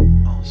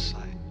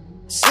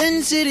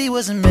 Sin City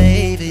wasn't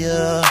made for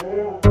you.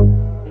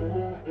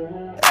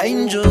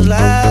 Angels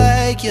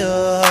like you.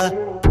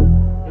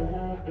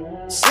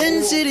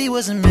 Sin City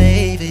wasn't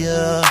made for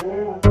you.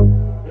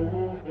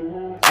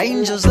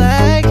 Angels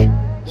like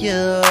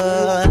you.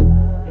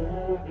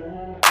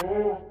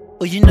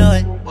 Oh, you know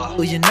it.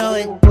 Oh, you know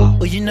it.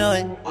 Oh, you know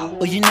it.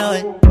 Oh, you know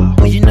it.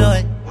 Oh, you know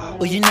it.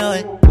 Oh, you know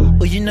it.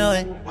 Oh, you know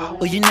it.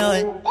 Oh, you know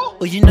it.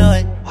 Oh, you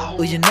know it.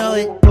 Oh, you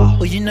know it.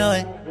 Oh, you know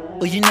it.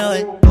 Oh, you know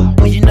it.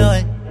 Oh, you know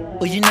it.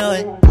 Oh, you know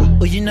it.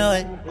 Oh, you know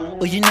it.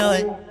 Oh, you know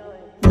it.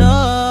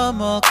 No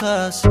more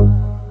calls.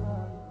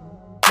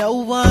 No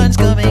one's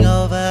coming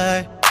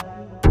over.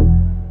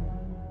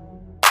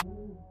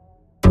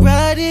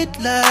 Ride it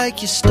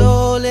like you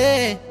stole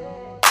it.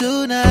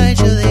 Tonight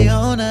you're the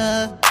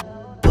owner.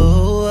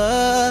 Oh,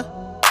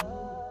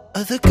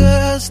 other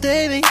girls,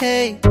 they may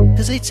hate,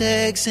 cause they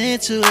texting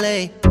too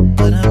late.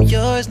 But I'm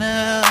yours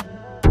now.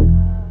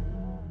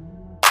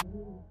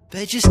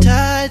 But just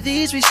tie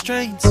these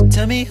restraints.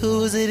 Tell me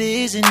whose it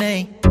is and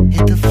they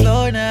hit the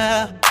floor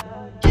now.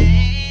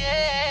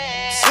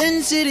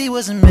 Sin City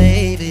wasn't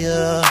made for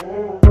you.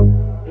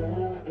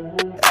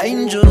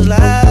 Angels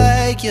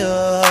like you.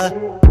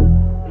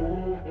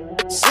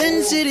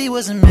 Sin City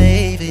wasn't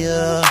made for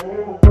you.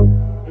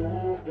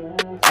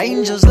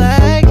 Angels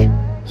like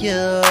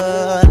you.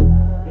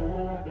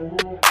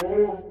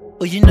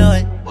 Oh, you know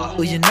it.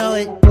 Oh, you know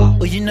it.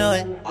 Oh, you know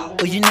it.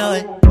 Oh, you know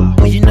it.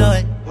 Oh, you know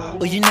it.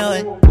 Oh, you know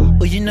it.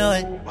 Oh, you know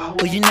it. Oh, you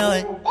know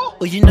it.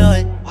 Oh, you know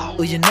it. Oh,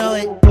 you know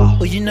it.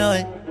 Oh, you know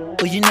it.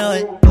 Oh, you know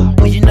it.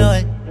 Oh, you know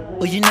it.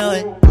 Oh, you know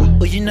it.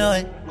 Oh, you know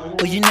it.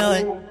 Oh, you know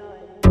it.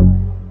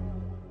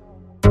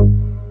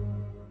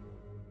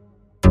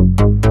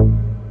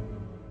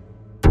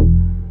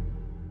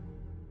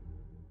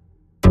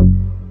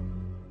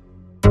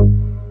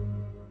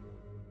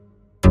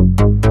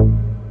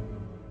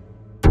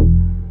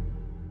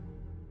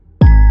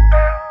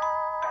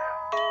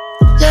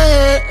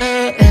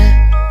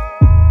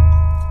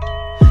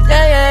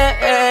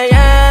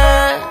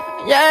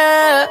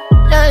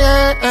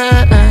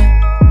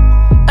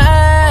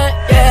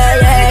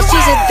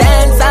 She's a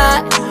dancer.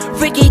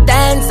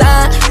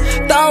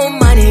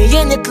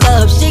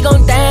 club, she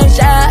gon' dance,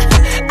 yeah.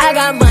 I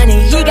got money,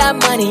 he got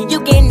money,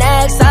 you can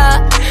ask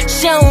her.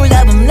 She don't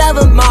love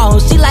him all,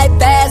 she like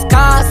fast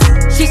cars.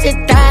 She's a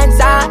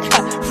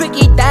dancer,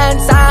 freaky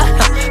dancer.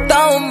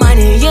 Throw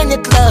money in the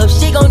club,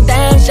 she gon'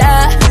 dance,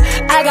 yeah.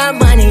 I got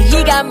money,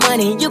 he got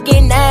money, you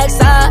can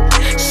ask her.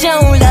 She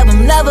don't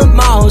love him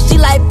all, she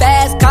like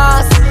fast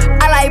cars.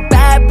 I like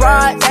bad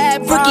broads,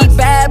 freaky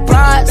bad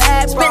broads.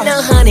 Spend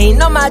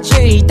 100 on my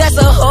tree, that's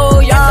a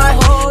whole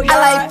yard. I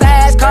like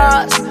fast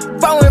cars,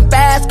 throwing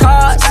fast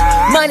cars.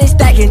 Money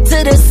stacking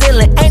to the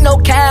ceiling, ain't no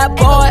cap,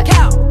 boy.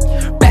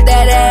 Back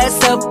that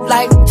ass up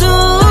like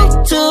 2.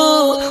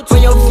 For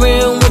your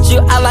friend with you,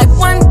 I like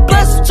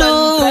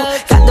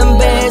 1+2. Got them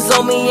bands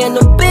on me and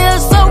the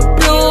bills so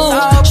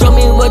blue. Show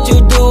me what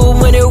you do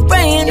when it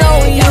rain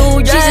on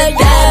you. She's a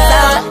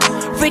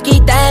dancer, freaky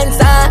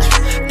dancer.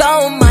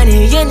 Throw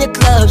money in the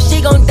club,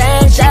 she gon'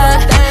 dance,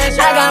 yeah.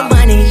 I got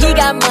money, he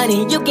got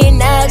money, you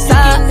can ask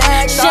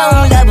her. She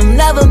don't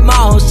love him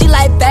all, she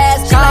like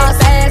fast cars.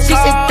 She's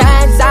a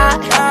dancer,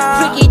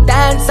 freaky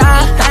dancer.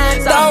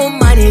 Throw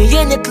money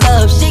in the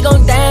club, she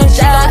gon' dance,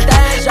 yeah.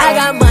 I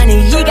got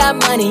money, he got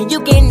money, you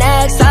can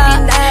ask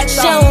her.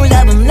 She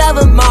don't love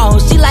him all,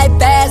 she like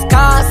fast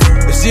cars.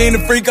 If she ain't a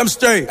freak, I'm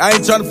straight. I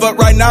ain't tryna fuck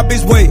right now,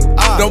 bitch, wait.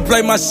 Don't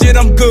play my shit,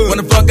 I'm good. When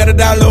the fuck gotta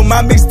download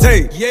my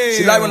mixtape.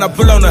 She like when I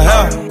pull on the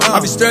hair. I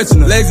be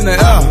stretching her legs in the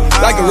air.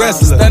 Like a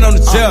wrestler, stand on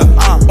the chair.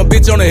 My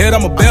bitch on the head,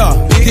 I'm a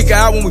bell. Kick her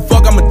out when we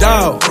fuck, I'm a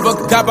dog. Fuck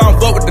the cop, I don't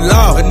fuck with the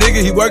law. A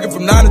nigga, he working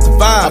from 9 to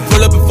 5. I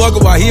pull up and fuck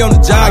her while he on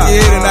the job. Get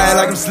hit and I act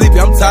like I'm sleepy,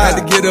 I'm tired.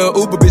 Had to get her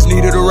Uber, bitch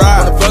needed a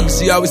ride. When I fuck her,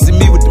 she always see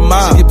me with the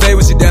mob. She get paid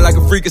when she dance like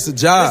a freak, it's a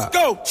job.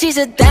 She's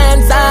a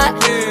dancer,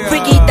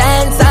 freaky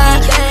dancer.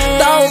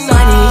 Throw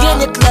money in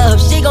the club,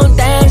 she gon'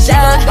 dance,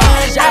 yeah.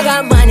 I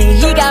got money,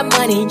 he got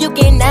money, you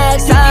can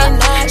ask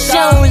her. She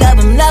don't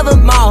love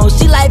him all,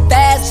 she like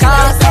fast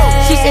cars.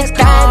 She's a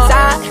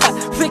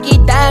dancer, freaky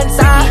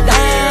dancer.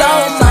 Throw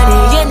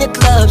money in the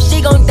club,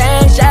 she gon'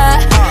 dance, yeah.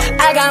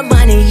 I got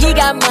money, he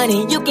got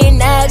money, you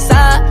can ask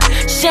her.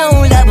 She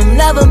don't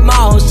love him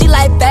all, she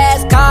like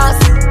fast cars.